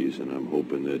our cities, and I'm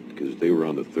hoping that, because they were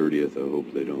on the 30th, I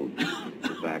hope they don't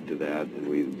go back to that, and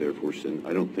we therefore send,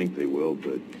 I don't think they will,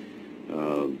 but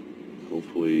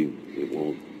hopefully it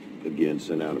won't again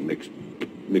send out a mixed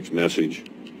message.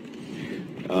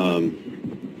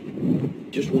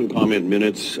 Just one comment,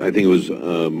 minutes. I think it was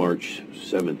March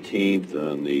 17th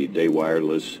on the Day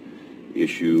Wireless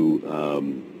issue,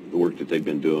 the work that they've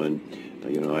been doing.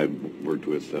 I've worked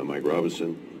with Mike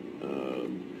Robinson,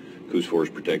 Coos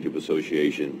Forest Protective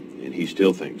Association, and he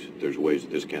still thinks there's ways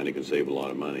that this county can save a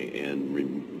lot of money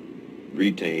and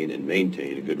retain and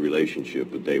maintain a good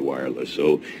relationship with Day Wireless.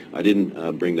 So I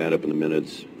didn't bring that up in the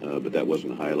minutes, but that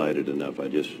wasn't highlighted enough. I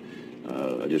just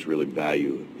really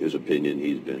value his opinion.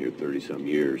 He's been here 30-some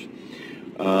years.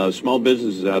 Small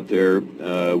businesses out there,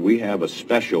 we have a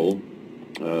special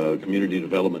community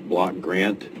development block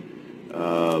grant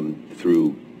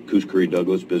through Coos Curry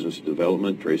Douglas Business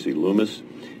Development, Tracy Loomis.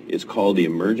 It's called the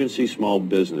Emergency Small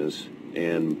Business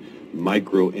and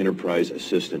Micro Enterprise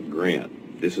Assistant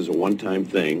Grant. This is a one-time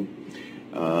thing,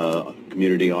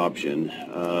 community option.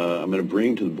 I'm going to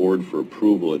bring to the board for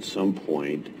approval at some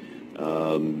point.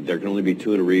 There can only be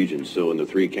 2 in a region, so in the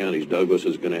 3 counties, Douglas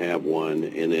is going to have one,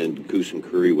 and then Coos and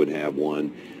Curry would have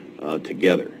one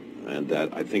together. And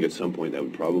that, I think at some point that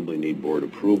would probably need board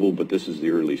approval, but this is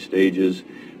the early stages.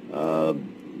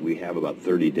 We have about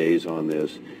 30 days on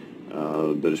this,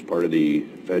 but as part of the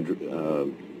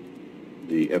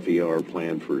FER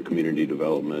plan for community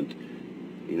development,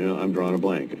 I'm drawing a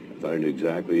blank. I thought I knew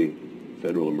exactly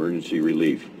Federal Emergency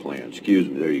Relief Plan. Excuse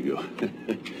me, there you go.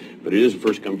 But it is a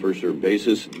first-come, first-served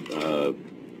basis.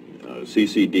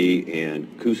 CCD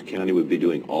and Coos County would be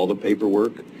doing all the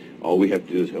paperwork. All we have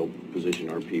to do is help position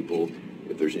our people,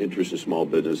 if there's interest in small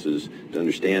businesses, to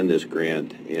understand this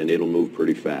grant, and it'll move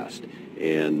pretty fast.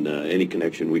 And any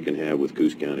connection we can have with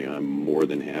Coos County, I'm more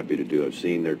than happy to do. I've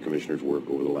seen their commissioners work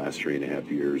over the last 3.5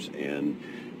 years, and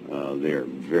they're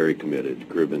very committed.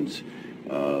 Cribbins,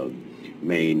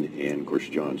 Maine, and of course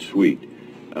John Sweet.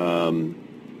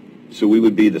 So we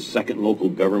would be the second local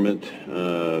government,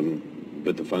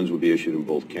 but the funds would be issued in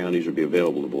both counties or be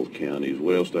available to both counties.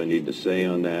 What else do I need to say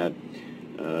on that?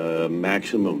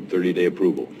 Maximum 30-day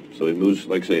approval. So it moves,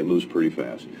 like I say, it moves pretty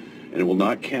fast. And it will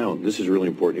not count, this is really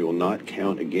important, it will not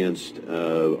count against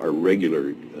our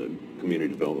regular community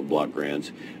development block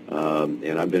grants.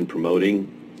 And I've been promoting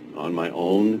on my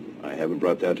own. I haven't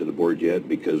brought that to the board yet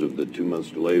because of the 2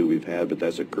 months delay we've had, but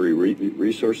that's a Curry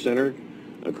Resource Center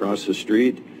across the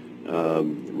street.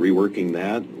 Reworking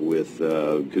that with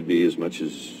could be as much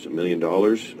as $1 million,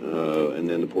 and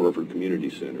then the Port Orford Community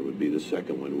Center would be the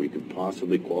second one. We could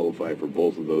possibly qualify for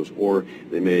both of those, or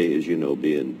they may, as you know,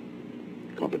 be in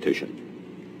competition.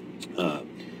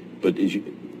 But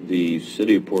the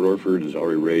city of Port Orford has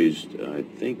already raised, I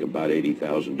think, about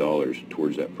 $80,000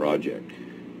 towards that project.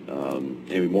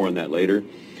 Maybe more on that later.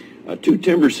 2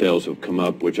 timber sales have come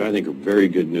up, which I think are very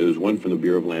good news. One from the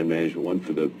Bureau of Land Management, one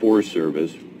for the Forest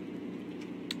Service.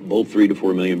 Both 3 to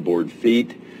 4 million board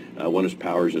feet. One is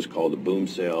Powers, is called the boom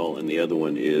sale, and the other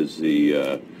one is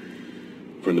the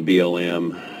from the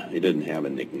BLM. It doesn't have a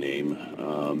nickname,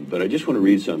 but I just want to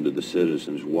read something to the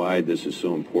citizens why this is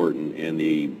so important, and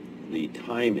the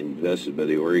time invested by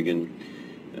the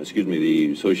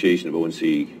the Association of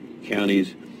ONC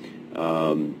Counties.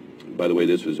 By the way,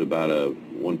 this was about a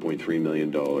 $1.3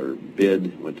 million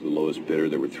bid, went to the lowest bidder.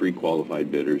 There were 3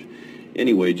 qualified bidders.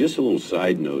 Anyway, just a little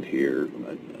side note here,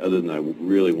 other than I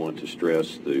really want to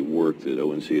stress the work that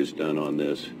ONC has done on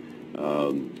this.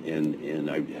 And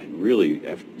I really,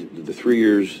 after the 3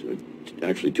 years,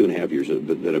 actually 2.5 years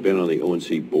that I've been on the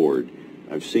ONC board,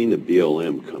 I've seen the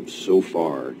BLM come so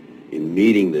far in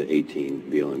meeting the 18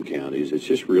 BLM counties. It's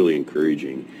just really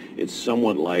encouraging. It's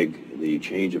somewhat like the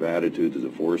change of attitude that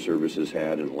the Forest Service has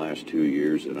had in the last 2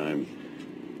 years that I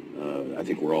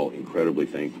think we're all incredibly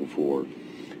thankful for.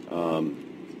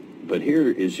 But here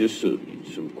is just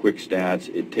some quick stats.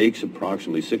 It takes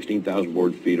approximately 16,000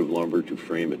 board feet of lumber to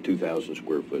frame a 2,000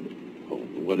 square foot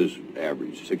home. What is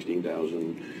average?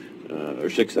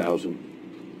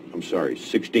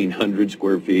 1,600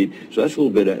 square feet. So that's a little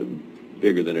bit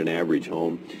bigger than an average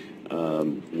home.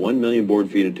 1 million board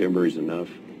feet of timber is enough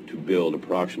to build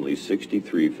approximately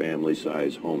 63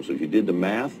 family-size homes. So if you did the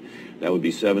math, that would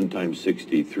be 7 times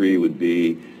 63 would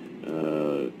be,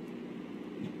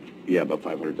 about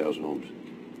 500,000 homes.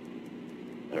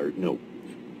 Or no,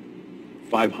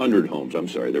 500 homes. I'm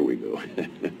sorry, there we go.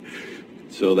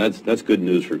 So that's good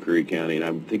news for Curry County, and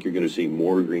I think you're going to see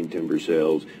more green timber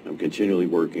sales. I'm continually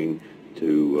working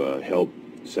to help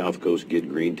South Coast get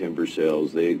green timber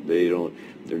sales. They're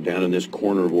down in this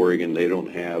corner of Oregon. They don't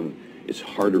have, it's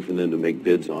harder for them to make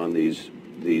bids on these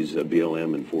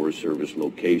BLM and Forest Service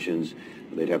locations.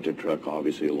 They'd have to truck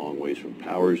obviously a long ways from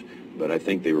Powers, but I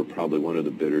think they were probably one of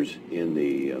the bidders in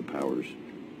the Powers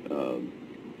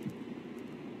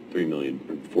 4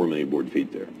 million board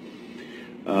feet there.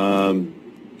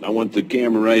 I want the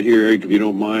camera right here, Eric, if you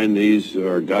don't mind. These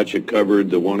are Gotcha Covered,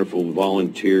 the wonderful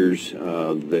volunteers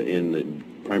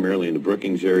primarily in the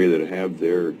Brookings area that have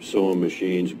their sewing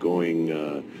machines going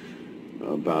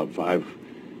about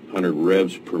 500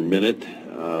 revs per minute.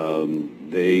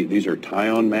 These are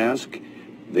tie-on masks.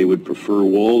 They would prefer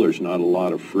wool. There's not a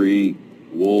lot of free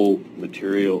wool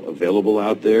material available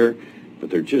out there, but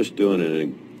they're just doing an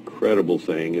incredible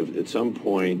thing. At some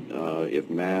point, if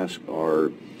masks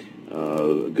are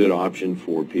a good option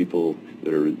for people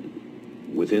that are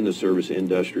within the service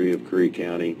industry of Curry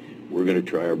County, we're going to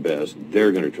try our best.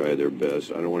 They're going to try their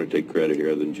best. I don't want to take credit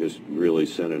here other than just really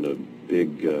sending a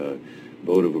big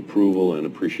vote of approval and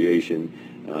appreciation.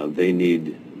 They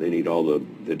need all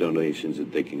the donations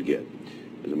that they can get.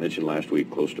 As I mentioned last week,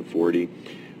 close to 40.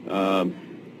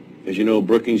 As you know,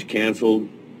 Brookings canceled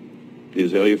the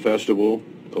Azalea Festival,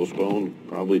 postponed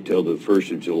probably till the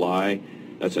 1st of July.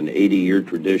 That's an 80-year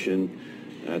tradition.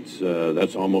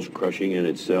 That's almost crushing in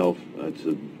itself.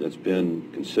 That's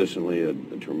been consistently a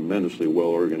tremendously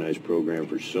well-organized program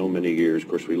for so many years. Of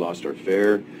course, we lost our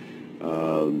fair,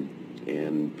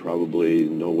 and probably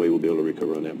no way we'll be able to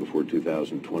recover on that before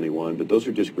 2021. But those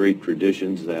are just great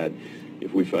traditions that,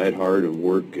 if we fight hard and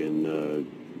work and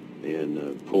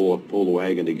pull the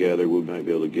wagon together, we might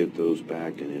be able to get those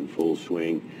back and in full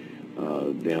swing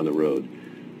down the road.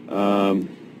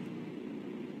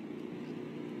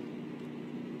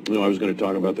 I was going to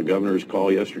talk about the governor's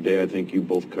call yesterday. I think you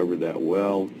both covered that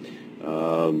well.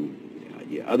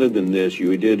 Other than this,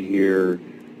 you did hear,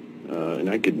 and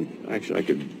I could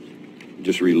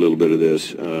just read a little bit of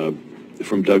this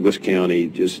from Douglas County.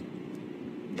 Just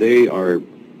they are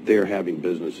having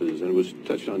businesses, and it was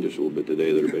touched on just a little bit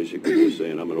today, that are basically just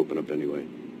saying, I'm going to open up anyway.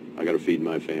 I got to feed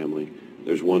my family.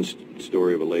 There's one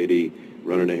story of a lady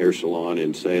running a hair salon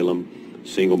in Salem,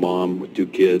 single mom with 2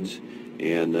 kids,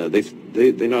 and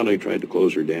they not only tried to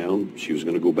close her down, she was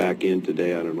going to go back in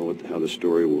today. I don't know how the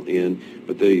story will end,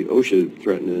 but the OSHA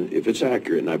threatened, if it's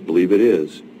accurate, and I believe it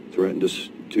is, threatened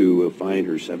to fine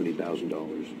her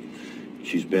 $70,000.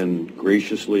 She's been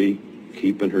graciously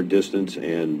keeping her distance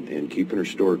and keeping her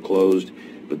store closed.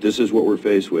 But this is what we're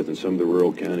faced with, and some of the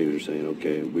rural counties are saying,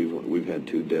 okay, we've had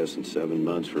 2 deaths in 7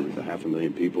 months for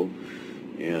 500,000 people,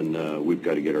 and we've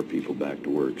got to get our people back to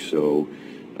work. So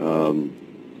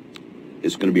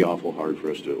it's going to be awful hard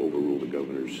for us to overrule the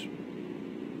governor's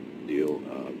deal,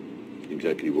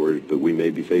 executive orders, but we may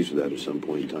be faced with that at some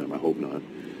point in time. I hope not.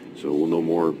 So we'll know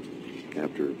more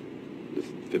after the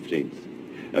 15th.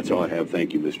 That's all I have.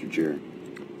 Thank you, Mr. Chair.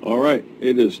 All right,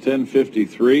 it is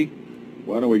 10:53.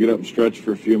 Why don't we get up and stretch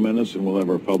for a few minutes, and we'll have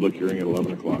our public hearing at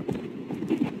 11 o'clock.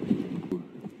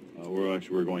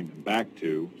 We're going back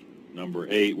to number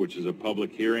 8, which is a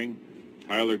public hearing,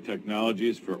 Tyler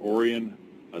Technologies for Orion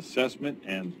Assessment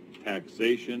and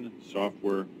Taxation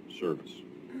Software Service.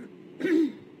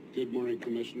 Good morning,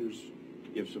 Commissioners.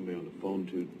 You have somebody on the phone,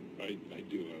 too? I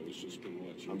do. I was just going to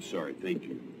let you. I'm sorry. Thank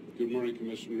you. Good morning,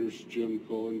 Commissioners. Jim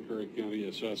Cullen, Curry County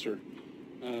Assessor.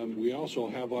 We also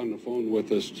have on the phone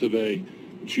with us today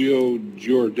Gio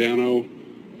Giordano,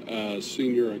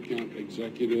 Senior Account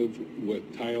Executive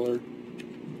with Tyler.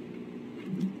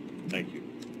 Thank you.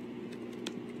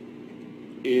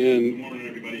 And, good morning,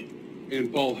 everybody.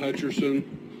 And Paul Hutcherson,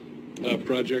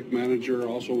 Project Manager,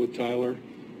 also with Tyler.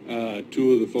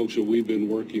 2 of the folks that we've been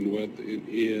working with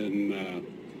in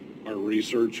our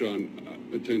research on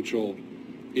potential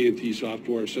A&T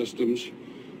software systems.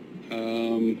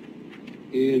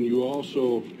 And you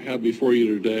also have before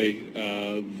you today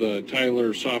the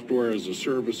Tyler Software as a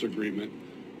Service Agreement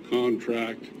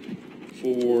contract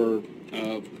for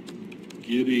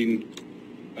getting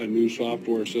a new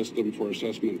software system for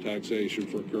assessment taxation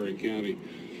for Curry County.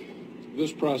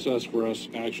 This process for us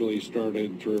actually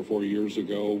started 3 or 4 years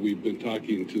ago. We've been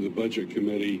talking to the Budget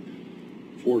Committee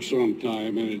for some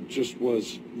time, and it just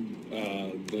was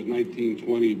the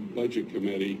 1920 Budget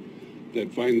Committee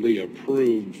that finally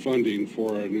approved funding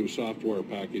for a new software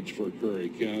package for Curry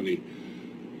County.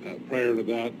 Prior to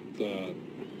that, the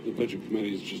Budget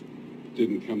Committees just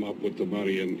didn't come up with the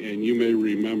money, and you may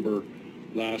remember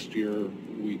last year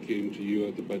we came to you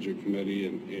at the Budget Committee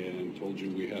and told you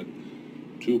we had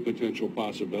 2 potential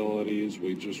possibilities.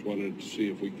 We just wanted to see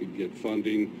if we could get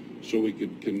funding so we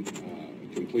could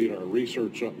complete our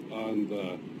research on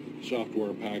the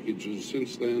software packages.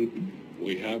 Since then,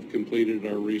 we have completed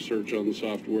our research on the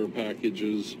software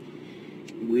packages,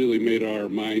 really made our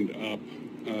mind up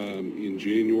in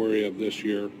January of this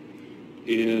year,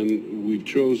 and we've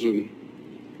chosen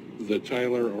the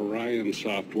Tyler Orion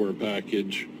software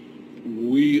package.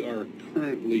 We are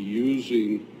currently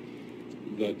using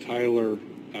the Tyler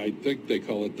I think they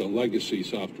call it the legacy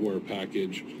software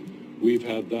package. We've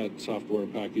had that software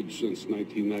package since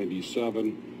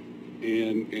 1997,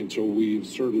 and so we've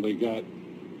certainly got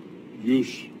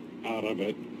use out of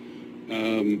it.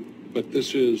 But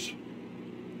this is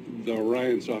the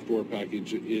Orion software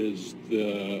package is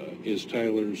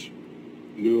Tyler's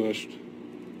newest,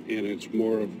 and it's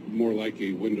more like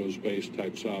a Windows-based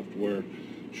type software.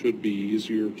 Should be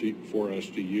easier for us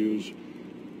to use,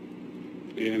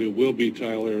 and it will be,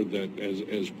 Tyler, that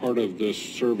as part of this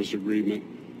service agreement,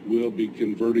 we'll be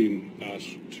converting us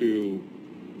to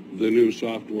the new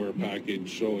software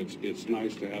package. So it's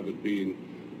nice to have it being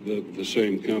the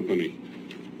same company.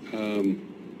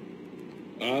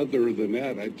 Other than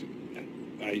that,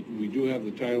 we do have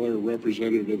the Tyler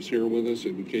representatives here with us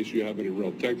in case you have any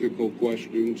real technical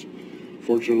questions.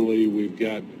 Fortunately, we've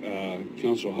got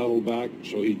Council Huddle back,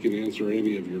 so he can answer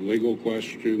any of your legal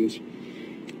questions.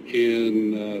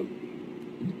 And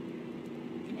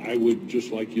I would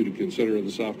just like you to consider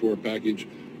the software package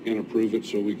and approve it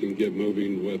so we can get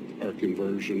moving with our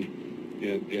conversion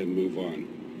and move on.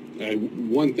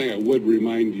 One thing I would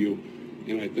remind you,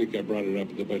 and I think I brought it up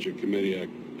at the Budget Committee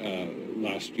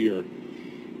last year,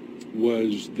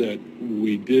 was that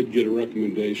we did get a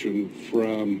recommendation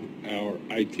from our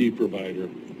IT provider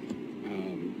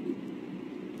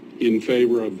in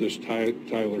favor of this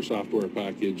Tyler software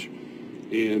package.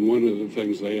 And one of the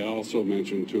things they also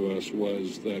mentioned to us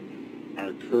was that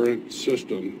our current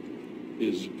system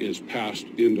is past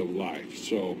end of life.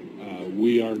 So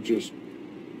we are just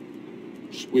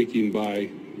squeaking by,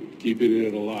 keeping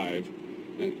it alive,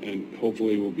 and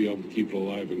hopefully we'll be able to keep it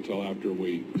alive until after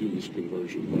we do this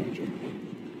conversion project.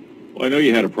 Well, I know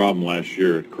you had a problem last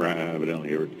year.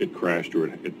 Evidently, it crashed, or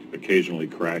it occasionally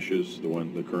crashes,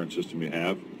 the current system you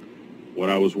have. What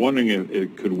I was wondering,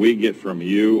 could we get from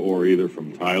you or either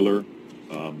from Tyler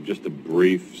just a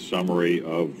brief summary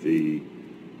of the,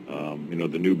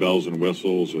 the new bells and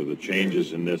whistles or the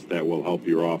changes in this that will help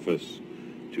your office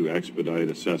to expedite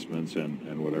assessments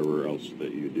and whatever else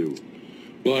that you do?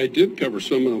 Well, I did cover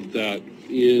some of that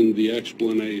in the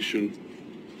explanation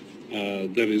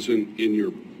that is in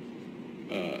your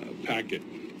packet.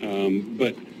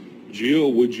 But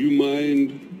Gio, would you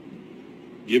mind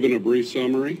giving a brief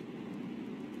summary?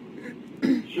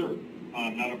 Sure,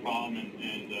 not a problem. And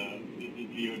this is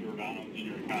Gio Giordano,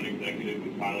 Senior Account Executive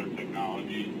with Tyler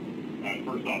Technologies.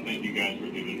 First off, thank you guys for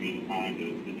giving me the time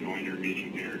to join your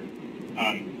meeting here.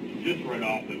 Just right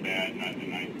off the bat,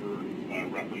 and I heard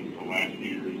reference to last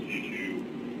year's issue.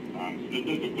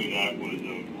 Specifically, that was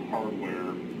of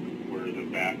hardware where the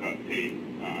backup tape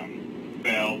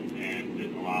failed and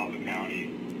didn't allow the county,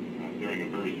 during a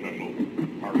very special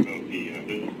part of the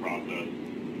business process,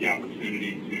 the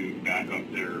opportunity to back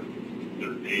up their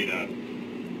data.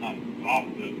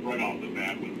 Right off the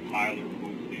bat, with Tyler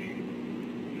hosting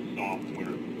the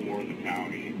software for the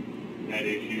county, that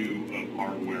issue of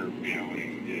hardware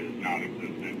failing is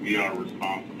non-existent. We are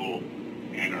responsible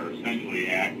and are essentially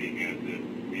acting as if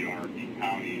we are the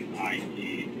county's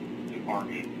IT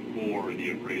department for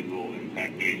the appraisal and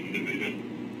taxation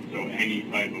division. So any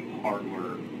type of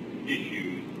hardware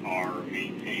issues are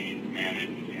maintained,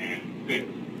 managed, and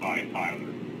fixed by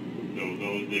Tyler. So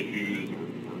those issues or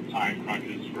time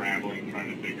crunches, scrambling,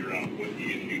 trying to figure out what the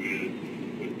issue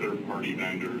is with third-party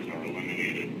vendors are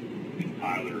eliminated, and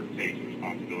Tyler takes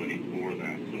responsibility for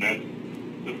that. So that's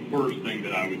the first thing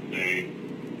that I would say,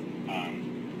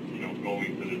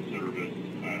 going to this service,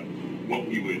 what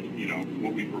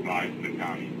we provide to the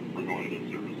county for going to this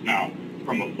service. Now,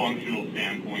 from a functional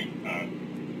standpoint,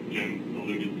 Jim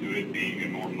alluded to it being a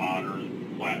more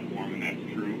modern platform, and that's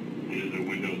true. It is a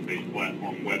Windows-based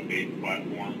platform, web-based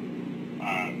platform.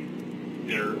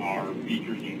 There are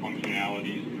features and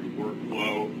functionalities through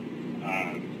workflow,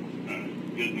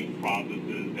 business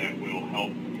processes that will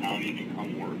help the county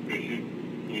become more efficient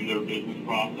in their business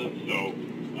process. So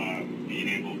being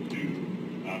able to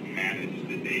manage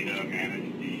the data,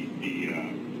 manage the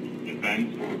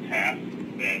events or tasks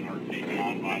that are taken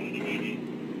on by the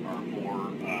division are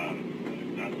more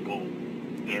accessible.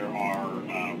 There are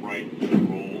rights and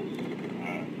roles,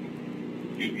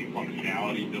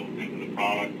 functionality built into the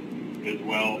product, as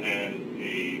well as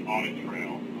a audit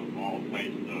trail of all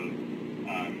types of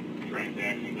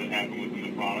transactions that happen within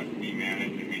the product. We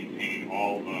manage and maintain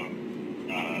all of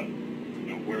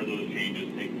where those changes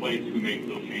take place, who makes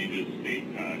those changes, date,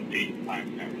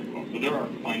 timestamps as well. So there are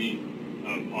plenty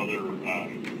of other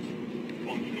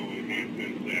functional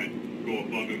enhancements that go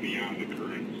above and beyond the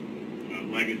current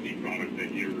legacy product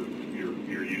that you're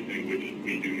using, which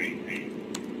we do maintain.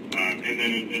 And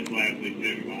then, lastly,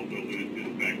 Tim also alluded to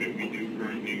the fact that we do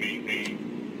currently maintain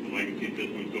the legacy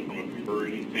system. So from a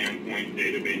conversion standpoint,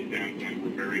 database standpoint,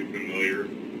 we're very familiar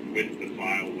with the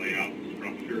file layout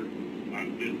structure.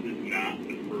 This is not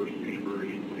the first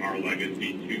conversion from our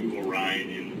legacy to Orion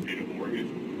in the state of Oregon.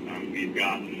 We've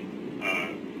gotten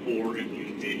 4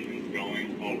 implementations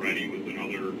going already with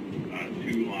another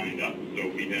 2 lined up. So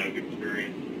we have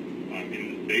experience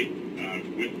in the state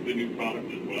with the new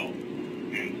product as well.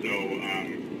 And so,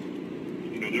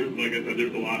 you know, there's, like I said,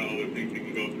 there's a lot of other things we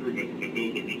can go through, but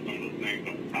those are just some of the things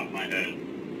off the top of my head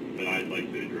that I'd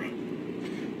like to address.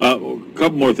 A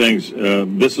couple more things.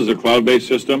 This is a cloud-based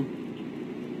system?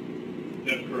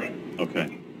 That's correct.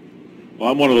 Okay.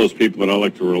 Well, I'm one of those people that I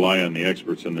like to rely on the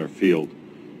experts in their field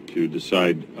to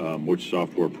decide which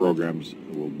software programs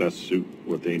will best suit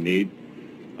what they need.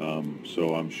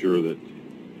 So I'm sure that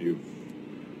you've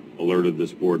alerted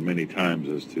this board many times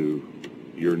as to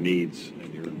your needs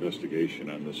and your investigation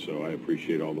on this, so I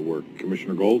appreciate all the work.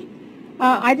 Commissioner Gold?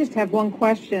 I just have one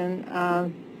question,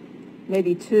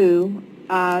 maybe 2.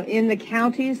 In the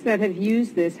counties that have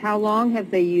used this, how long have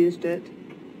they used it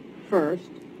first?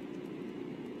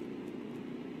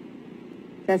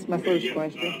 That's my first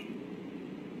question.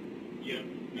 Yes,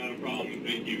 not a problem.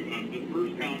 Thank you. The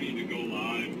first county to go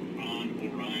live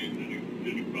on Orion,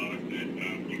 the new product that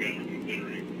you guys are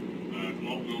considering,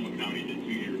 Multnomah County did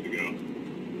 2 years ago.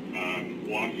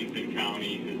 Washington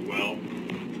County as well.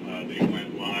 They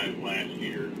went live last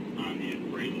year on the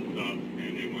appraisal stuff,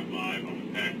 and they went live on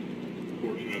the tax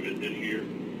portion of it this year.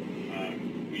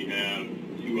 We have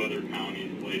 2 other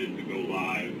counties slated to go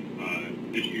live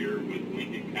this year with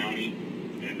Lincoln County,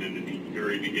 and then at the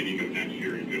very beginning of next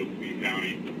year in Josephine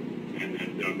County, and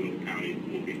then Douglas County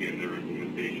will begin their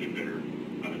implementation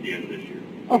there at the end of this year.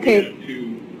 Okay. We have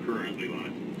 2 currently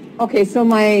live. Okay, so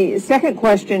my second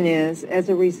question is, as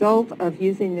a result of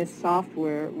using this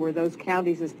software, were those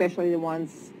counties, especially the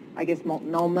ones, I guess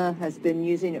Multnomah has been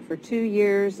using it for 2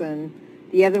 years and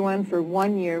the other one for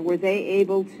 1 year, were they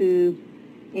able to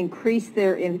increase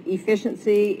their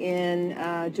efficiency in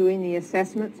doing the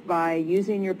assessments by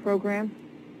using your program?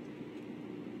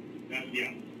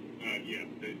 Yes,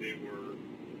 they were.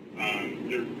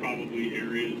 There's probably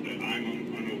areas that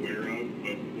I'm unaware of,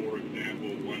 but for example,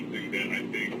 one thing that I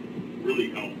think really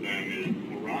helps them is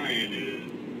Orion is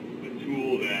a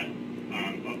tool that,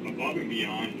 above and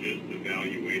beyond just the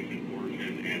valuation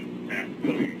portion and tax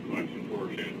billing collection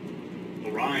portion,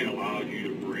 Orion allows you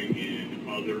to bring in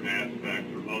other aspects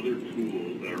or other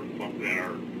tools that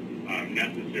are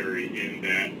necessary in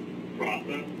that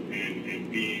process,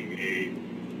 and being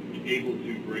able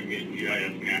to bring in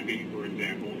GIS mapping, for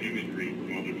example, imagery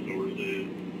from other sources,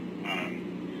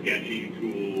 sketching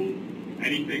tools,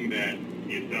 anything that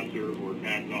the assessor or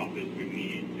tax office would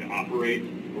need to operate.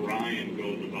 Orion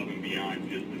goes above and beyond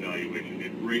just the valuation.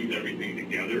 It brings everything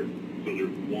together, so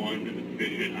there's one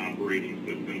efficient operating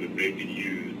system that they can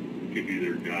use to do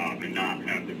their job and not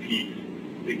have to piece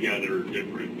together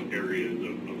different areas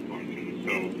of functions.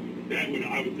 So that would,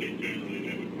 I would say generally,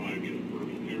 that would probably be the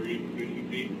first area of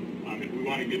efficiency. If we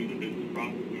want to get into the business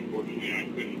process, unfortunately, I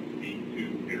couldn't speak to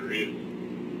areas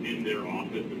in their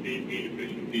office that they've made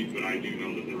efficiencies, but I do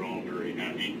know that they're all very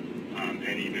happy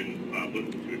and even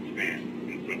looking to expand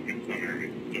in some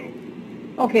areas.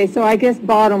 So. Okay, so I guess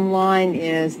bottom line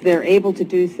is they're able to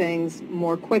do things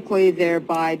more quickly,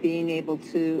 thereby being able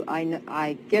to,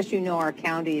 I guess you know our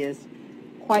county is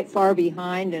quite far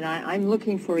behind, and I'm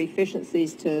looking for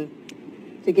efficiencies to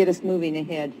get us moving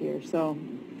ahead here. So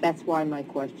that's why my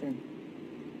question.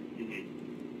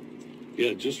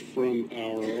 Yeah, just from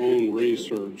our own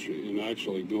research and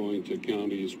actually going to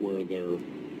counties where they're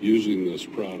using this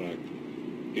product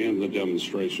and the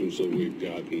demonstrations that we've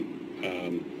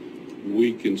gotten,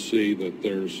 we can see that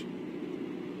there's,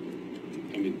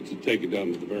 I mean, to take it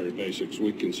down to the very basics,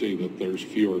 we can see that there's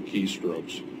fewer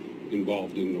keystrokes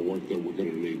involved in the work that we're going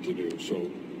to need to do.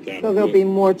 So there'll be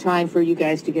more time for you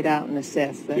guys to get out and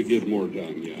assess. To get more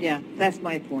done, yeah. Yeah, that's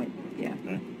my point, yeah.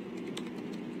 Okay.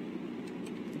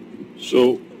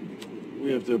 So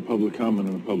we have to have public comment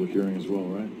on the public hearing as well,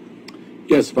 right?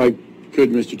 Yes, if I could,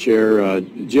 Mr. Chair.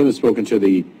 Jim has spoken to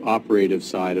the operative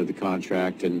side of the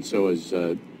contract, and so has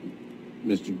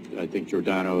Mr. I think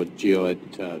Giordano, Gio,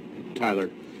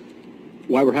 Tyler.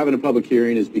 Why we're having a public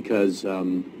hearing is because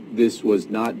this was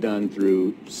not done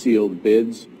through sealed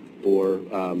bids or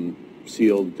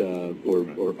sealed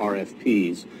or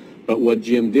RFPs. But what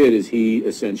Jim did is he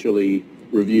essentially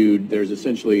reviewed, there's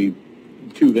essentially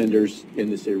 2 vendors in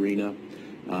this arena.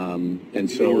 And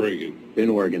so in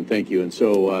Oregon, thank you. And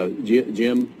so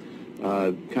Jim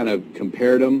kind of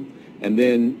compared them, and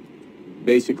then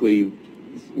basically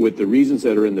with the reasons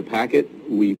that are in the packet,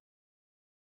 we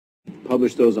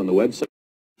publish those on the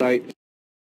website.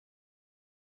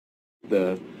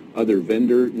 The other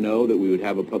vendor know that we would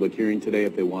have a public hearing today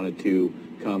if they wanted to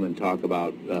come and talk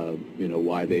about,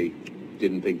 why they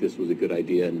didn't think this was a good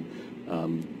idea, and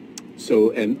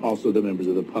also the members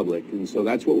of the public. And so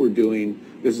that's what we're doing.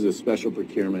 This is a special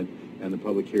procurement, and the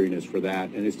public hearing is for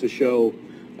that, and it's to show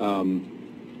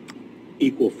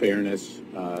equal fairness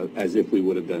as if we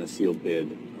would have done a sealed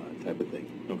bid type of thing.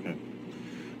 Okay.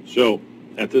 So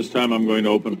at this time, I'm going to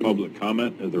open public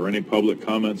comment. Are there any public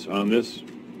comments on this?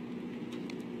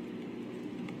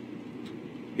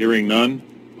 Hearing none,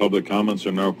 public comments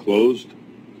are now closed.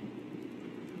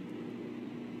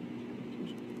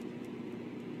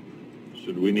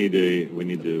 So do we need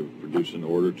to produce an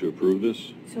order to approve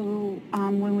this? So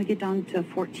when we get down to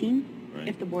 14, Right.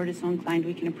 if the board is so inclined,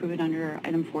 we can approve it under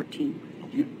item 14.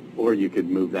 Or you could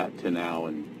move that to now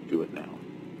and do it now.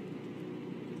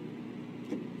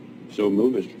 So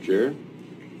move, Mr. Chair.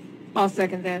 I'll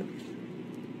second that.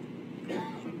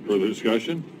 Further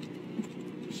discussion?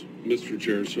 Mr.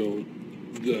 Chair, so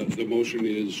the motion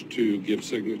is to give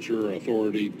signature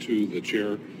authority to the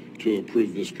chair to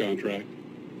approve this contract?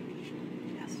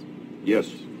 Yes.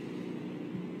 Yes.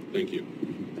 Thank you.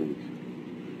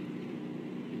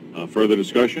 Further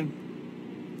discussion?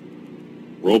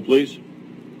 Roll, please.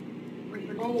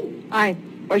 Commissioner Gold. Aye.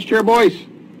 Vice Chair Boyce.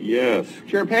 Yes.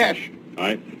 Chair Pash.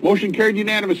 Aye. Motion carried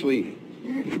unanimously.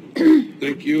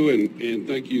 Thank you, and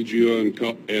thank you, Gio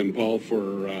and Paul,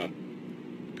 for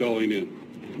calling in.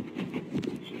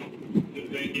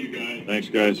 Thank you, guys. Thanks,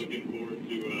 guys. Looking forward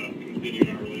to continuing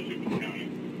our relationship with the county.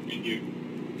 Thank you.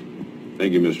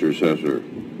 Thank you, Mr. Assessor.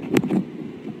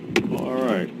 All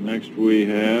right, next we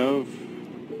have,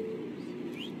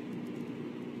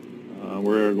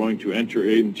 we're going to enter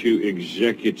into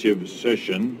executive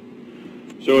session.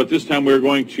 So at this time, we're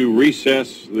going to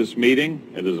recess this meeting.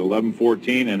 It is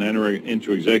 11:14 and enter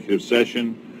into executive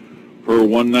session per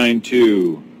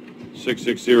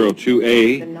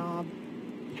 192-6602A. The knob.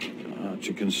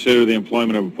 To consider the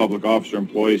employment of a public officer,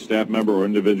 employee, staff member, or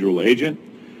individual agent.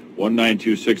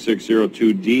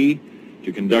 192-6602D,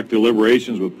 to conduct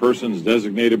deliberations with persons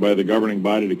designated by the governing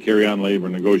body to carry on labor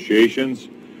negotiations.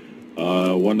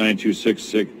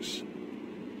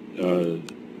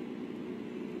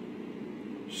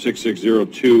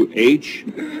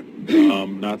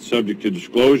 6602H, not subject to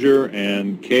disclosure,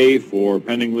 and K for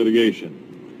pending litigation.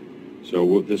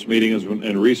 So this meeting is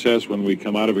in recess. When we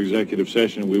come out of executive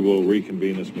session, we will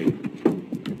reconvene this meeting.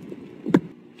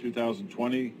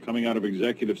 2020, coming out of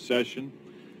executive session.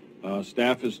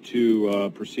 Staff is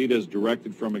to proceed as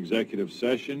directed from executive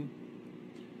session.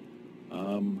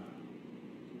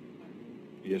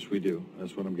 Yes, we do.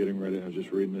 That's what I'm getting ready. I was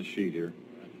just reading this sheet here.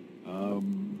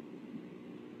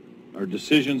 Our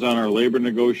decisions on our labor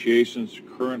negotiations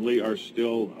currently are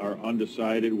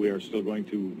undecided. We are still going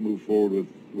to move forward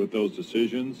with those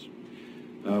decisions.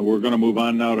 We're going to move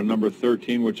on now to number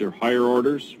 13, which are hire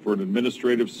orders for an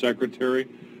administrative secretary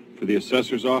for the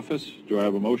assessor's office. Do I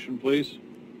have a motion, please?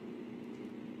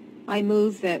 I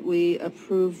move that we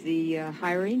approve the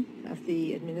hiring of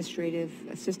the administrative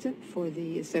assistant for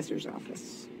the assessor's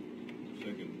office.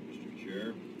 Second, Mr.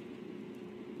 Chair.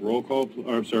 Roll call,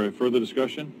 further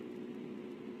discussion?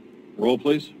 Roll,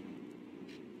 please.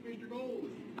 Commissioner Gold.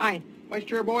 Aye. Vice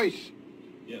Chair Boyce.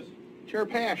 Yes. Chair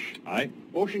Pash. Aye.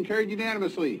 Motion carried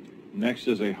unanimously. Next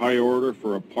is a hire order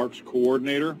for a parks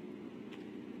coordinator.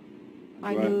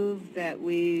 I Right. move that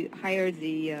we hire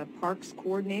the parks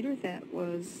coordinator that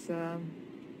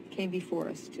came before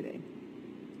us today.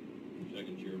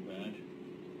 Second, Chair Pash.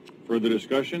 Further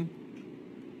discussion?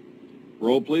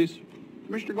 Roll, please.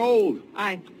 Commissioner Gold.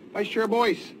 Aye. Vice Chair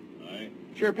Boyce. Aye.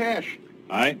 Chair Pash.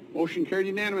 Aye. Motion carried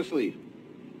unanimously.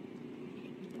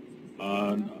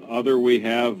 We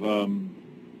have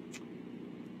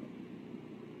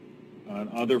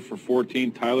other for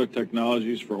 14, Tyler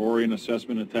Technologies for Orion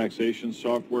Assessment and Taxation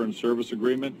Software and Service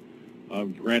Agreement,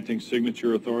 granting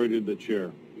signature authority to the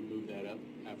chair. We moved that up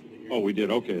after the hearing. Oh, we did.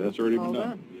 Okay, that's already been All done.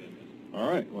 done. All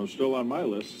right. Well, it's still on my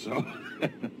list. So,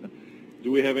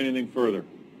 do we have anything further?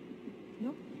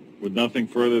 Nope. With nothing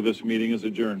further, this meeting is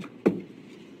adjourned.